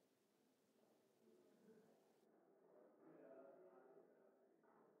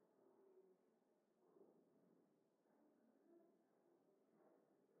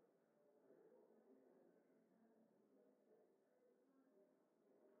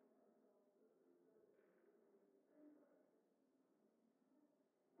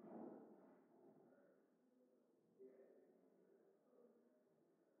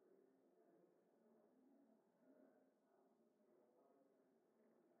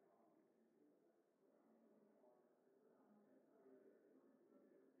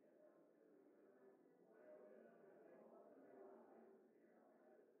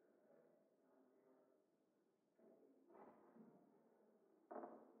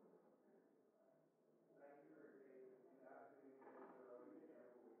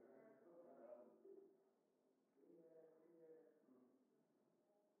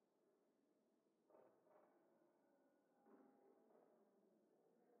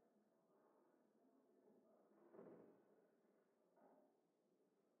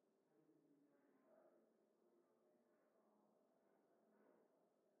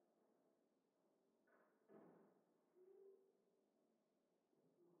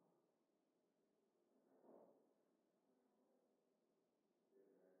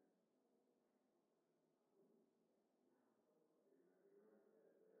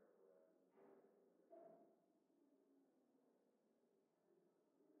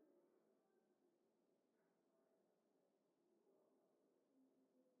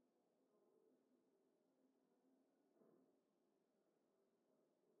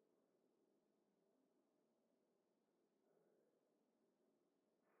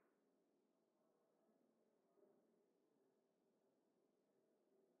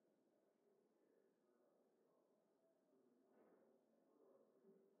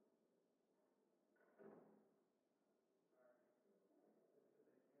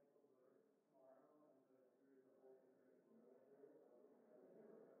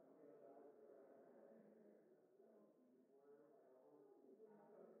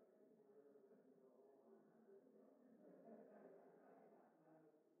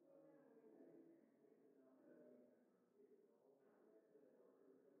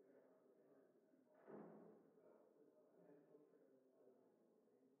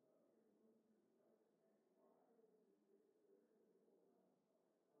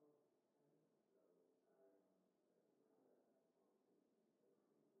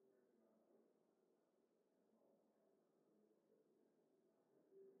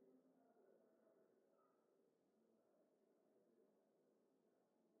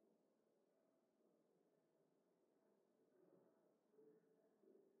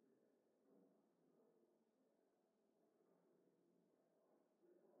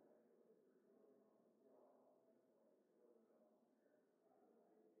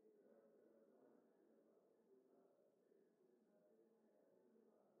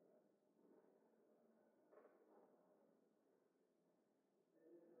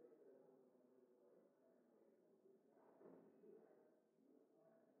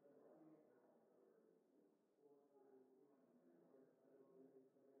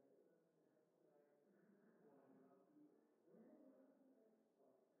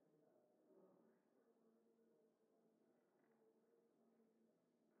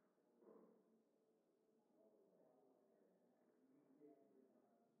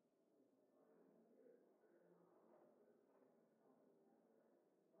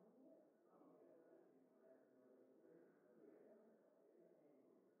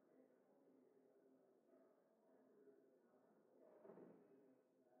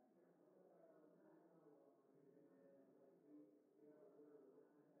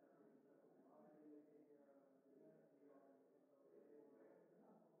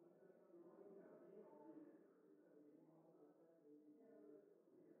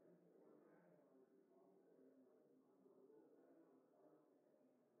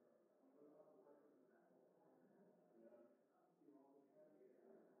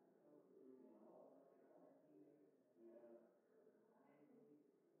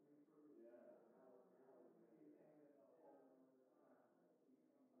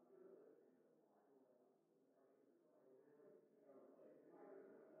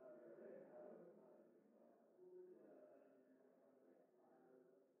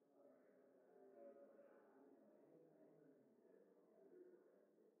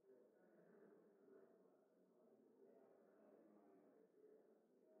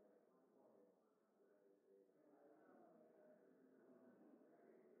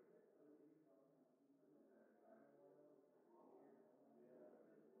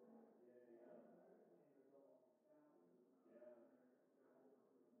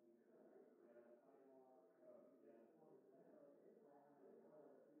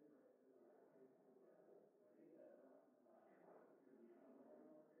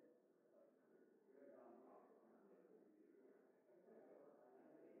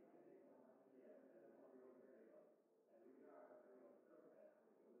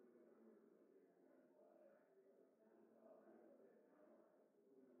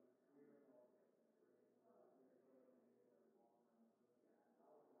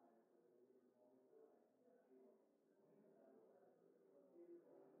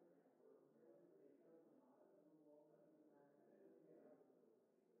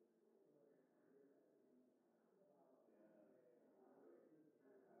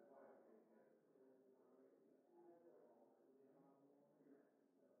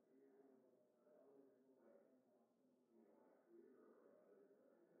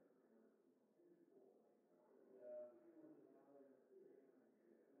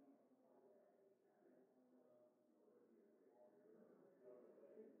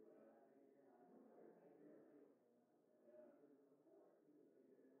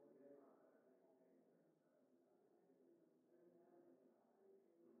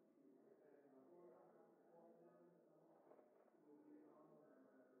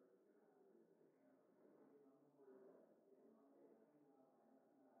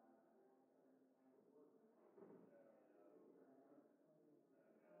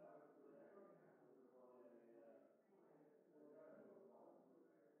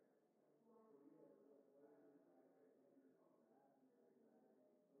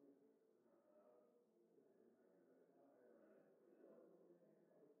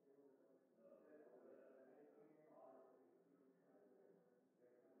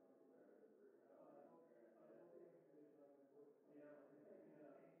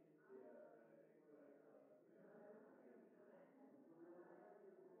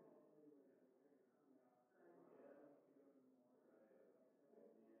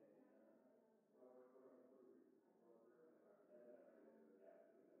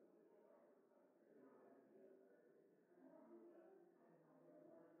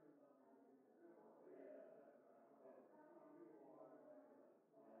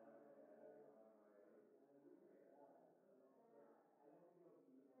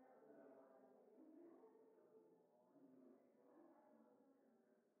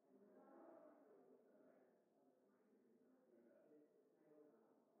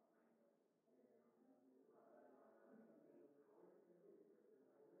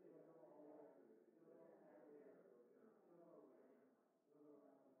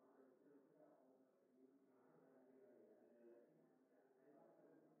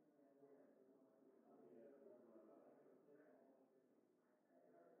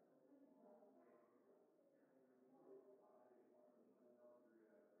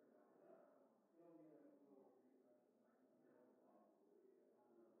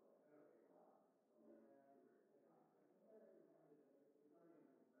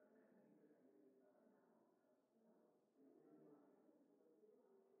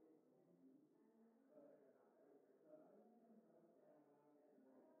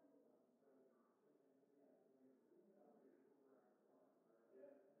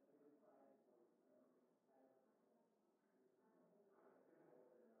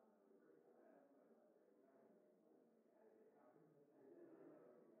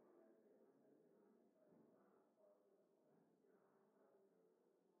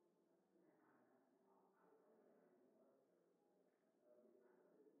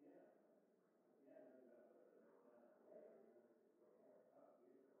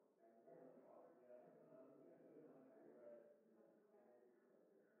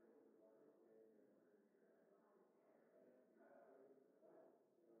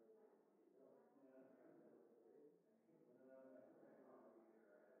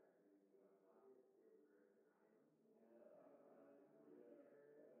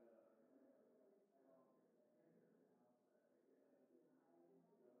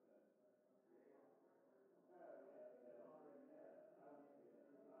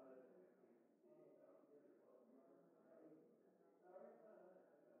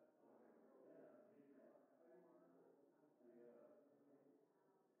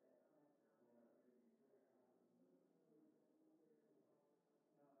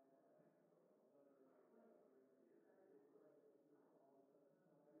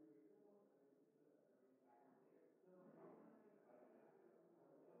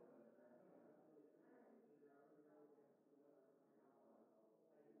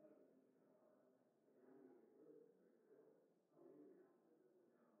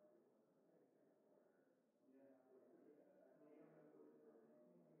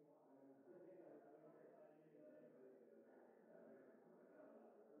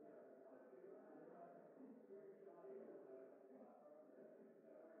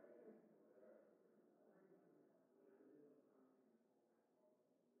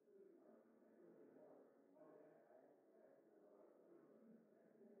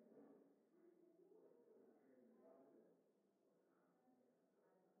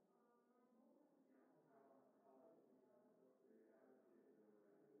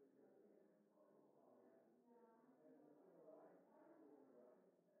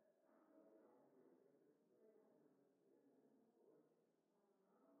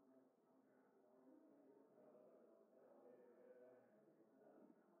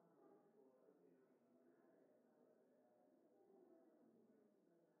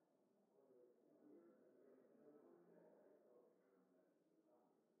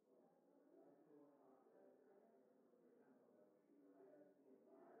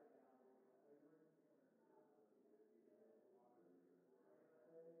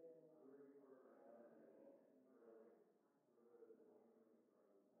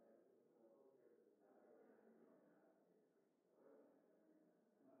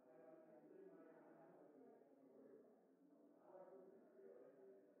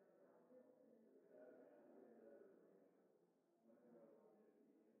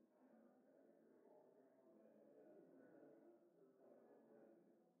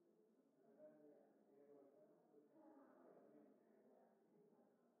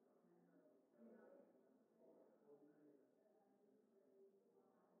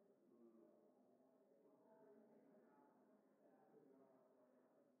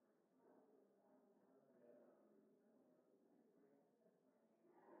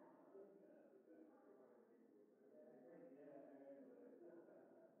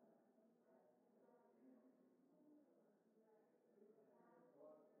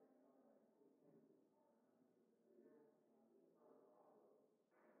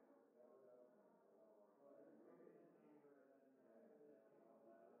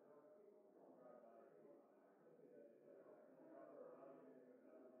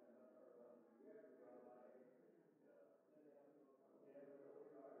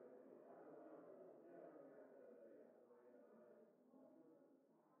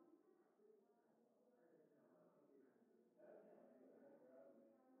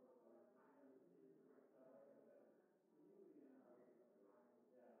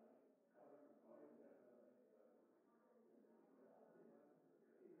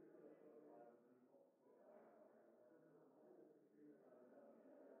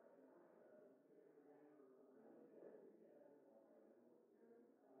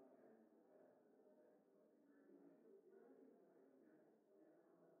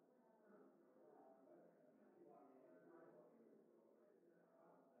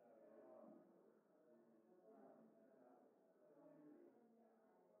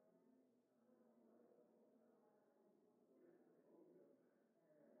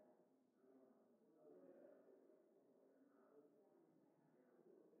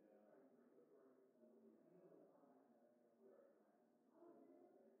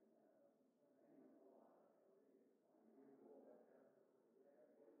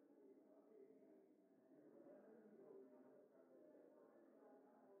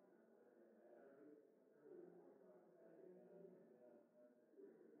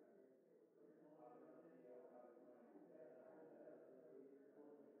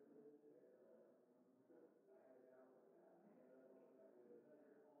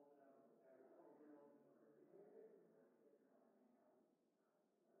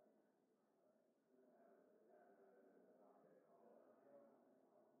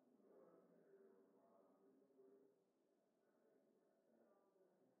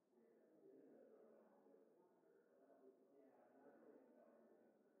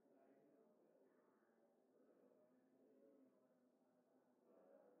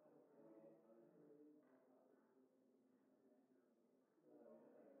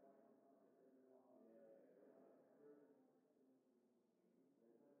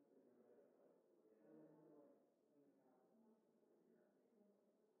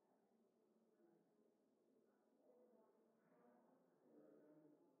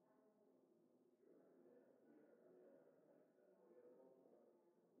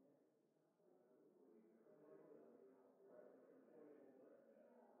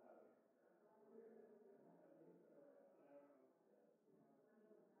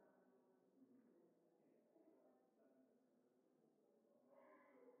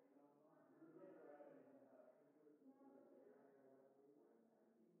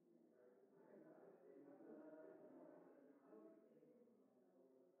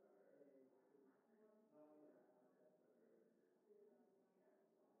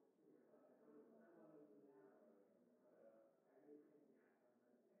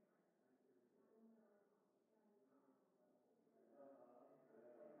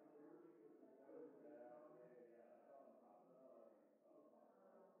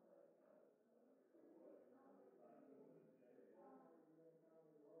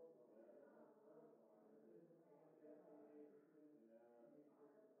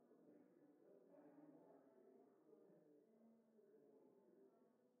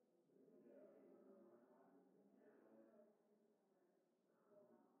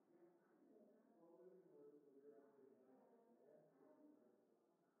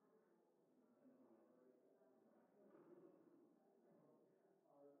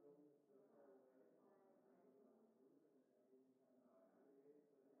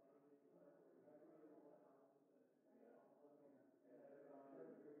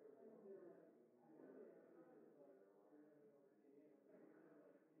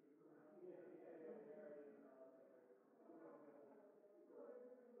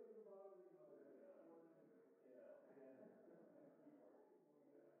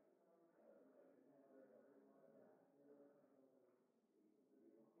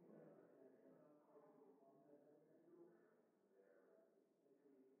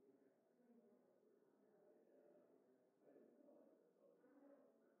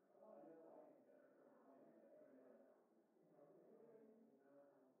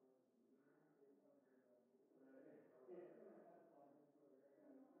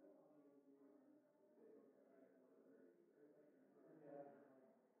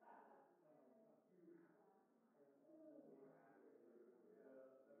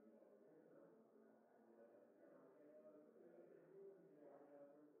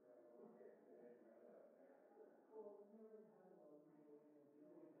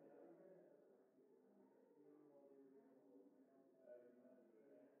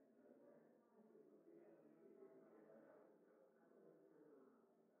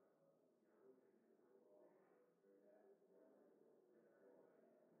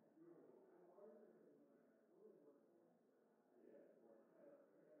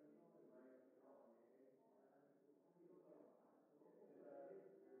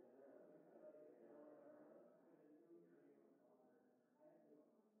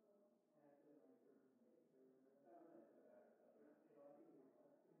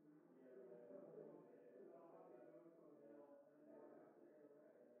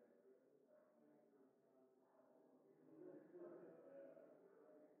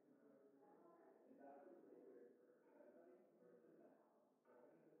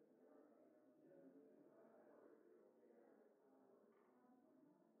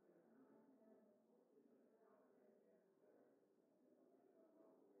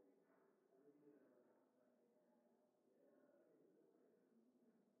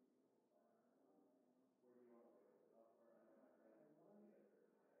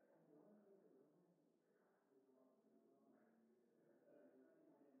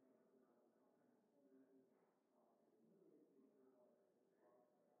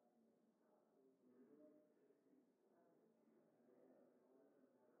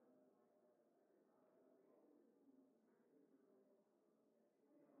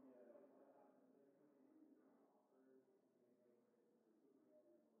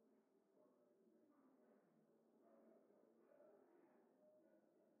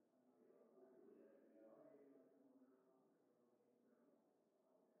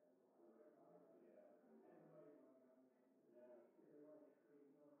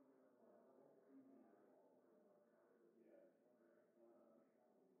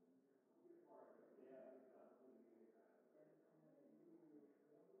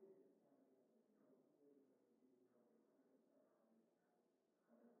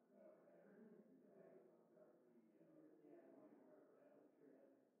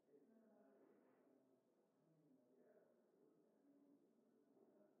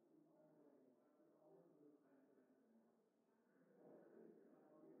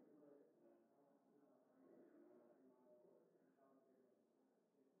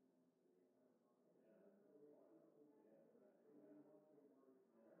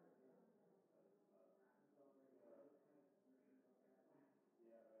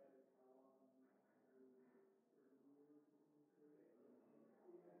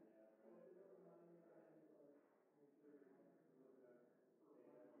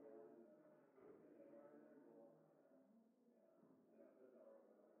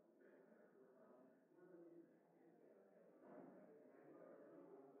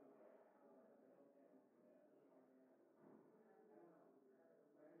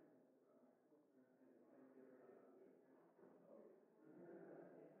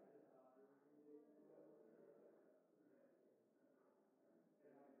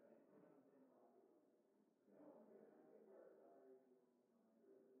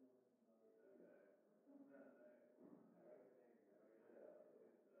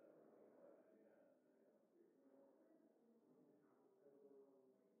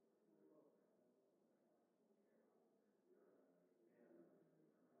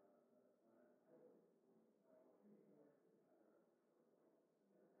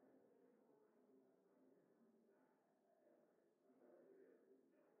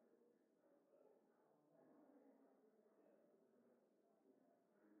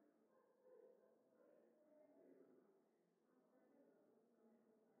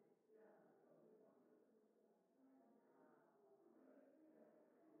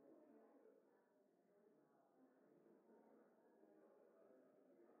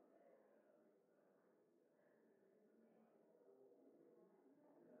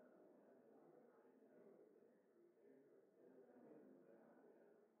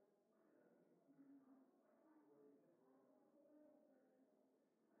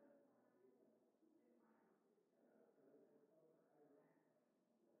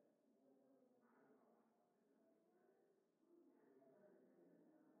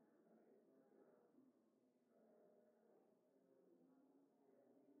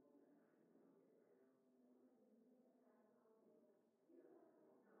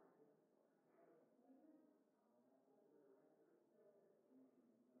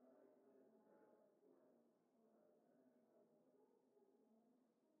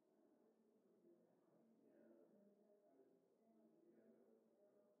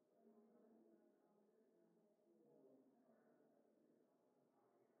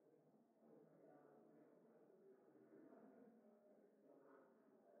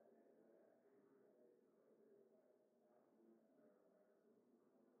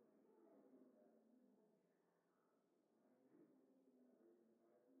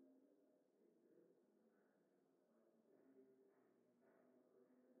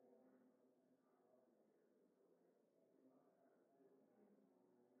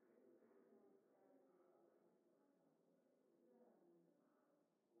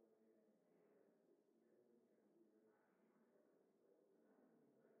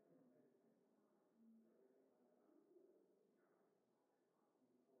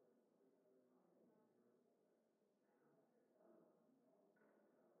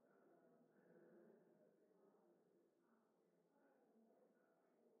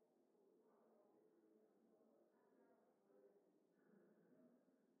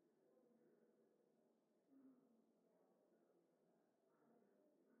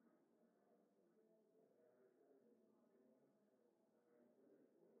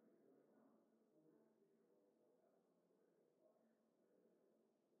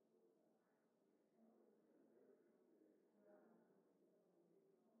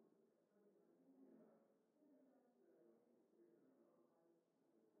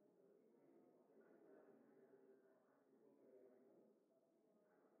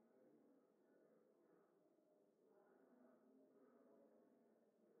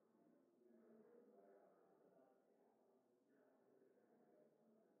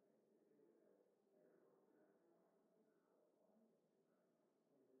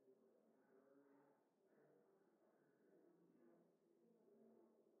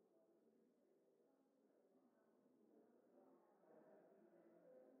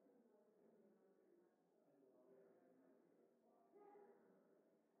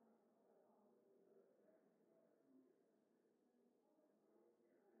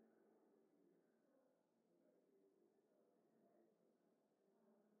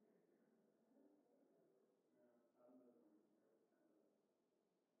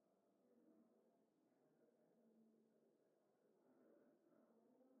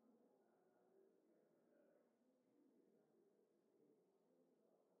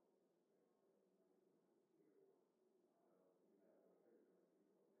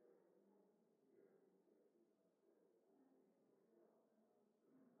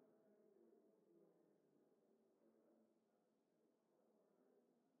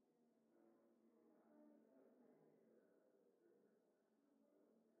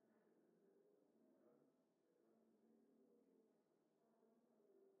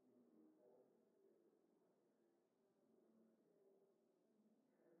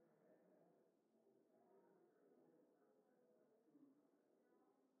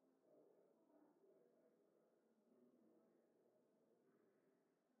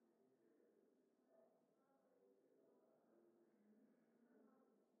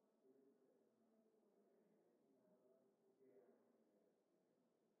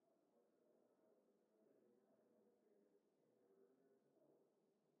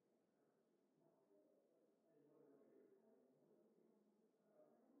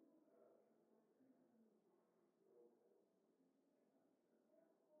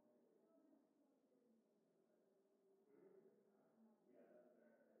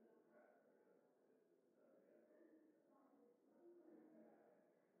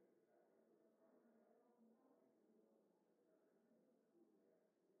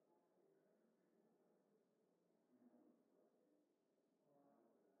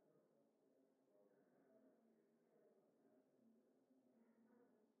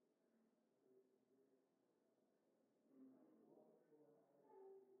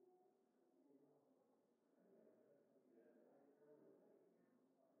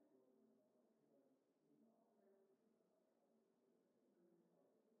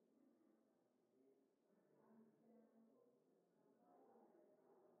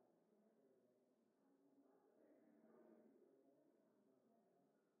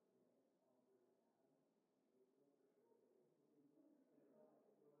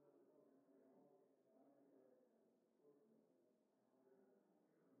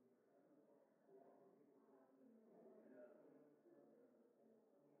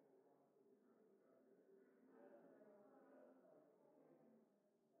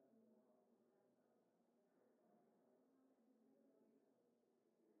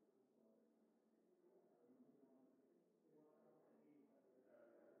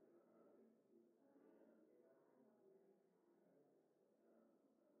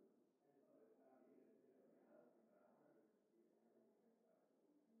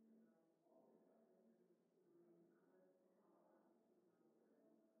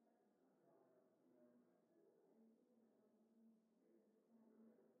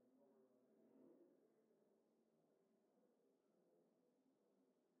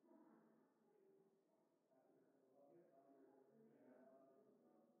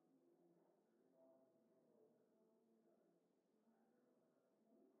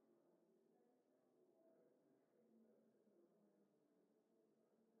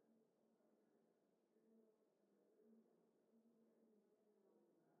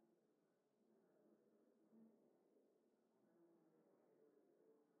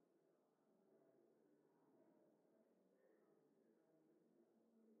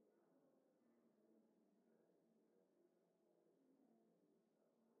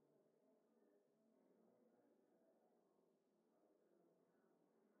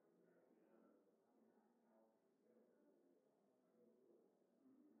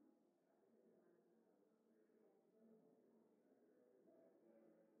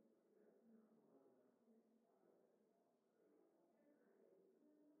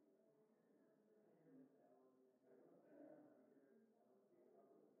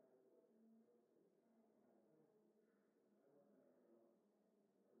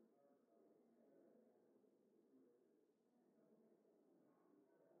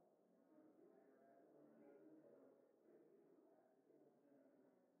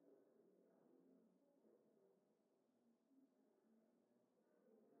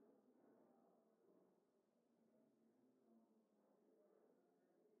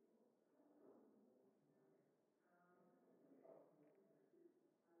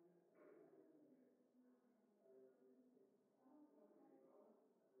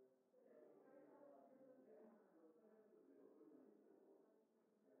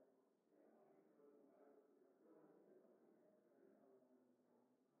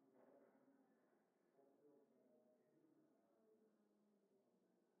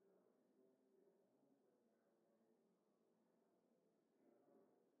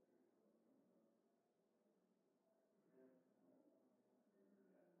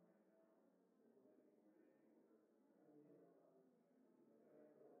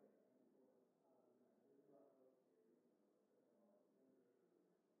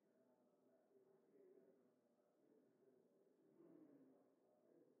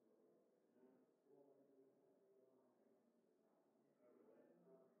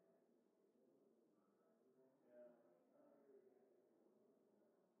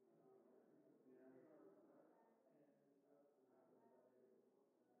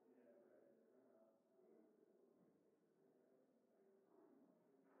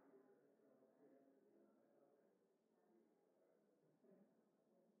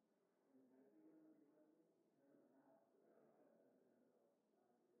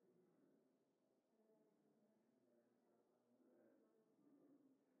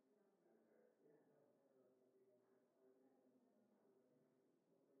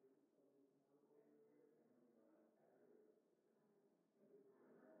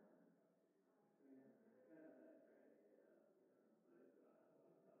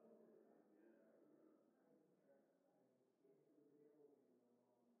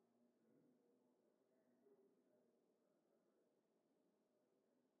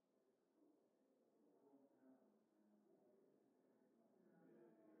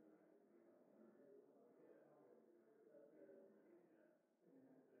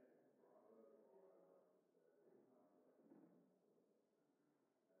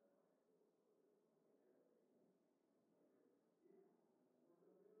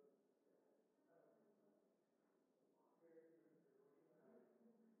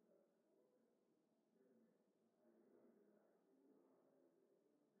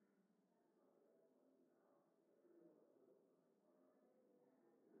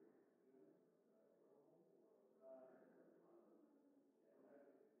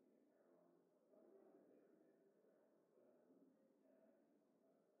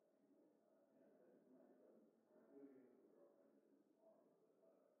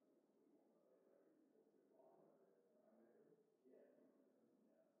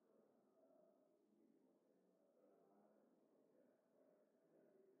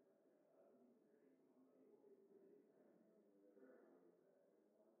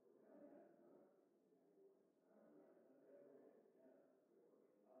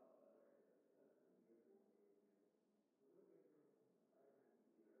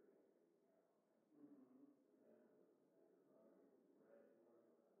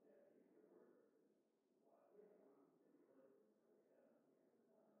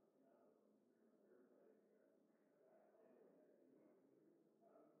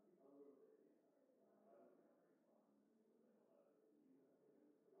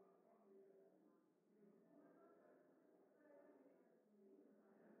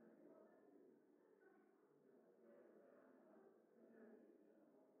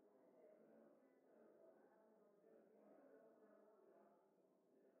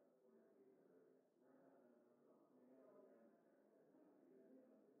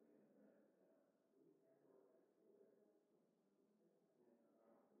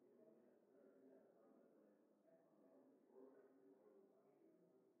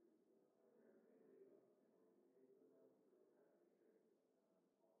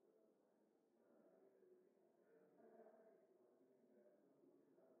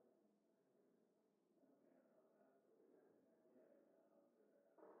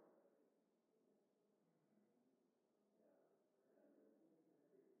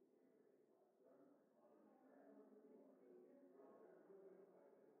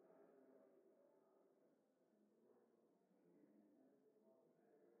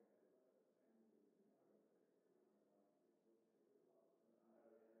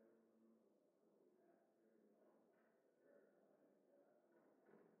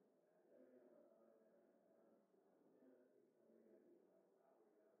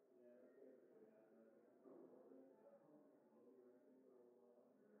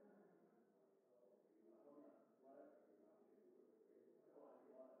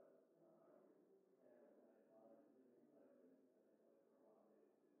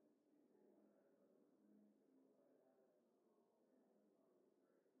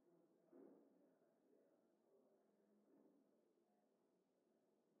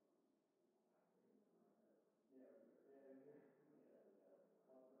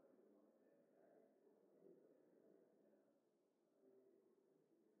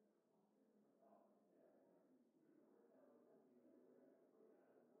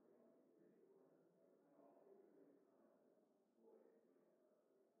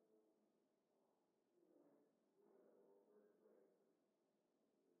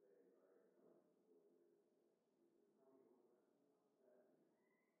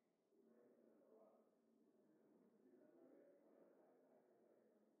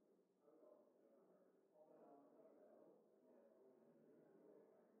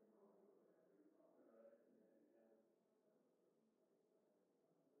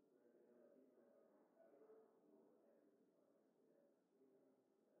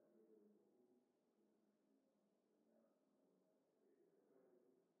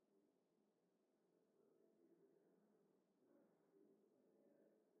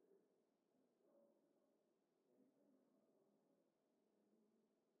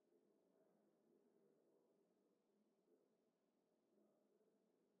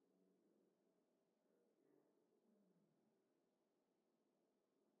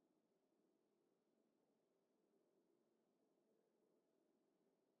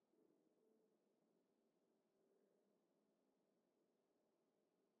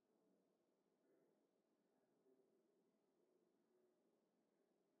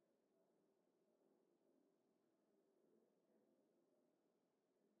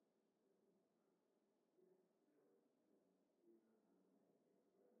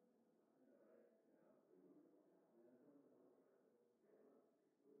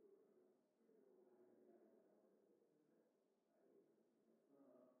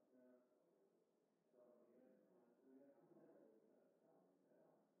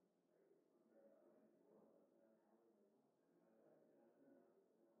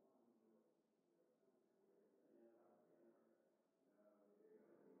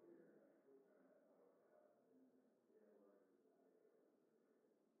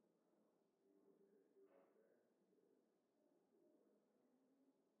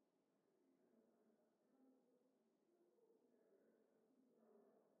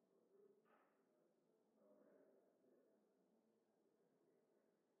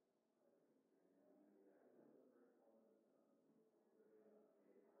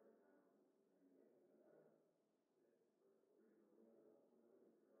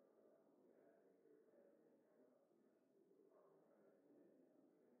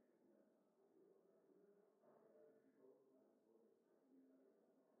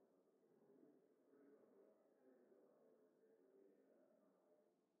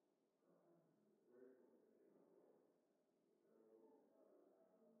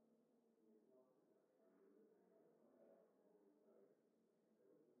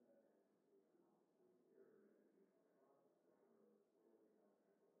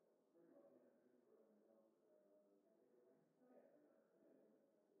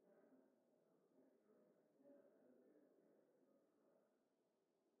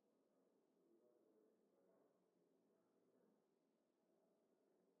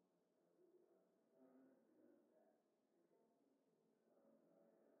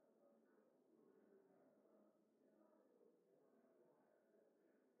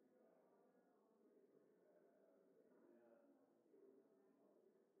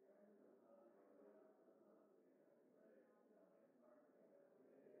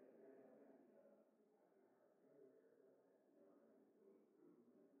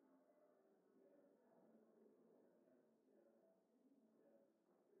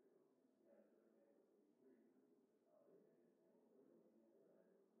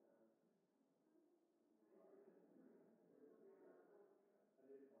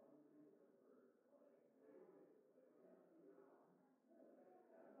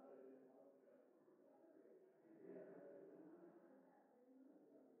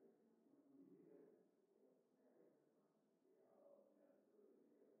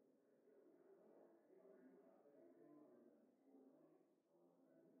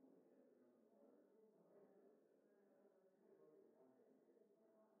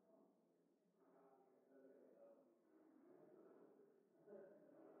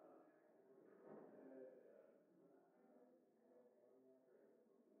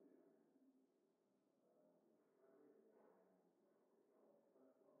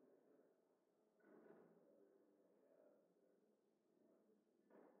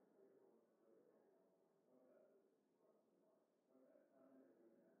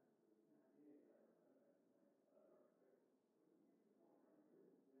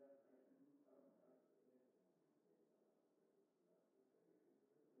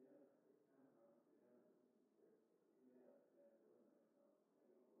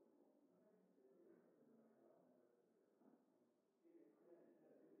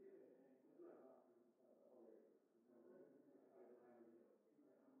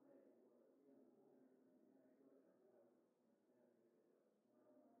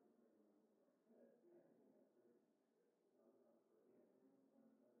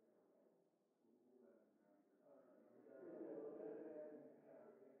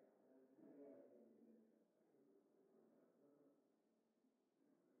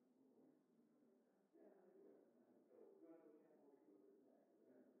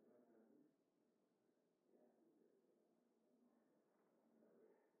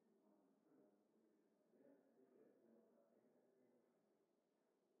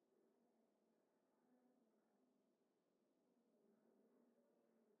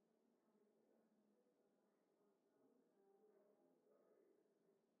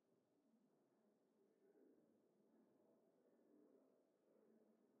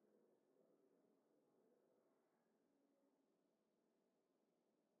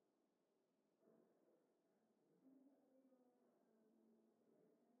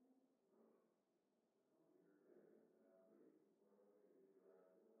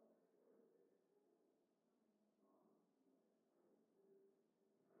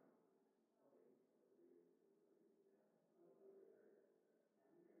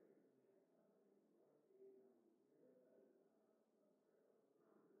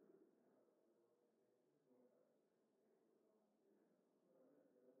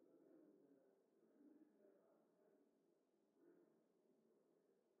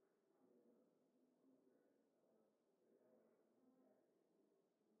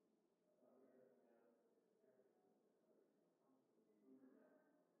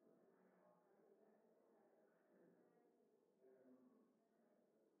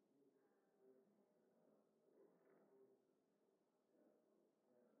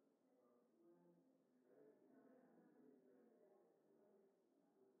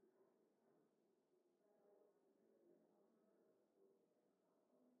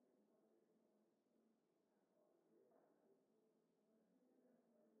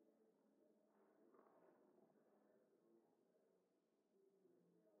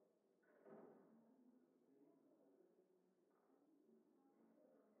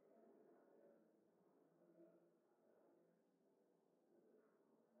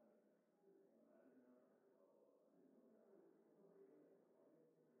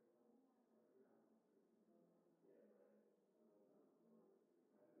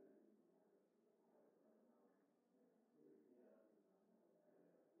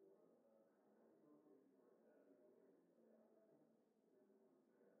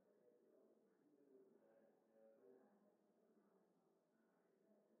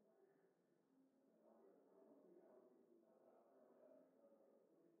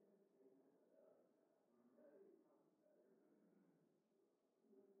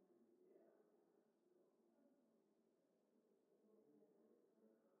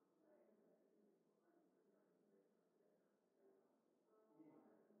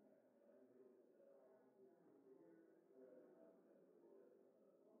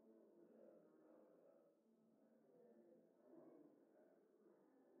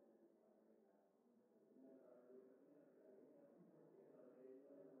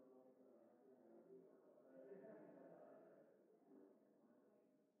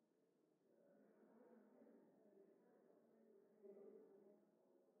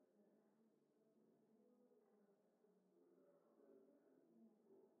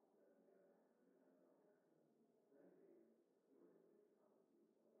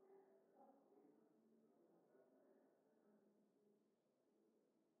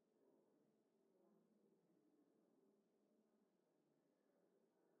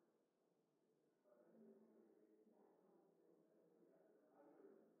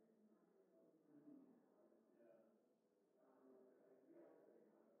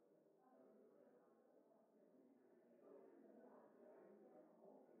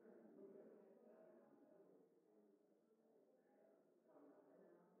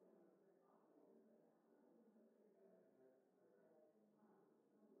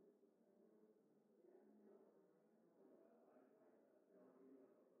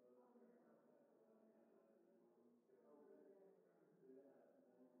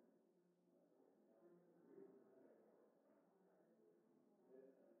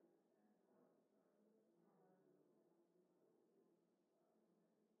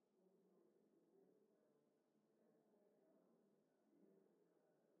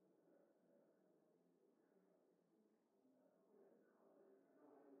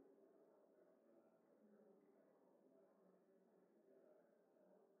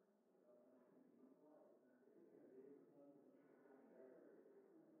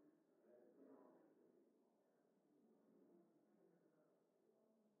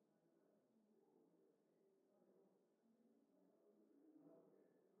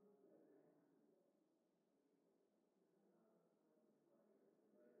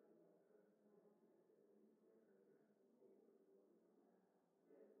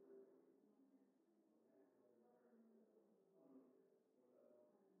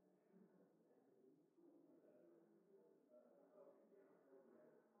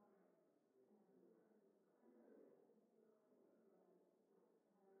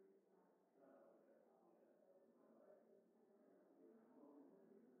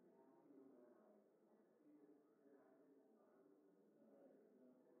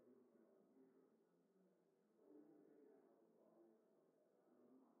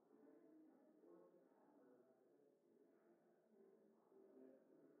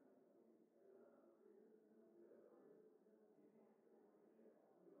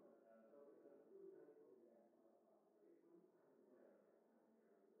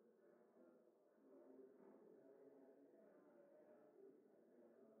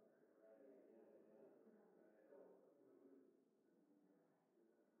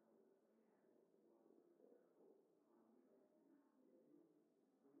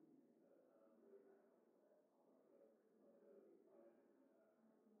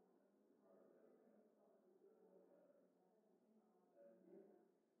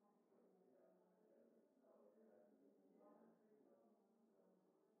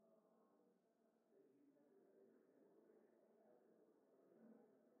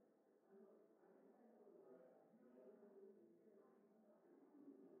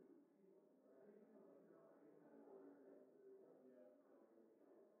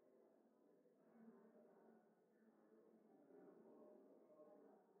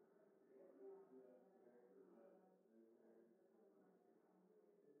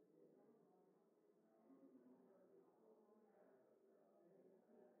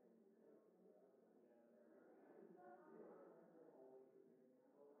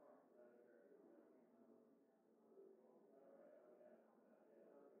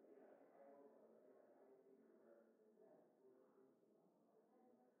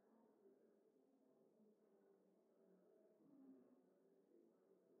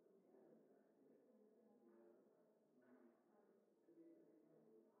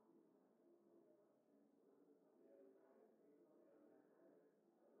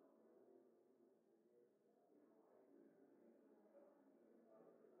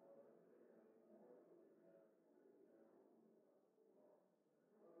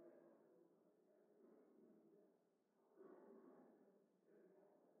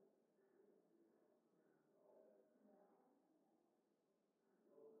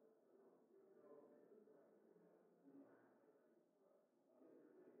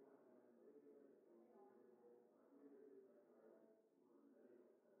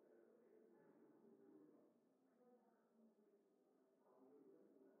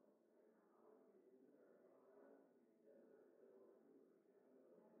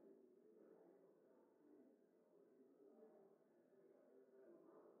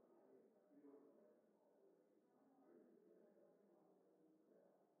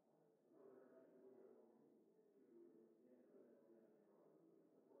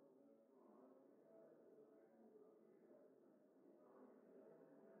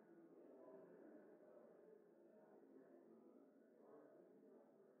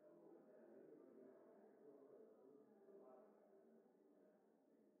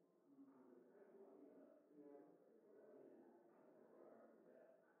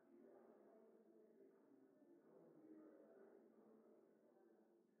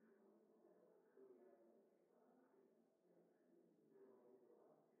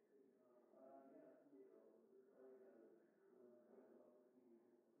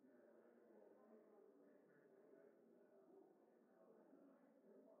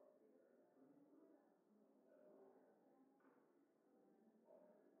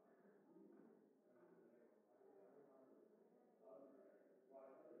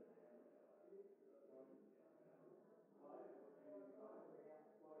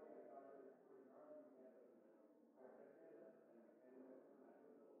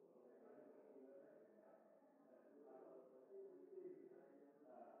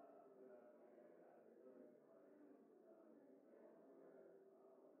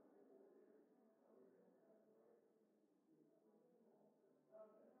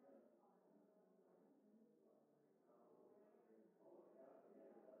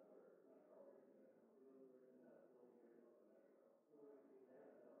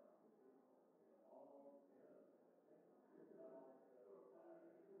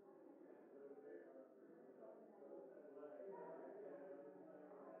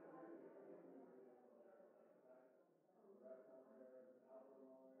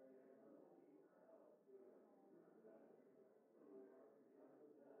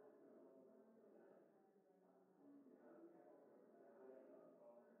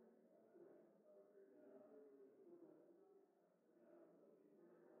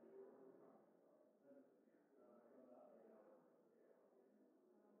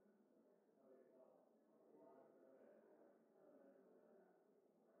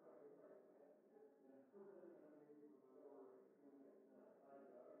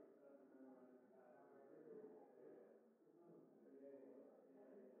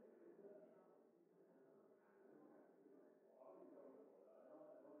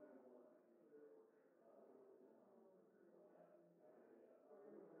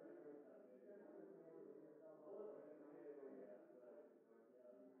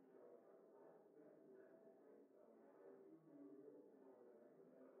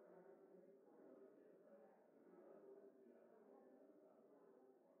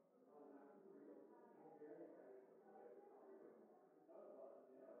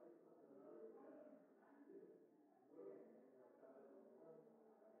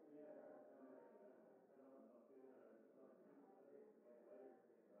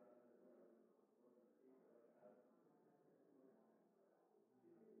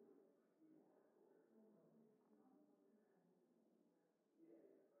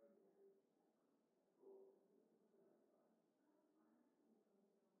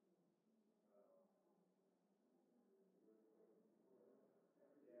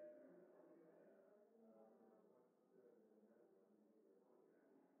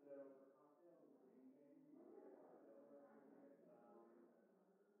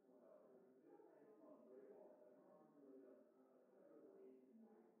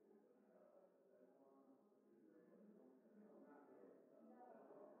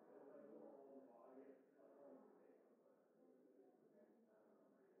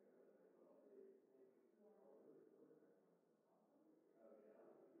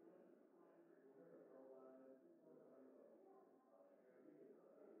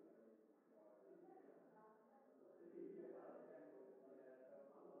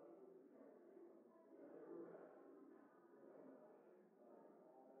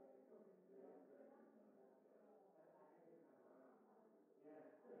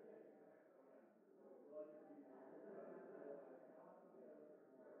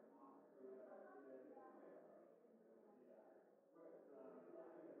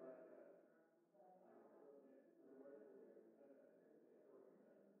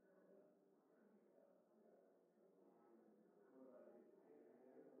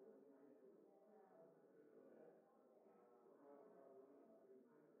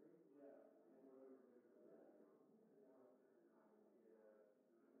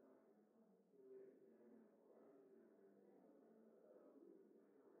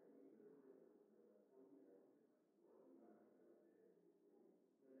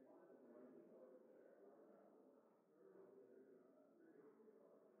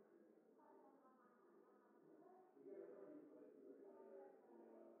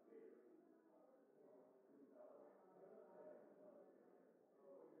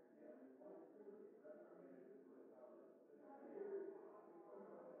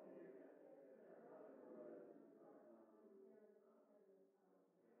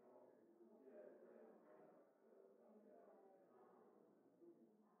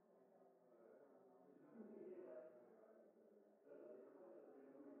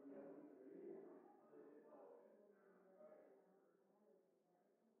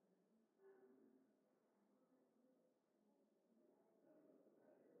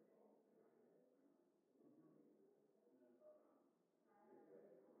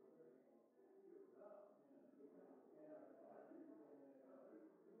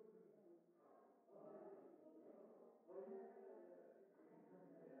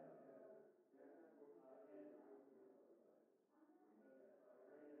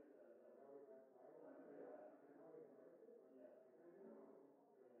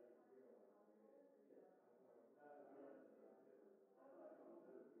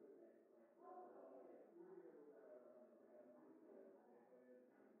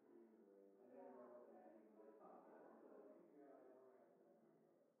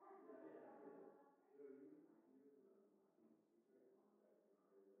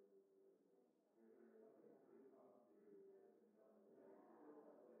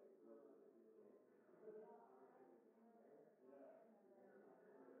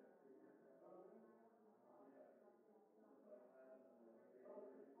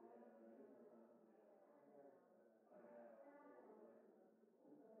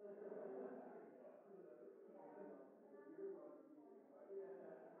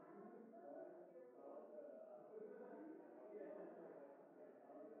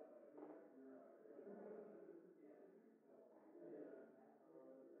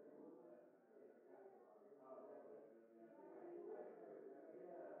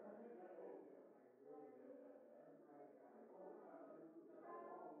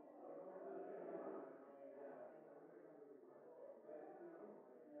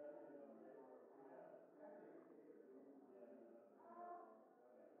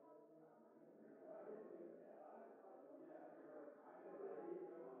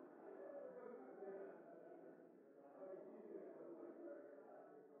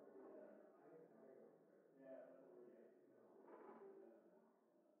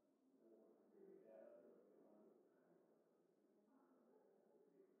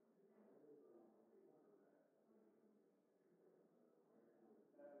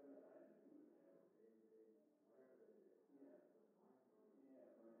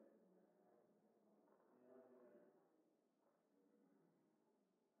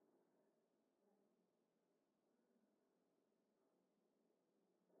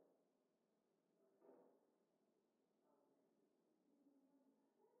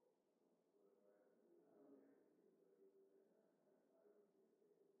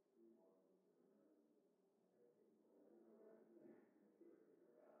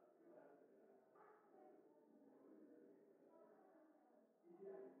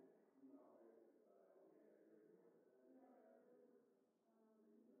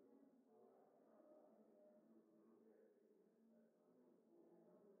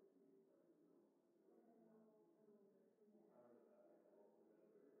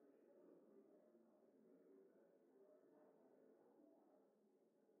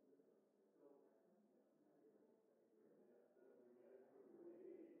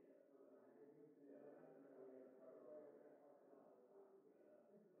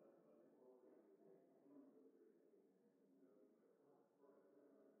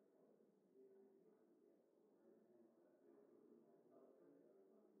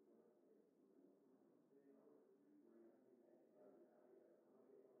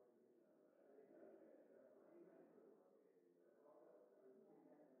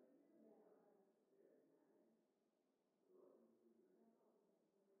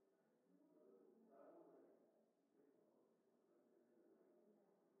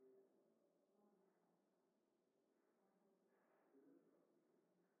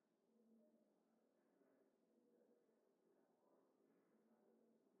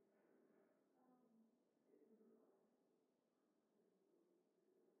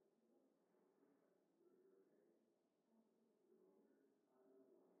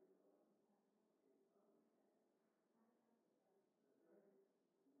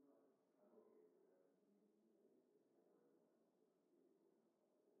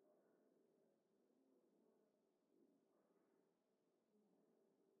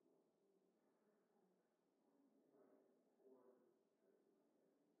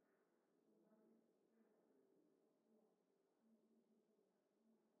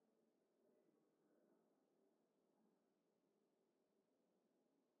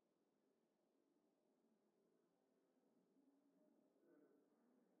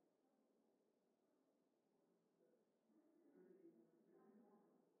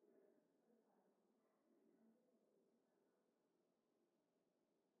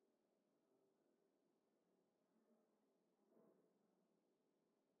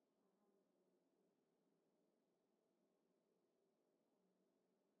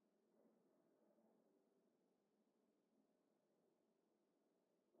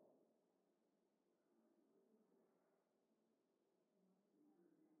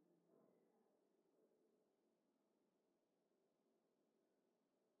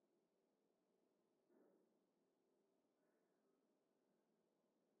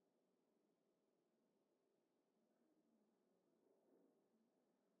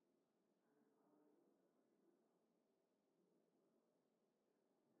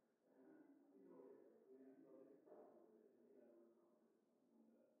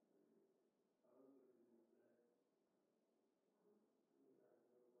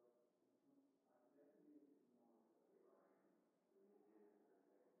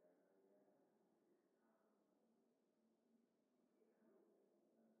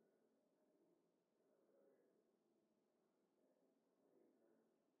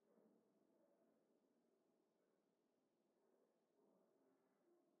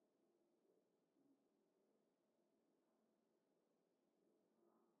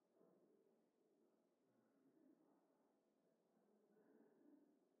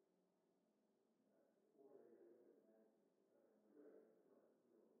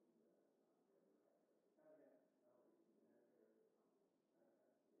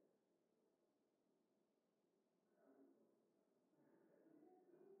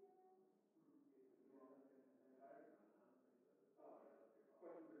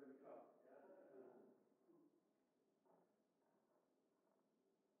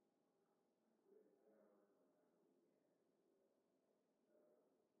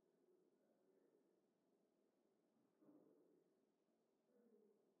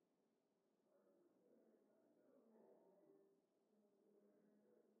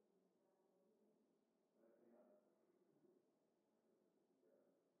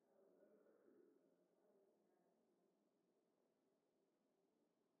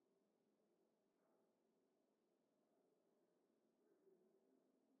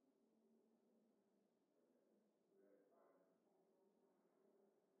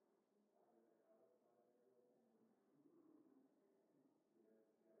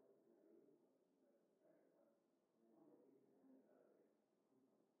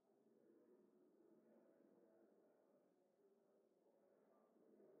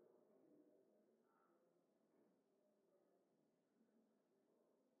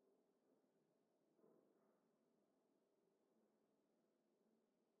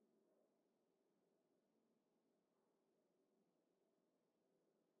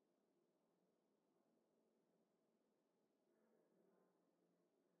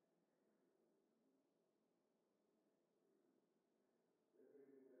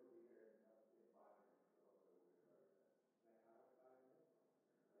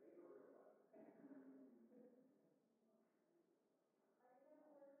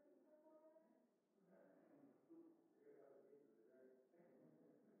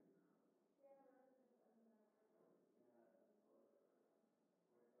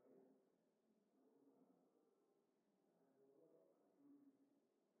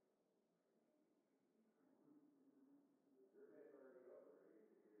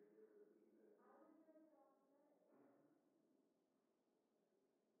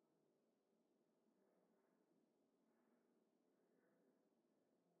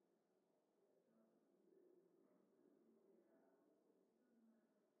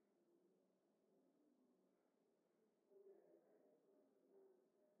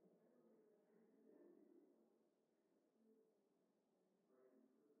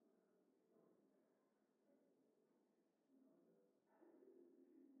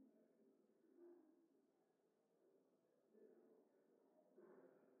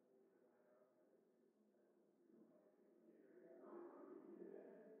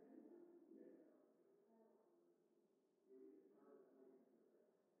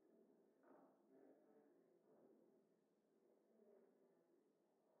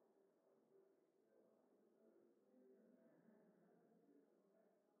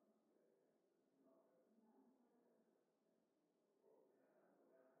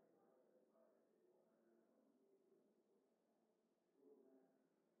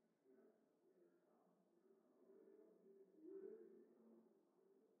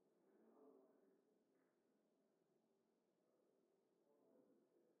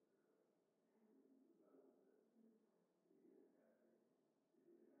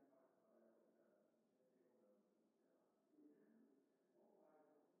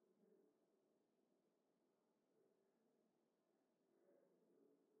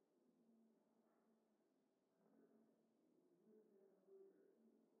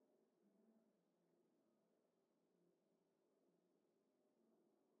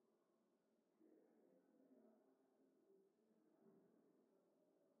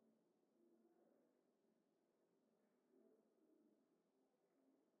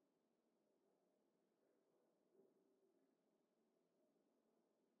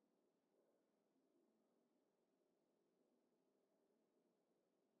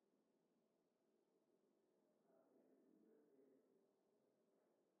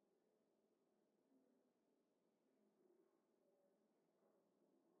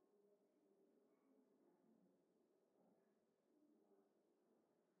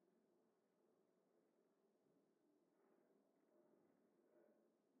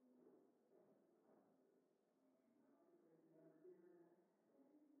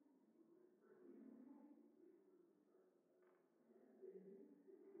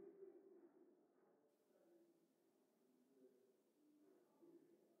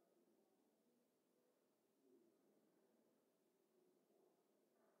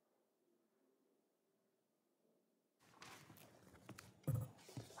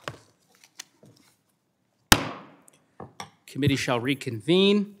 Committee shall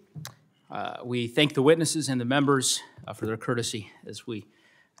reconvene. We thank the witnesses and the members for their courtesy as we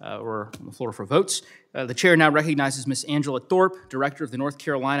were on the floor for votes. The chair now recognizes Ms. Angela Thorpe, Director of the North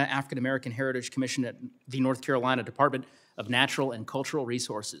Carolina African American Heritage Commission at the North Carolina Department of Natural and Cultural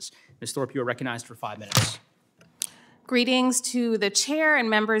Resources. Ms. Thorpe, you are recognized for 5 minutes. Greetings to the chair and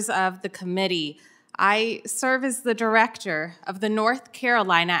members of the committee. I serve as the director of the North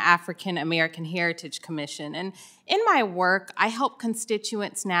Carolina African American Heritage Commission, and in my work, I help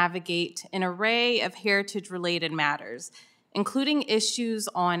constituents navigate an array of heritage-related matters, including issues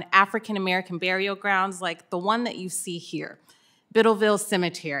on African American burial grounds like the one that you see here, Biddleville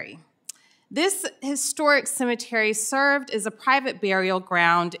Cemetery. This historic cemetery served as a private burial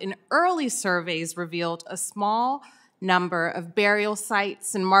ground, and early surveys revealed a small number of burial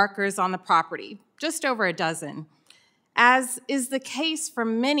sites and markers on the property, just over a dozen. As is the case for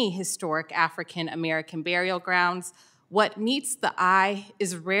many historic African American burial grounds, what meets the eye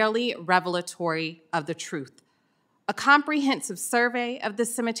is rarely revelatory of the truth. A comprehensive survey of the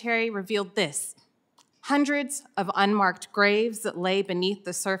cemetery revealed this: hundreds of unmarked graves that lay beneath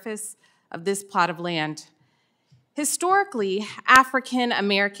the surface of this plot of land. Historically, African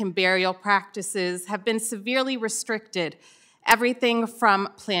American burial practices have been severely restricted. Everything from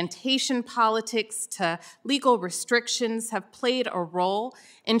plantation politics to legal restrictions have played a role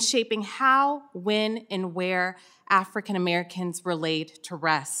in shaping how, when, and where African Americans were laid to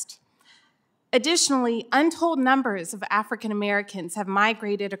rest. Additionally, untold numbers of African Americans have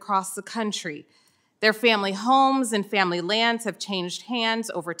migrated across the country. Their family homes and family lands have changed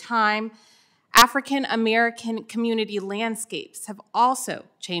hands over time. African American community landscapes have also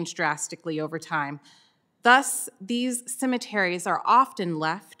changed drastically over time. Thus, these cemeteries are often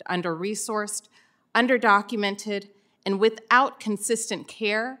left under-resourced, underdocumented, and without consistent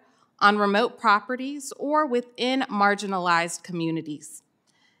care on remote properties or within marginalized communities.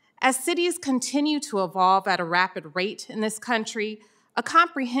 As cities continue to evolve at a rapid rate in this country, a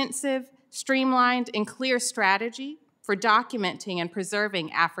comprehensive, streamlined, and clear strategy for documenting and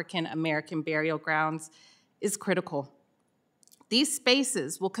preserving African American burial grounds is critical. These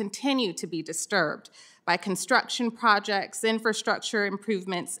spaces will continue to be disturbed by construction projects, infrastructure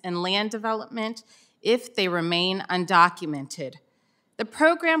improvements, and land development if they remain undocumented. The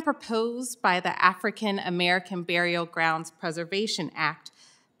program proposed by the African American Burial Grounds Preservation Act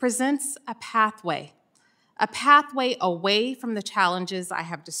presents a pathway away from the challenges I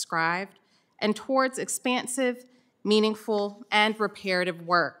have described and towards expansive, meaningful, and reparative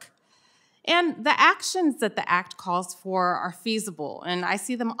work. And the actions that the Act calls for are feasible, and I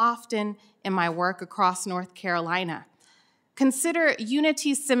see them often in my work across North Carolina. Consider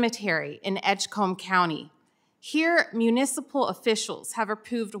Unity Cemetery in Edgecombe County. Here, municipal officials have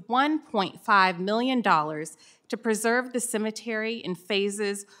approved $1.5 million to preserve the cemetery in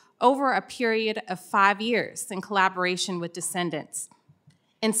phases over a period of 5 years in collaboration with descendants.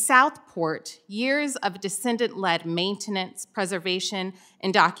 In Southport, years of descendant-led maintenance, preservation,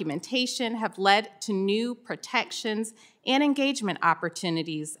 and documentation have led to new protections and engagement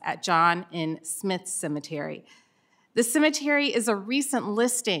opportunities at John N. Smith Cemetery. The cemetery is a recent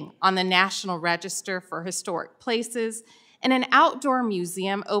listing on the National Register for Historic Places, and an outdoor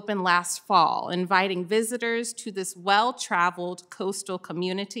museum opened last fall, inviting visitors to this well-traveled coastal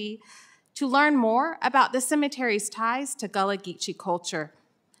community to learn more about the cemetery's ties to Gullah Geechee culture.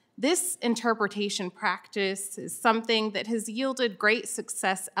 This interpretation practice is something that has yielded great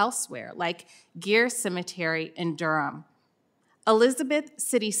success elsewhere, like Geer Cemetery in Durham. Elizabeth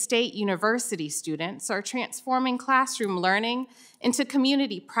City State University students are transforming classroom learning into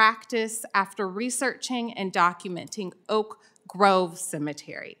community practice after researching and documenting Oak Grove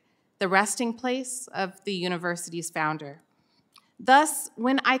Cemetery, the resting place of the university's founder. Thus,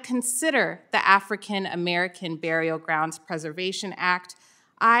 when I consider the African American Burial Grounds Preservation Act,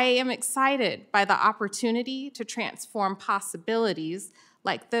 I am excited by the opportunity to transform possibilities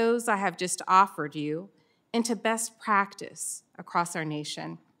like those I have just offered you into best practice across our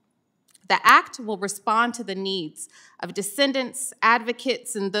nation. The Act will respond to the needs of descendants,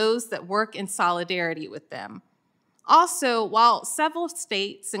 advocates, and those that work in solidarity with them. Also, while several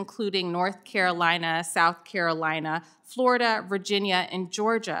states, including North Carolina, South Carolina, Florida, Virginia, and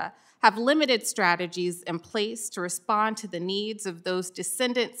Georgia, have limited strategies in place to respond to the needs of those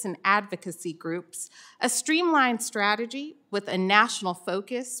descendants and advocacy groups, a streamlined strategy with a national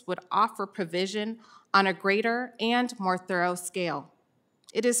focus would offer provision on a greater and more thorough scale.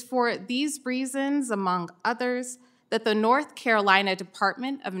 It is for these reasons, among others, that the North Carolina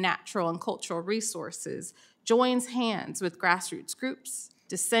Department of Natural and Cultural Resources joins hands with grassroots groups,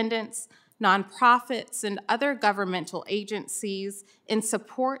 descendants, nonprofits, and other governmental agencies in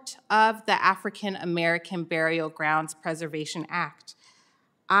support of the African American Burial Grounds Preservation Act.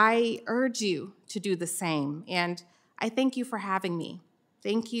 I urge you to do the same, and I thank you for having me.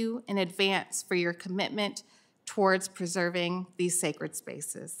 Thank you in advance for your commitment towards preserving these sacred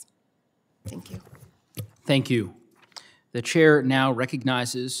spaces. Thank you. Thank you. The chair now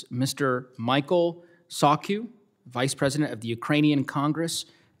recognizes Mr. Michael Sakyu, Vice President of the Ukrainian Congress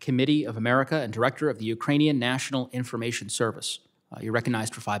Committee of America and Director of the Ukrainian National Information Service. You're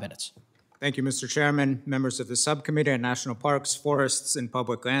recognized for 5 minutes. Thank you, Mr. Chairman, members of the Subcommittee on National Parks, Forests, and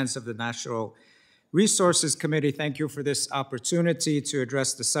Public Lands of the Natural Resources Committee. Thank you for this opportunity to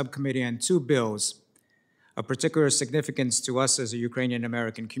address the subcommittee on 2 bills of particular significance to us as a Ukrainian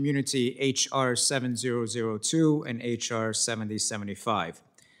American community, H.R. 7002 and H.R. 7075.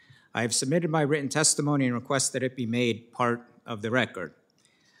 I have submitted my written testimony and request that it be made part of the record.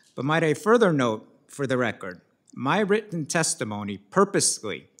 But might I further note for the record, my written testimony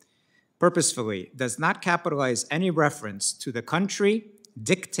purposefully does not capitalize any reference to the country,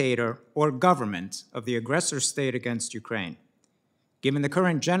 dictator, or government of the aggressor state against Ukraine. Given the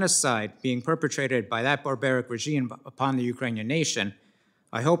current genocide being perpetrated by that barbaric regime upon the Ukrainian nation,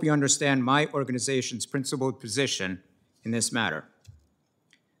 I hope you understand my organization's principled position in this matter.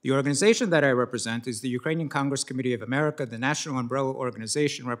 The organization that I represent is the Ukrainian Congress Committee of America, the national umbrella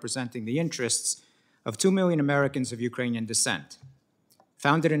organization representing the interests of 2 million Americans of Ukrainian descent.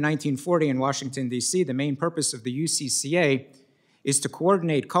 Founded in 1940 in Washington, D.C., the main purpose of the UCCA is to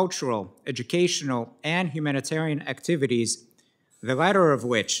coordinate cultural, educational, and humanitarian activities, the latter of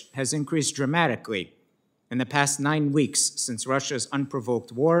which has increased dramatically in the past 9 weeks since Russia's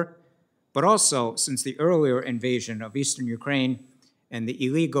unprovoked war, but also since the earlier invasion of eastern Ukraine and the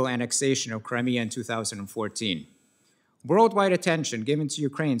illegal annexation of Crimea in 2014. Worldwide attention given to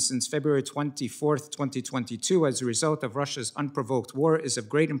Ukraine since February 24, 2022 as a result of Russia's unprovoked war is of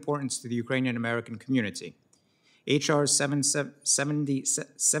great importance to the Ukrainian American community. H.R.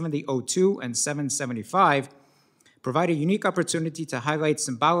 7002 and 775 provide a unique opportunity to highlight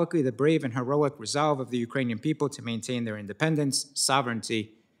symbolically the brave and heroic resolve of the Ukrainian people to maintain their independence,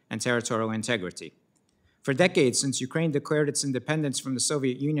 sovereignty, and territorial integrity. For decades, since Ukraine declared its independence from the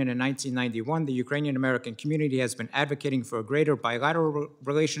Soviet Union in 1991, the Ukrainian American community has been advocating for a greater bilateral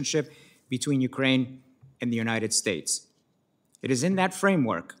relationship between Ukraine and the United States. It is in that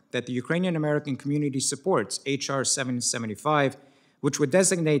framework that the Ukrainian American community supports H.R. 775, which would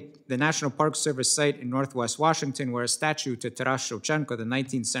designate the National Park Service site in Northwest Washington, where a statue to Taras Shevchenko, the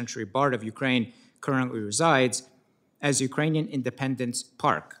 19th century bard of Ukraine, currently resides, as Ukrainian Independence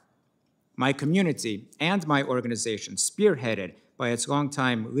Park. My community and my organization, spearheaded by its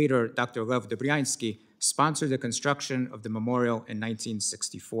longtime leader, Dr. Lev Dobryansky, sponsored the construction of the memorial in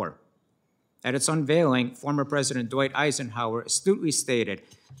 1964. At its unveiling, former President Dwight Eisenhower astutely stated,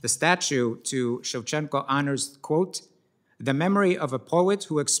 the statue to Shevchenko honors, quote, the memory of a poet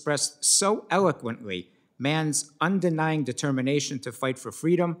who expressed so eloquently man's undenying determination to fight for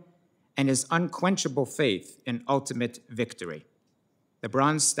freedom and his unquenchable faith in ultimate victory. The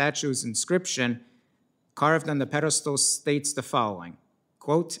bronze statue's inscription, carved on the pedestal, states the following,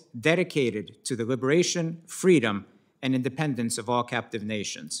 quote, dedicated to the liberation, freedom, and independence of all captive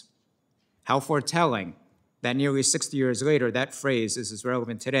nations. How foretelling that nearly 60 years later, that phrase is as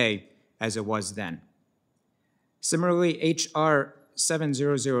relevant today as it was then. Similarly, H.R.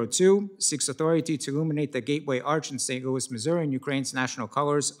 7002 seeks authority to illuminate the Gateway Arch in St. Louis, Missouri, in Ukraine's national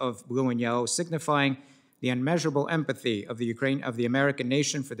colors of blue and yellow, signifying the unmeasurable empathy of the American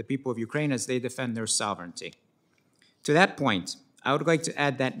nation for the people of Ukraine as they defend their sovereignty. To that point, I would like to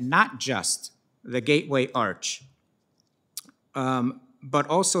add that not just the Gateway Arch, but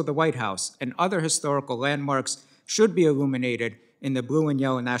also the White House and other historical landmarks should be illuminated in the blue and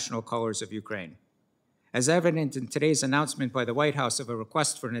yellow national colors of Ukraine. As evident in today's announcement by the White House of a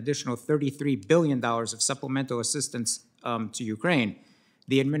request for an additional $33 billion of supplemental assistance to Ukraine,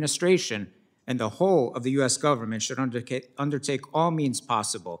 the administration and the whole of the U.S. government should undertake all means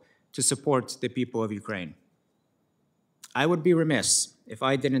possible to support the people of Ukraine. I would be remiss if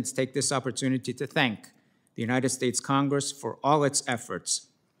I didn't take this opportunity to thank the United States Congress for all its efforts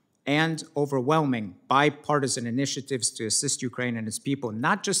and overwhelming bipartisan initiatives to assist Ukraine and its people,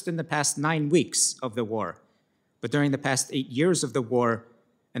 not just in the past 9 weeks of the war, but during the past 8 years of the war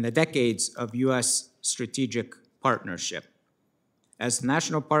and the decades of U.S. strategic partnership. As the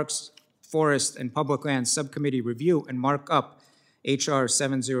National Parks, Forest, and Public Lands Subcommittee review and mark up H.R.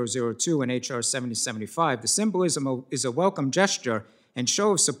 7002 and H.R. 7075, the symbolism is a welcome gesture and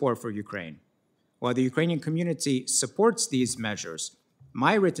show of support for Ukraine. While the Ukrainian community supports these measures,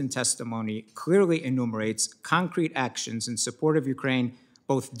 My written testimony clearly enumerates concrete actions in support of Ukraine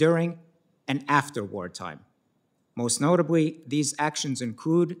both during and after wartime. Most notably, these actions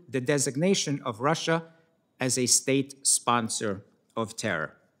include the designation of Russia as a state sponsor of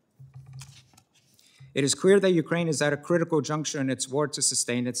terror. It is clear that Ukraine is at a critical juncture in its war to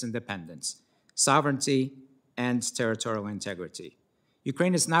sustain its independence, sovereignty, and territorial integrity.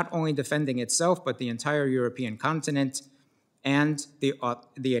 Ukraine is not only defending itself, but the entire European continent and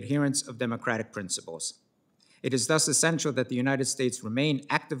the adherence of democratic principles. It is thus essential that the United States remain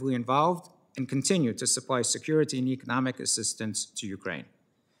actively involved and continue to supply security and economic assistance to Ukraine.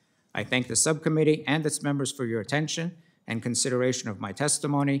 I thank the subcommittee and its members for your attention and consideration of my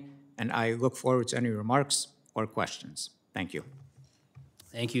testimony, and I look forward to any remarks or questions. Thank you.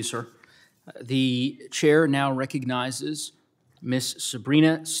 Thank you, sir. The chair now recognizes Ms.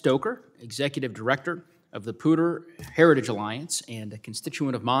 Sabrina Stoker, Executive Director of the Poudre Heritage Alliance and a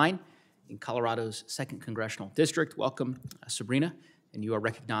constituent of mine in Colorado's 2nd Congressional District. Welcome, Sabrina, and you are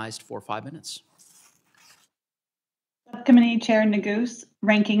recognized for 5 minutes. Subcommittee Chair Neguse,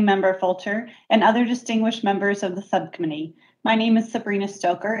 Ranking Member Fulcher, and other distinguished members of the subcommittee. My name is Sabrina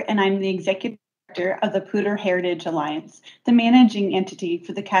Stoker, and I'm the Executive Director of the Poudre Heritage Alliance, the managing entity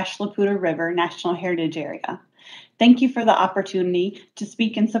for the Cache-la-Poudre River National Heritage Area. Thank you for the opportunity to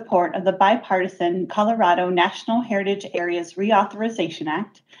speak in support of the bipartisan Colorado National Heritage Areas Reauthorization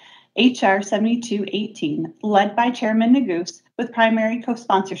Act, H.R. 7218, led by Chairman Neguse, with primary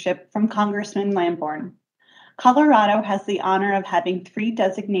co-sponsorship from Congressman Lamborn. Colorado has the honor of having 3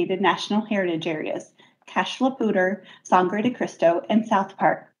 designated national heritage areas, Cache-la-Poudre, Sangre de Cristo, and South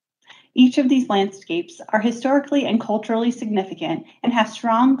Park. Each of these landscapes are historically and culturally significant and have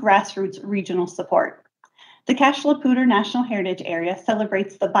strong grassroots regional support. The Cache-la-Poudre National Heritage Area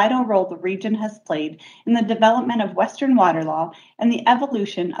celebrates the vital role the region has played in the development of Western water law and the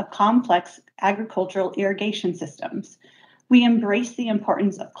evolution of complex agricultural irrigation systems. We embrace the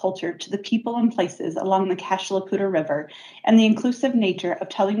importance of culture to the people and places along the Cache-la-Poudre River and the inclusive nature of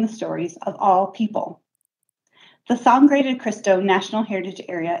telling the stories of all people. The Sangre de Cristo National Heritage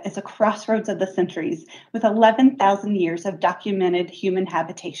Area is a crossroads of the centuries with 11,000 years of documented human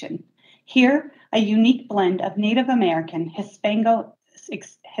habitation. Here, a unique blend of Native American, Hispano,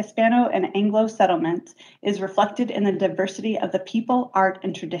 and Anglo settlements is reflected in the diversity of the people, art,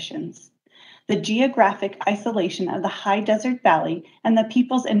 and traditions. The geographic isolation of the high desert valley and the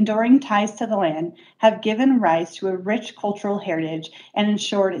people's enduring ties to the land have given rise to a rich cultural heritage and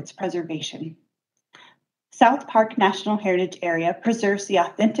ensured its preservation. South Park National Heritage Area preserves the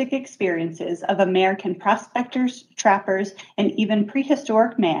authentic experiences of American prospectors, trappers, and even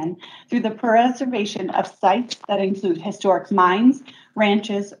prehistoric man through the preservation of sites that include historic mines,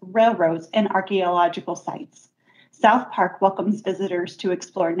 ranches, railroads, and archaeological sites. South Park welcomes visitors to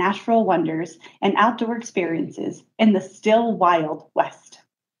explore natural wonders and outdoor experiences in the still wild West.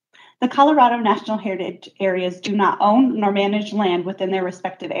 The Colorado National Heritage Areas do not own nor manage land within their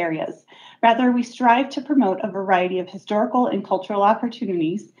respective areas. Rather, we strive to promote a variety of historical and cultural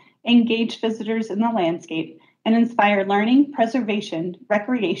opportunities, engage visitors in the landscape, and inspire learning, preservation,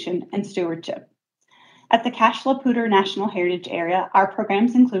 recreation, and stewardship. At the Cache-la-Poudre National Heritage Area, our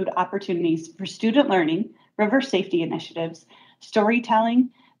programs include opportunities for student learning, river safety initiatives,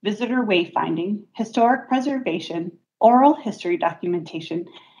 storytelling, visitor wayfinding, historic preservation, oral history documentation,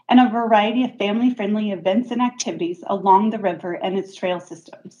 and a variety of family-friendly events and activities along the river and its trail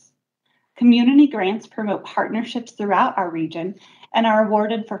systems. Community grants promote partnerships throughout our region and are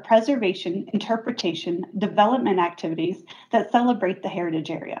awarded for preservation, interpretation, development activities that celebrate the heritage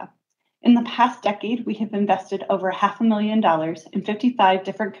area. In the past decade, we have invested over $500,000 in 55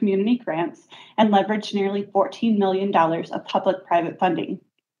 different community grants and leveraged nearly $14 million of public-private funding.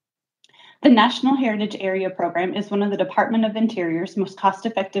 The National Heritage Area Program is one of the Department of Interior's most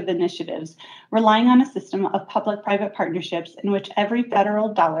cost-effective initiatives, relying on a system of public-private partnerships in which every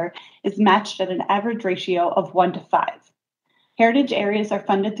federal dollar is matched at an average ratio of 1:5. Heritage areas are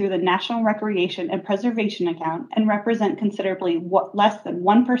funded through the National Recreation and Preservation Account and represent considerably less than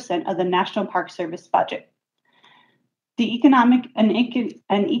 1% of the National Park Service budget. The economic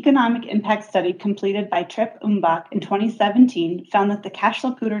impact study completed by Tripp Umbach in 2017 found that the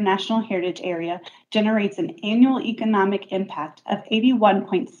Cache-la-Poudre National Heritage Area generates an annual economic impact of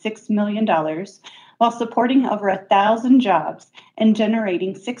 $81.6 million while supporting over 1,000 jobs and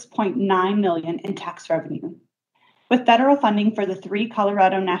generating $6.9 million in tax revenue. With federal funding for the 3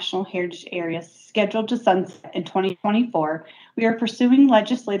 Colorado National Heritage Areas scheduled to sunset in 2024, we are pursuing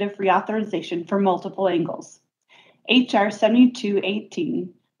legislative reauthorization for multiple angles. H.R.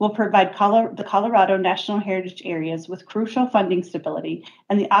 7218 will provide the Colorado National Heritage Areas with crucial funding stability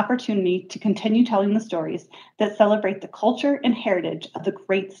and the opportunity to continue telling the stories that celebrate the culture and heritage of the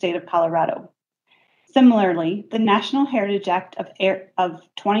great state of Colorado. Similarly, the National Heritage Act of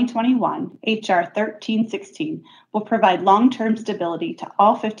 2021, H.R. 1316, will provide long-term stability to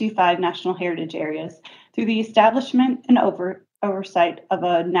all 55 National Heritage Areas through the establishment and oversight of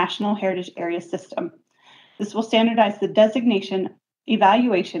a National Heritage Area system. This will standardize the designation,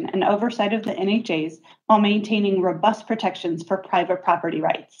 evaluation, and oversight of the NHAs while maintaining robust protections for private property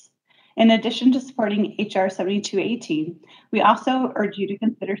rights. In addition to supporting H.R. 7218, we also urge you to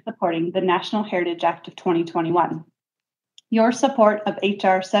consider supporting the National Heritage Act of 2021. Your support of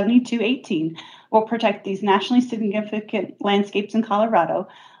H.R. 7218 will protect these nationally significant landscapes in Colorado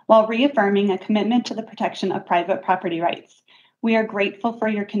while reaffirming a commitment to the protection of private property rights. We are grateful for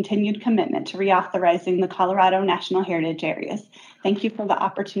your continued commitment to reauthorizing the Colorado National Heritage Areas. Thank you for the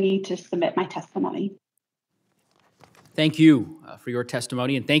opportunity to submit my testimony. Thank you for your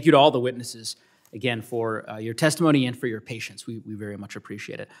testimony, and thank you to all the witnesses, again, for your testimony and for your patience. We very much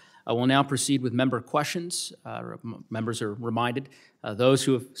appreciate it. We'll now proceed with member questions. Members are reminded, those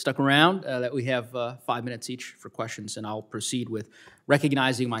who have stuck around, that we have 5 minutes each for questions, and I'll proceed with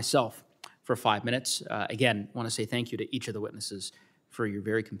recognizing myself for 5 minutes. Again, I want to say thank you to each of the witnesses for your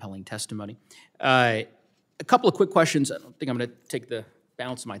very compelling testimony. A couple of quick questions. I don't think I'm going to take the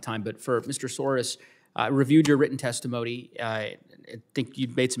balance of my time, but for Mr. Soros, I reviewed your written testimony. I think you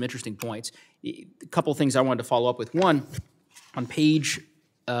made some interesting points. A couple of things I wanted to follow up with. One, on page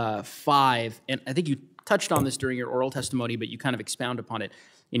 5, and I think you touched on this during your oral testimony, but you kind of expound upon it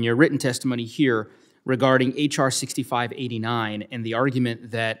in your written testimony here regarding H.R. 6589 and the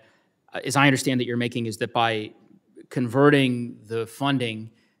argument that, as I understand that you're making, is that by converting the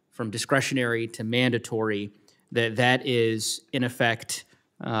funding from discretionary to mandatory, that is, in effect,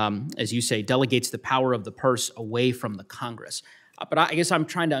 as you say, delegates the power of the purse away from the Congress. But I guess I'm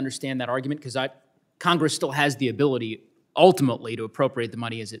trying to understand that argument because Congress still has the ability ultimately to appropriate the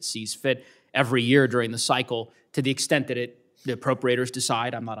money as it sees fit every year during the cycle to the extent that the appropriators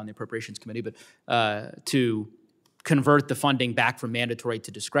decide, I'm not on the Appropriations Committee, but to convert the funding back from mandatory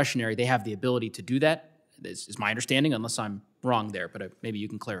to discretionary. They have the ability to do that, is my understanding, unless I'm wrong there, but maybe you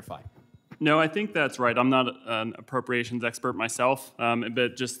can clarify. No, I think that's right. I'm not an appropriations expert myself,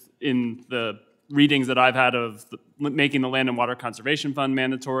 but just in the readings that I've had of making the Land and Water Conservation Fund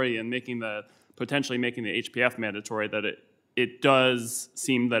mandatory and potentially making the HPF mandatory, that it does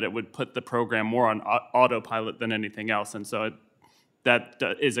seem that it would put the program more on autopilot than anything else, and so that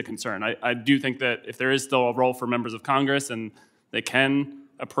is a concern. I do think that if there is still a role for members of Congress and they can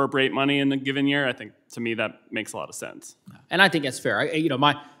appropriate money in a given year, I think, to me, that makes a lot of sense. And I think that's fair.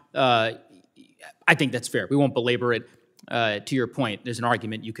 I think that's fair. We won't belabor it. To your point, there's an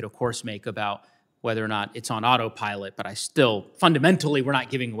argument you could, of course, make about whether or not it's on autopilot, but fundamentally, we're not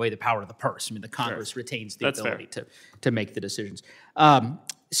giving away the power of the purse. I mean, the Congress retains the ability to make the decisions.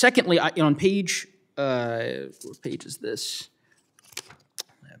 Secondly, on page, what page is this?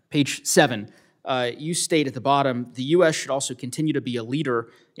 Page 7, you state at the bottom, the U.S. should also continue to be a leader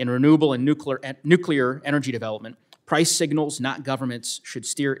in renewable and nuclear energy development. Price signals, not governments, should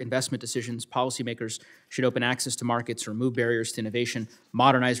steer investment decisions. Policymakers should open access to markets, remove barriers to innovation,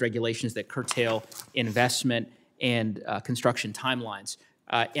 modernize regulations that curtail investment and construction timelines.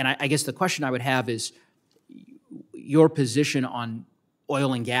 And I guess the question I would have is your position on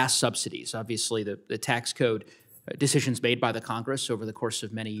oil and gas subsidies. Obviously, the tax code decisions made by the Congress over the course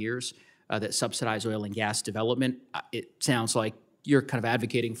of many years that subsidize oil and gas development. It sounds like you're kind of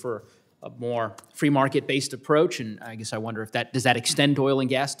advocating for a more free market-based approach, and I guess I wonder if does that extend to oil and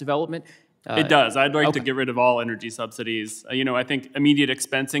gas development? It does. I'd like to get rid of all energy subsidies. I think immediate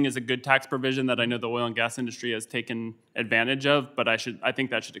expensing is a good tax provision that I know the oil and gas industry has taken advantage of, but I think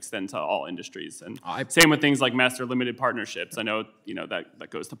that should extend to all industries. And same with things like master limited partnerships. I know, that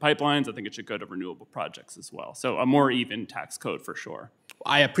goes to pipelines. I think it should go to renewable projects as well. So a more even tax code for sure.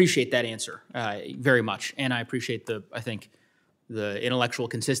 I appreciate that answer very much, and I appreciate the intellectual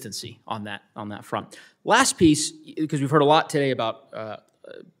consistency on that front. Last piece, because we've heard a lot today about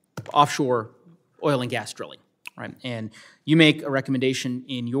offshore oil and gas drilling, right? And you make a recommendation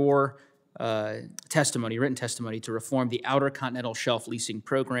in your written testimony, to reform the Outer Continental Shelf leasing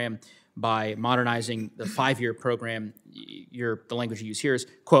program by modernizing the 5-year program. The language you use here is,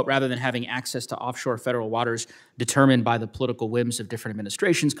 quote, rather than having access to offshore federal waters determined by the political whims of different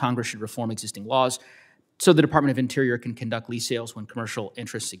administrations, Congress should reform existing laws so the Department of Interior can conduct lease sales when commercial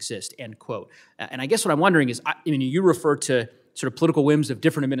interests exist, end quote. And I guess what I'm wondering is, you refer to sort of political whims of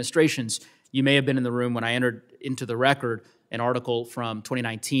different administrations, you may have been in the room when I entered into the record an article from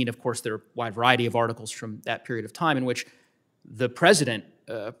 2019. Of course, there are a wide variety of articles from that period of time in which the President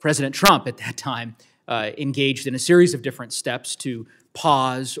Trump at that time, engaged in a series of different steps to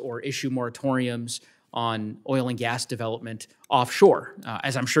pause or issue moratoriums on oil and gas development offshore.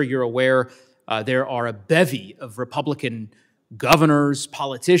 As I'm sure you're aware, there are a bevy of Republican governors,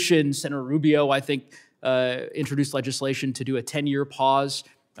 politicians. Senator Rubio, I think, introduced legislation to do a 10-year pause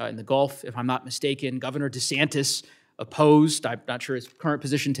in the Gulf, if I'm not mistaken. Governor DeSantis opposed. I'm not sure his current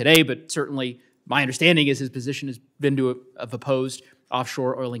position today, but certainly my understanding is his position has been to have opposed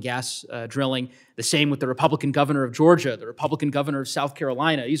offshore oil and gas drilling. The same with the Republican governor of Georgia, the Republican governor of South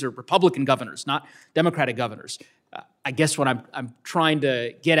Carolina. These are Republican governors, not Democratic governors. I guess what I'm trying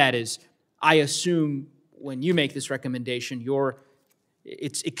to get at is, I assume when you make this recommendation,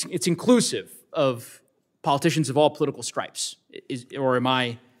 it's inclusive of politicians of all political stripes, or am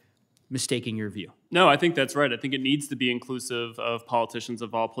I mistaking your view? No, I think that's right. I think it needs to be inclusive of politicians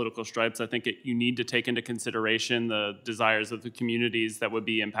of all political stripes. I think you need to take into consideration the desires of the communities that would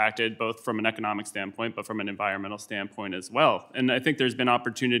be impacted, both from an economic standpoint, but from an environmental standpoint as well. And I think there's been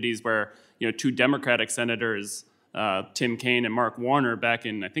opportunities where, two Democratic senators, Tim Kaine and Mark Warner, back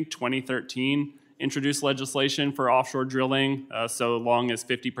in, I think, 2013, introduced legislation for offshore drilling so long as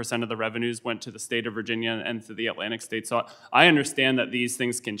 50% of the revenues went to the state of Virginia and to the Atlantic states. So I understand that these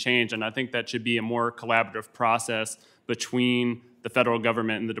things can change, and I think that should be a more collaborative process between the federal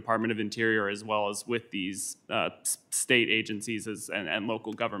government and the Department of Interior, as well as with these state agencies and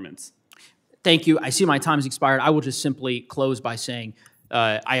local governments. Thank you. I see my time has expired. I will just simply close by saying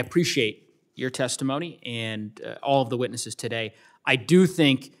I appreciate your testimony and all of the witnesses today. I do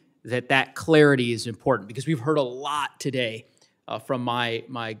think that clarity is important, because we've heard a lot today from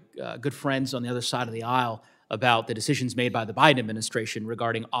my good friends on the other side of the aisle about the decisions made by the Biden administration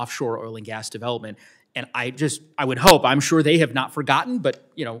regarding offshore oil and gas development. And I would hope, I'm sure they have not forgotten, but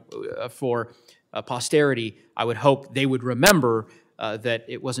for posterity, I would hope they would remember that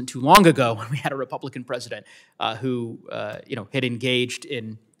it wasn't too long ago when we had a Republican president who had engaged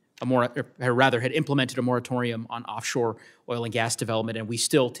in had implemented a moratorium on offshore oil and gas development, and we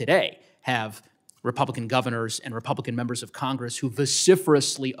still today have Republican governors and Republican members of Congress who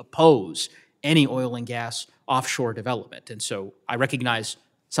vociferously oppose any oil and gas offshore development. And so I recognize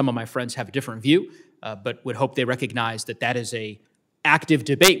some of my friends have a different view, but would hope they recognize that is an active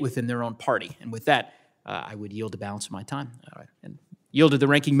debate within their own party. And with that, I would yield the balance of my time. All right. And yield to the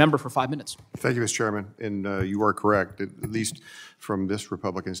ranking member for 5 minutes. Thank you, Mr. Chairman. And you are correct. At least from this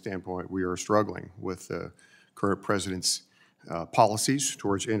Republican standpoint, we are struggling with the current president's policies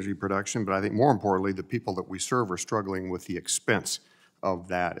towards energy production. But I think more importantly, the people that we serve are struggling with the expense of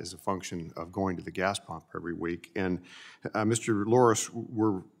that as a function of going to the gas pump every week. And Mr. Loris,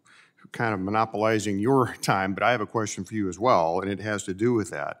 we're kind of monopolizing your time, but I have a question for you as well, and it has to do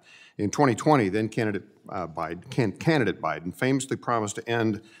with that. In 2020, then candidate Biden famously promised to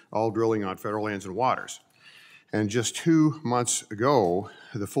end all drilling on federal lands and waters. And just 2 months ago,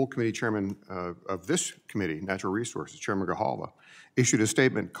 the full committee chairman of this committee, Natural Resources, Chairman Grijalva, issued a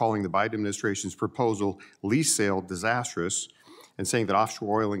statement calling the Biden administration's proposal lease sale disastrous and saying that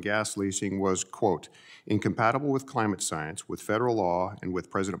offshore oil and gas leasing was, quote, incompatible with climate science, with federal law, and with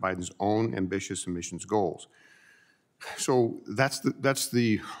President Biden's own ambitious emissions goals. So that's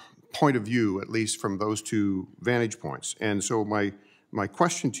the point of view, at least from those two vantage points. And so my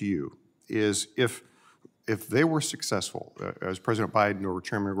question to you is, if they were successful, as President Biden or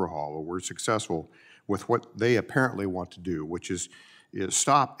Chairman Grijalva were successful with what they apparently want to do, which is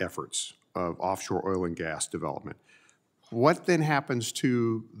stop efforts of offshore oil and gas development, what then happens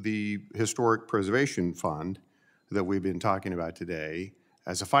to the historic preservation fund that we've been talking about today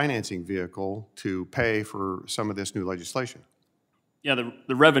as a financing vehicle to pay for some of this new legislation? Yeah,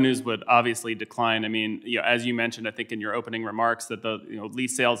 the revenues would obviously decline. I mean, as you mentioned, I think in your opening remarks, that the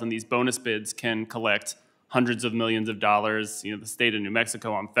lease sales and these bonus bids can collect hundreds of millions of dollars. The state of New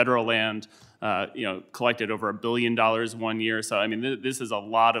Mexico on federal land, collected over $1 billion 1 year. So I mean, this is a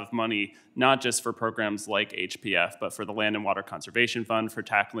lot of money, not just for programs like HPF, but for the Land and Water Conservation Fund, for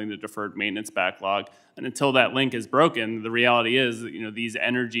tackling the deferred maintenance backlog. And until that link is broken, the reality is, these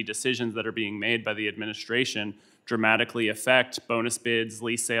energy decisions that are being made by the administration dramatically affect bonus bids,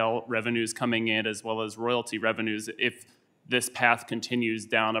 lease sale revenues coming in, as well as royalty revenues, if this path continues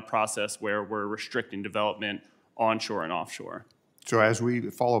down a process where we're restricting development onshore and offshore. So as we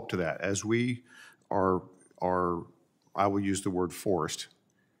follow up to that, as we are I will use the word forced,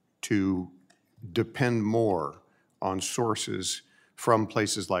 to depend more on sources from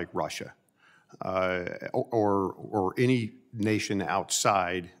places like Russia, or any nation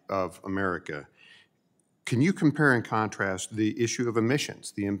outside of America. Can you compare and contrast the issue of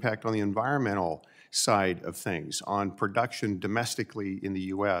emissions, the impact on the environmental side of things, on production domestically in the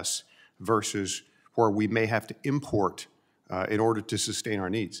U.S. versus where we may have to import in order to sustain our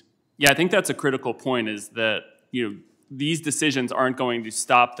needs? Yeah, I think that's a critical point, is that, these decisions aren't going to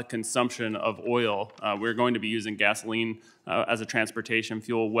stop the consumption of oil. We're going to be using gasoline as a transportation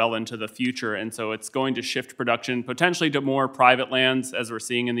fuel well into the future. And so it's going to shift production potentially to more private lands, as we're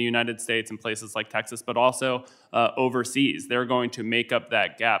seeing in the United States and places like Texas, but also overseas. They're going to make up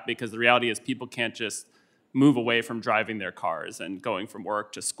that gap, because the reality is people can't just move away from driving their cars and going from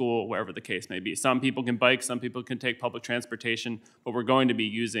work to school, wherever the case may be. Some people can bike, some people can take public transportation, but we're going to be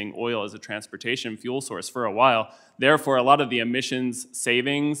using oil as a transportation fuel source for a while. Therefore, a lot of the emissions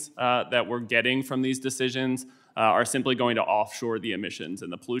savings that we're getting from these decisions are simply going to offshore the emissions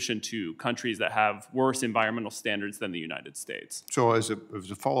and the pollution to countries that have worse environmental standards than the United States. So as a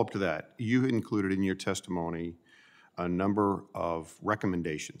follow-up to that, you included in your testimony a number of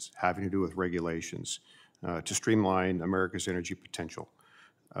recommendations having to do with regulations to streamline America's energy potential.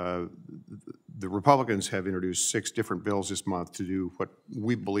 The Republicans have introduced 6 different bills this month to do what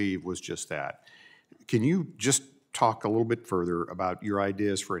we believe was just that. Can you just talk a little bit further about your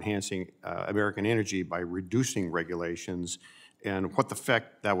ideas for enhancing American energy by reducing regulations and what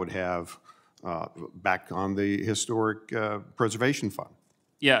effect that would have back on the historic Preservation Fund?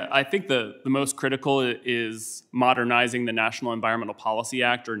 Yeah, I think the most critical is modernizing the National Environmental Policy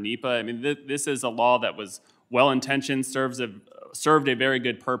Act, or NEPA. I mean, this is a law that was well-intentioned, served a very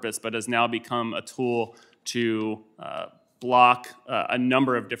good purpose, but has now become a tool to block a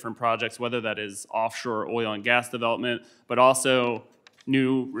number of different projects, whether that is offshore oil and gas development, but also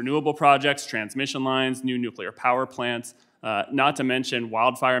new renewable projects, transmission lines, new nuclear power plants, not to mention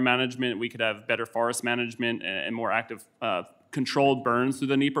wildfire management. We could have better forest management and more active controlled burns through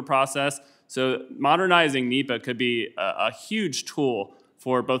the NEPA process. So modernizing NEPA could be a huge tool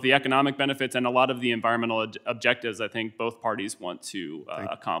for both the economic benefits and a lot of the environmental objectives I think both parties want to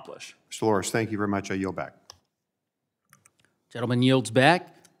accomplish. Mr. Loris, thank you very much. I yield back. Gentleman yields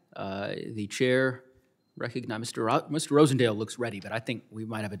back. The chair recognizes Mr. Rosendale looks ready, but I think we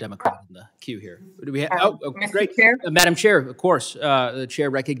might have a Democrat in the queue here. Do we have? Mr. Great. Chair? Madam Chair, of course. The chair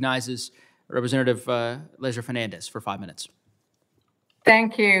recognizes Representative Leisure Fernández for 5 minutes.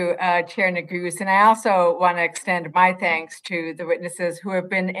 Thank you, Chair Neguse. And I also want to extend my thanks to the witnesses who have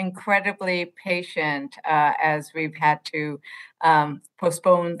been incredibly patient as we've had to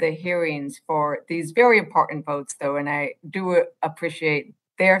postpone the hearings for these very important votes, though. And I do appreciate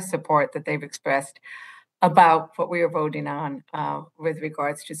their support that they've expressed about what we are voting on with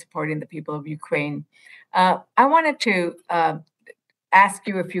regards to supporting the people of Ukraine. I wanted to ask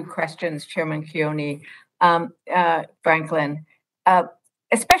you a few questions, Chairman Keone, Franklin.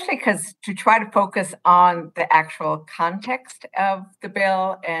 Especially because to try to focus on the actual context of the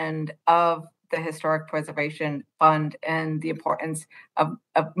bill and of the Historic Preservation Fund and the importance of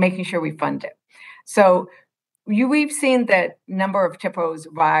making sure we fund it. So we've seen that number of TIPOs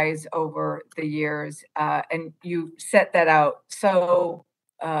rise over the years, and you set that out so,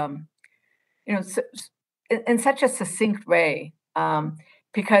 in such a succinct way,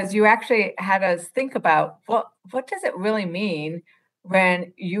 because you actually had us think about what does it really mean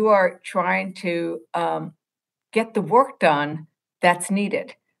when you are trying to get the work done that's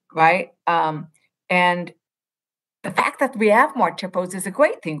needed, right? And the fact that we have more TIPOs is a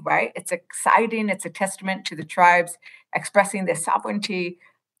great thing, right? It's exciting. It's a testament to the tribes expressing their sovereignty.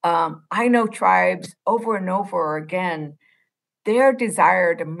 I know tribes over and over again, their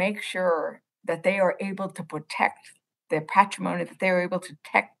desire to make sure that they are able to protect their patrimony, that they're able to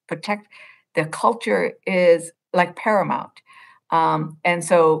protect their culture is like paramount. And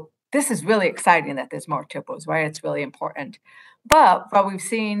so this is really exciting that there's more TIPOs, right? It's really important. But while we've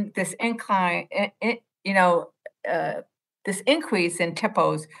seen this this increase in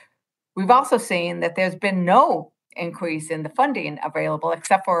TIPOs, we've also seen that there's been no increase in the funding available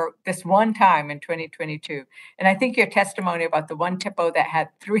except for this one time in 2022. And I think your testimony about the one TIPO that had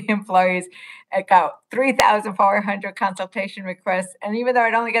 3 employees, it got 3,400 consultation requests. And even though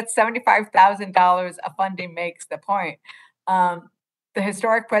it only gets $75,000 of funding makes the point. The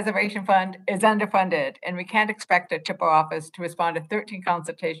Historic Preservation Fund is underfunded, and we can't expect a TIPO office to respond to 13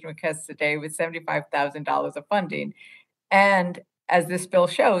 consultation requests a day with $75,000 of funding. And as this bill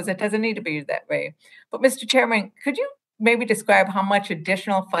shows, it doesn't need to be that way. But Mr. Chairman, could you maybe describe how much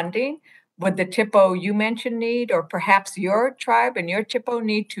additional funding would the TIPO you mentioned need, or perhaps your tribe and your TIPO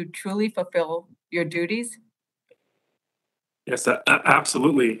need to truly fulfill your duties? Yes,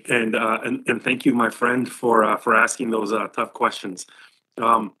 absolutely, and thank you, my friend, for asking those tough questions.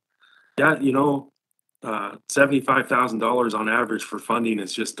 Yeah, $75,000 on average for funding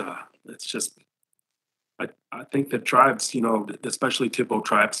is just it's just. I think that tribes, especially TIPO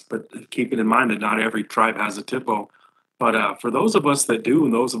tribes, but keeping in mind that not every tribe has a TIPO, but for those of us that do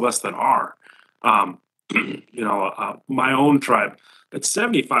and those of us that are, um, my own tribe, it's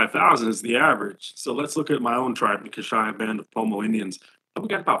 75,000 is the average. So let's look at my own tribe, the Kashaya Band of Pomo Indians. We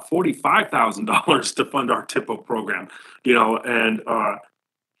got about $45,000 to fund our TIPO program, and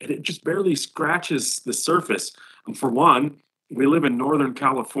it just barely scratches the surface. For one, we live in Northern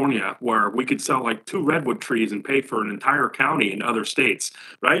California where we could sell like 2 redwood trees and pay for an entire county in other states,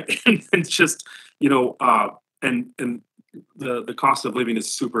 right? And it's just, and the cost of living is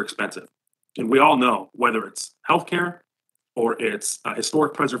super expensive. And we all know whether it's healthcare or it's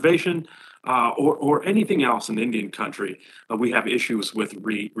historic preservation or anything else in Indian country, we have issues with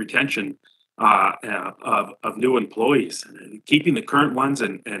retention of new employees, and keeping the current ones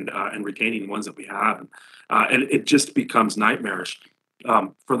and retaining the ones that we have, and it just becomes nightmarish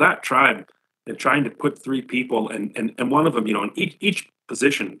for that tribe. And trying to put 3 people and one of them, in each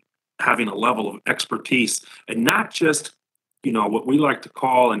position, having a level of expertise, and not just what we like to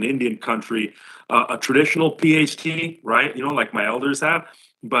call in Indian country a traditional PhD, right? Like my elders have,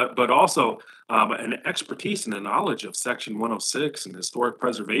 but also an expertise and a knowledge of Section 106 and historic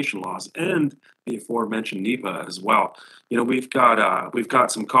preservation laws and the aforementioned NEPA as well. We've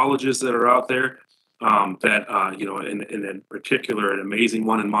got some colleges that are out there that in particular, an amazing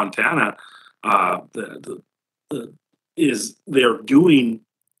one in Montana, they're doing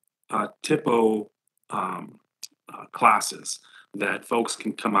TIPO classes that folks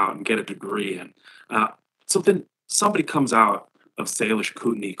can come out and get a degree in. So then somebody comes out of Salish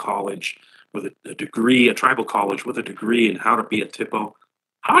Kootenai College with a degree, a tribal college with a degree in how to be a TIPO.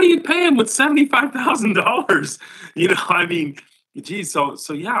 How do you pay him with $75,000? I mean, geez, so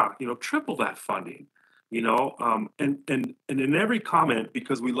yeah, triple that funding. And in every comment,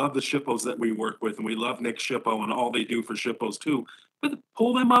 because we love the SHPOs that we work with, and we love Nick SHPO and all they do for SHPOs too, but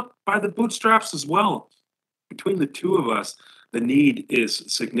pull them up by the bootstraps as well. Between the two of us, the need is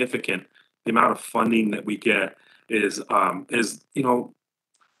significant. The amount of funding that we get is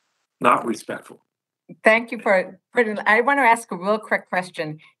not respectful. Thank you for putting. I want to ask a real quick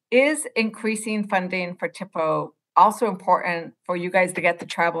question. Is increasing funding for TIPO also important for you guys to get the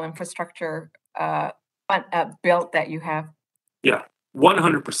tribal infrastructure built that you have? Yeah,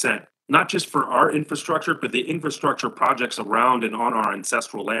 100%. Not just for our infrastructure, but the infrastructure projects around and on our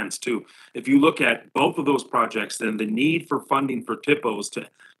ancestral lands too. If you look at both of those projects, then the need for funding for TIPOs to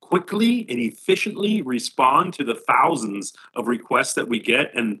quickly and efficiently respond to the thousands of requests that we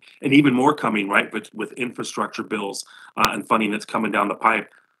get, and even more coming, right, but with infrastructure bills and funding that's coming down the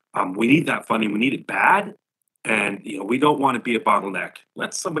pipe. We need that funding. We need it bad, and we don't want to be a bottleneck.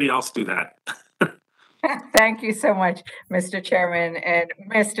 Let somebody else do that. Thank you so much, Mr. Chairman. And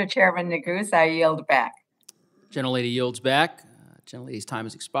Mr. Chairman Neguse, I yield back. Gentlelady yields back. Gentlelady's time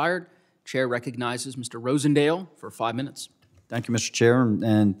has expired. Chair recognizes Mr. Rosendale for 5 minutes. Thank you, Mr. Chair,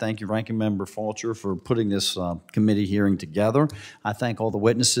 and thank you, Ranking Member Fulcher, for putting this committee hearing together. I thank all the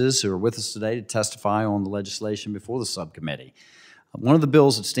witnesses who are with us today to testify on the legislation before the subcommittee. One of the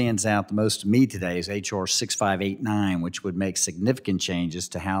bills that stands out the most to me today is H.R. 6589, which would make significant changes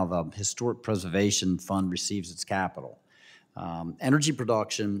to how the Historic Preservation Fund receives its capital. Energy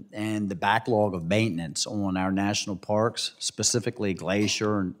production and the backlog of maintenance on our national parks, specifically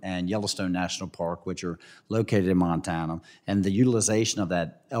Glacier and Yellowstone National Park, which are located in Montana, and the utilization of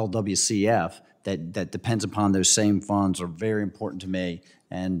that LWCF that depends upon those same funds are very important to me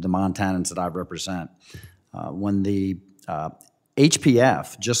and the Montanans that I represent. When the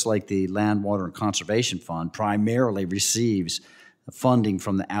HPF, just like the Land, Water, and Conservation Fund, primarily receives funding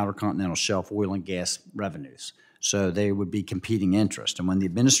from the Outer Continental Shelf oil and gas revenues. So they would be competing interest. And when the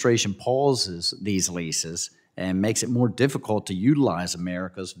administration pauses these leases and makes it more difficult to utilize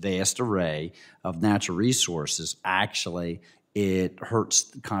America's vast array of natural resources, actually it hurts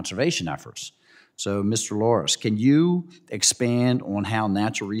the conservation efforts. So, Mr. Loris, can you expand on how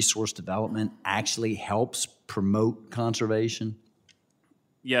natural resource development actually helps promote conservation?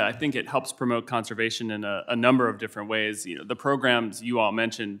 Yeah, I think it helps promote conservation in a number of different ways. The programs you all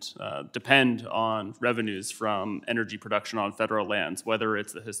mentioned depend on revenues from energy production on federal lands, whether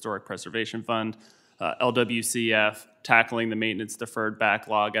it's the Historic Preservation Fund, LWCF, tackling the maintenance deferred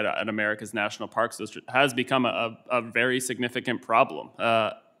backlog at America's national parks, which has become a very significant problem.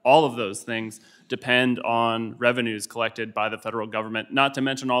 all of those things depend on revenues collected by the federal government, not to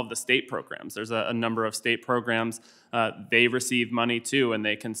mention all of the state programs. There's a number of state programs. They receive money too, and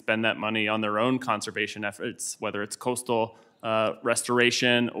they can spend that money on their own conservation efforts, whether it's coastal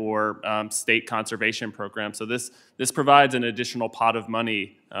restoration or state conservation programs. So this provides an additional pot of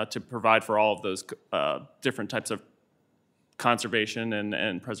money to provide for all of those different types of conservation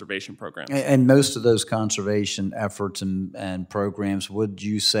and preservation programs. And most of those conservation efforts and programs, would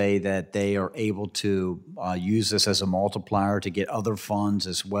you say that they are able to use this as a multiplier to get other funds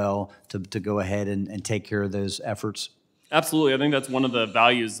as well to go ahead and take care of those efforts? Absolutely. I think that's one of the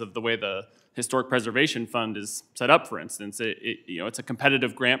values of the way the Historic Preservation Fund is set up, for instance. It's a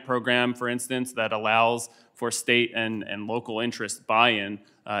competitive grant program, for instance, that allows for state and local interest buy-in.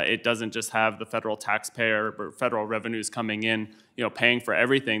 It doesn't just have the federal taxpayer or federal revenues coming in, paying for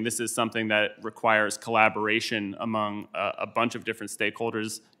everything. This is something that requires collaboration among a bunch of different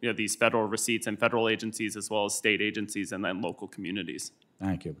stakeholders, these federal receipts and federal agencies, as well as state agencies and then local communities.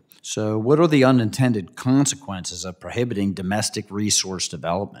 Thank you. So what are the unintended consequences of prohibiting domestic resource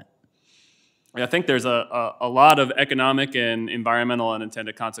development? I think there's a lot of economic and environmental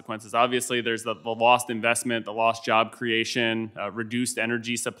unintended consequences. Obviously, there's the lost investment, the lost job creation, reduced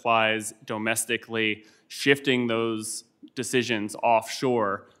energy supplies domestically, shifting those decisions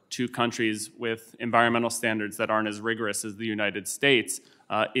offshore to countries with environmental standards that aren't as rigorous as the United States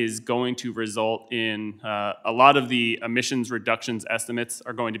is going to result in a lot of the emissions reductions estimates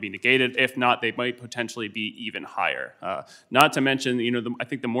are going to be negated. If not, they might potentially be even higher. Not to mention, I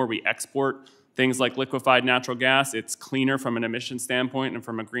think the more we export things like liquefied natural gas, it's cleaner from an emission standpoint and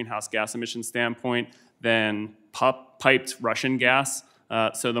from a greenhouse gas emission standpoint than piped Russian gas.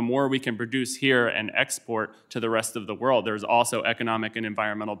 So the more we can produce here and export to the rest of the world, there's also economic and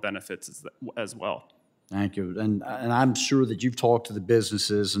environmental benefits as well. Thank you. And I'm sure that you've talked to the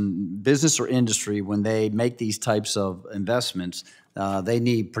businesses, and business or industry, when they make these types of investments, they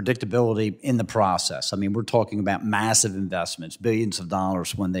need predictability in the process. I mean, we're talking about massive investments, billions of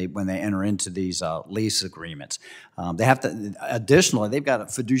dollars when they enter into these lease agreements. They have to, additionally, they've got a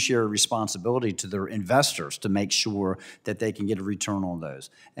fiduciary responsibility to their investors to make sure that they can get a return on those.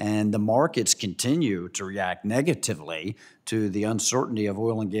 And the markets continue to react negatively to the uncertainty of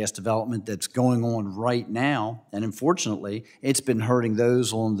oil and gas development that's going on right now. And unfortunately, it's been hurting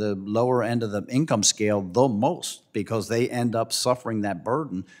those on the lower end of the income scale the most, because they end up suffering that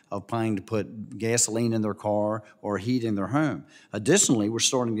burden of paying to put gasoline in their car or heat in their home. Additionally, we're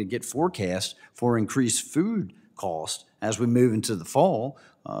starting to get forecasts for increased food costs as we move into the fall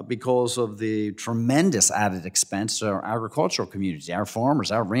because of the tremendous added expense to our agricultural community, our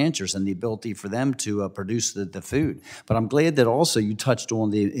farmers, our ranchers, and the ability for them to produce the food. But I'm glad that also you touched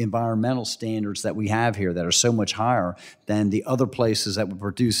on the environmental standards that we have here that are so much higher than the other places that would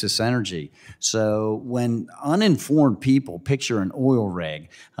produce this energy. So when uninformed people picture an oil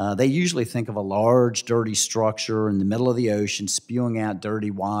rig, they usually think of a large, dirty structure in the middle of the ocean spewing out dirty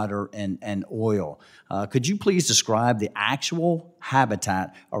water and oil. Could you please describe the actual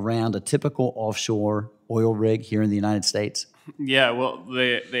habitat around a typical offshore oil rig here in the United States? Yeah, well,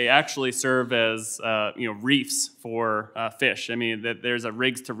 they actually serve as reefs for fish. I mean, there's a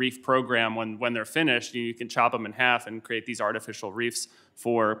rigs to reef program. When they're finished, you can chop them in half and create these artificial reefs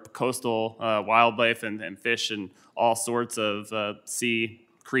for coastal wildlife and fish and all sorts of sea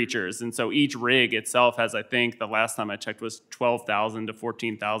creatures. And so each rig itself has, I think, the last time I checked was 12,000 to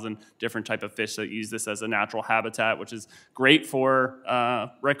 14,000 different type of fish that use this as a natural habitat, which is great for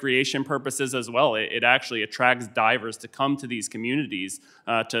recreation purposes as well. It actually attracts divers to come to these communities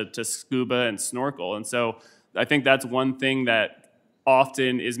to scuba and snorkel. And so I think that's one thing that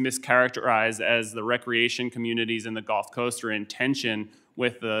often is mischaracterized as the recreation communities in the Gulf Coast are in tension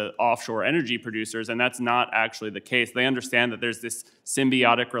with the offshore energy producers, and that's not actually the case. They understand that there's this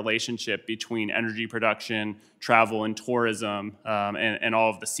symbiotic relationship between energy production, travel and tourism, and all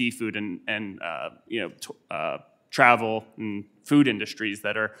of the seafood and travel and food industries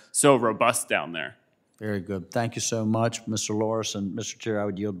that are so robust down there. Very good. Thank you so much, Mr. Loris, and Mr. Chair, I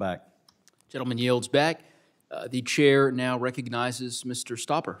would yield back. Gentleman yields back. The chair now recognizes Mr.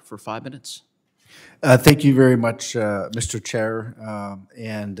 Stopper for 5 minutes. Thank you very much, Mr. Chair,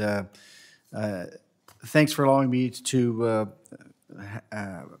 and thanks for allowing me to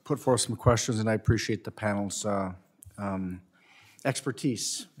put forth some questions, and I appreciate the panel's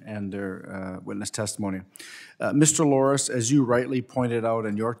expertise and their witness testimony. Mr. Loris, as you rightly pointed out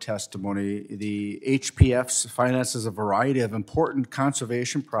in your testimony, the HPF finances a variety of important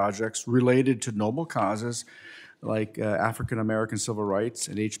conservation projects related to noble causes like African American civil rights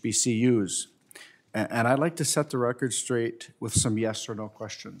and HBCUs. And I'd like to set the record straight with some yes or no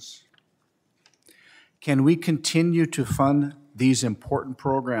questions. Can we continue to fund these important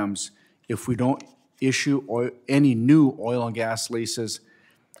programs if we don't issue any new oil and gas leases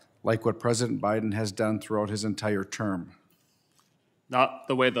like what President Biden has done throughout his entire term? Not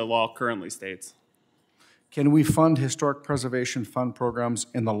the way the law currently states. Can we fund historic preservation fund programs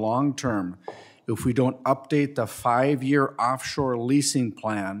in the long term if we don't update the 5-year offshore leasing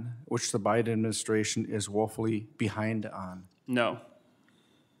plan, which the Biden administration is woefully behind on? No.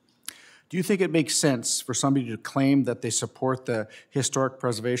 Do you think it makes sense for somebody to claim that they support the Historic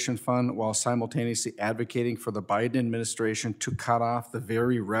Preservation Fund while simultaneously advocating for the Biden administration to cut off the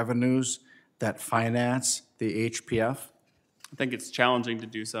very revenues that finance the HPF? I think it's challenging to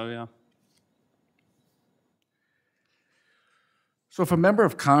do so, yeah. So if a member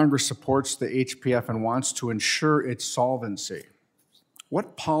of Congress supports the HPF and wants to ensure its solvency,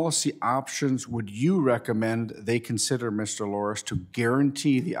 what policy options would you recommend they consider, Mr. Loris, to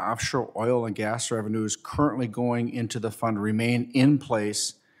guarantee the offshore oil and gas revenues currently going into the fund remain in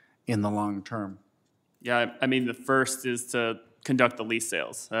place in the long term? Yeah, I mean, the first is to conduct the lease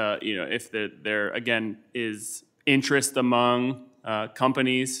sales. If there again is interest among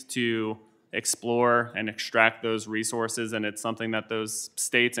companies to explore and extract those resources, and it's something that those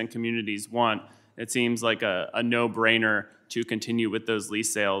states and communities want, it seems like a no-brainer to continue with those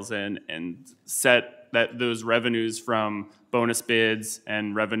lease sales and set those revenues from bonus bids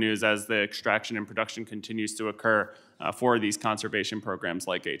and revenues as the extraction and production continues to occur for these conservation programs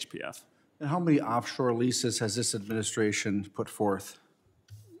like HPF. And how many offshore leases has this administration put forth?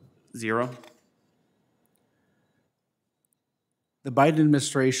 0. The Biden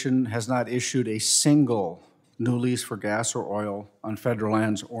administration has not issued a single new lease for gas or oil on federal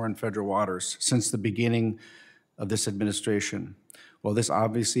lands or in federal waters since the beginning of this administration. Well, this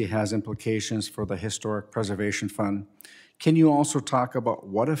obviously has implications for the Historic Preservation Fund. Can you also talk about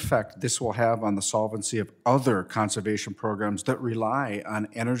what effect this will have on the solvency of other conservation programs that rely on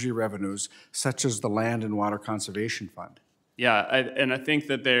energy revenues, such as the Land and Water Conservation Fund? Yeah, I think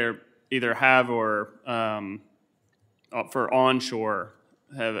that they either have or for onshore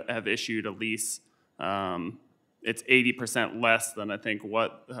have issued a lease. It's 80% less than I think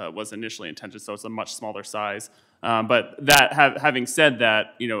what was initially intended, so it's a much smaller size. But having said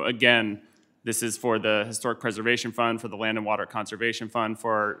that, again, this is for the Historic Preservation Fund, for the Land and Water Conservation Fund,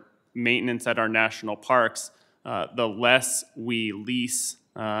 for maintenance at our national parks. The less we lease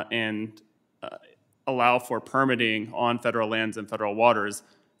and allow for permitting on federal lands and federal waters,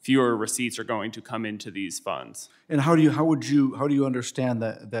 fewer receipts are going to come into these funds. And how do you understand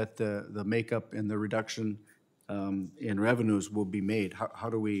that the makeup and the reduction in revenues will be made? How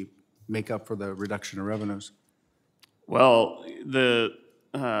do we make up for the reduction in revenues? Well, the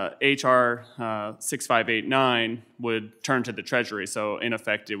HR 6589 would turn to the Treasury. So in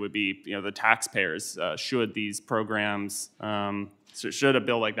effect, it would be the taxpayers should these programs, should a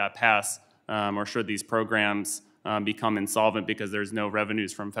bill like that pass, or should these programs become insolvent because there's no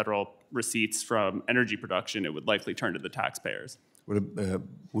revenues from federal receipts from energy production, it would likely turn to the taxpayers.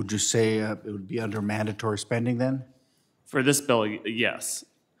 Would you say it would be under mandatory spending then? For this bill, yes.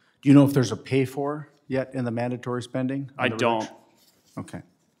 Do you know if there's a pay for yet in the mandatory spending? I don't. Okay.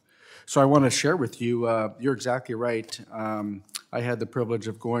 So I want to share with you, you're exactly right. I had the privilege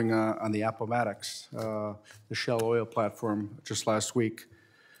of going on the Appomattox, the Shell oil platform just last week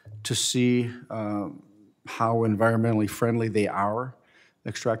to see how environmentally friendly they are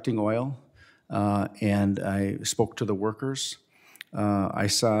extracting oil. And I spoke to the workers. I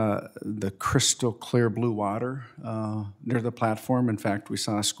saw the crystal clear blue water near the platform. In fact, we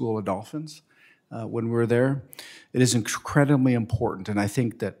saw a school of dolphins when we were there. It is incredibly important, and I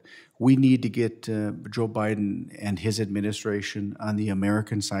think that we need to get Joe Biden and his administration on the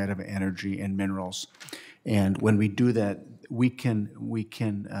American side of energy and minerals. And when we do that, we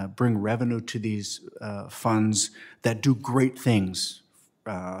can bring revenue to these funds that do great things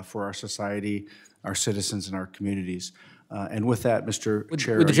for our society, our citizens, and our communities. And with that, Mr.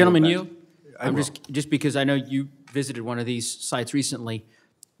 Chair, would the gentleman yield? I'm just because I know you visited one of these sites recently,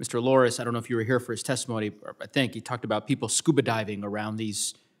 Mr. Loris. I don't know if you were here for his testimony. I think he talked about people scuba diving around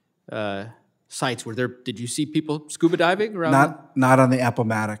these sites. Were there? Did you see people scuba diving around? Not on the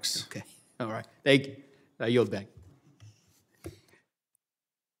Appomattox. Okay. All right. Thank you. I yield back.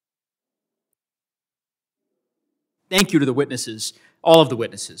 Thank you to the witnesses, all of the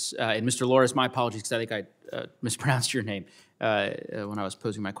witnesses. And Mr. Loris, my apologies because I think I mispronounced your name when I was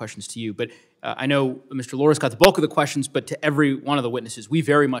posing my questions to you. But I know Mr. Loris got the bulk of the questions, but to every one of the witnesses, we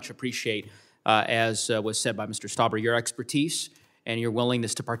very much appreciate, as was said by Mr. Stauber, your expertise and your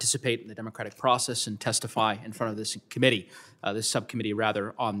willingness to participate in the democratic process and testify in front of this committee, this subcommittee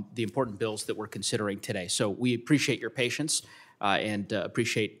rather, on the important bills that we're considering today. So we appreciate your patience and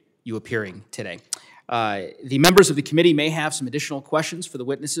appreciate you appearing today. The members of the committee may have some additional questions for the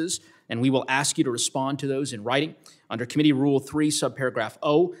witnesses, and we will ask you to respond to those in writing. Under Committee Rule 3, subparagraph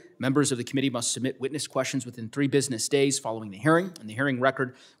O, members of the committee must submit witness questions within 3 business days following the hearing, and the hearing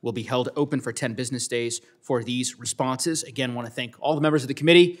record will be held open for 10 business days for these responses. Again, I want to thank all the members of the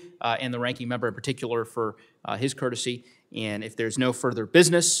committee and the ranking member in particular for his courtesy. And if there's no further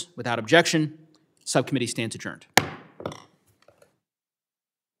business, without objection, subcommittee stands adjourned.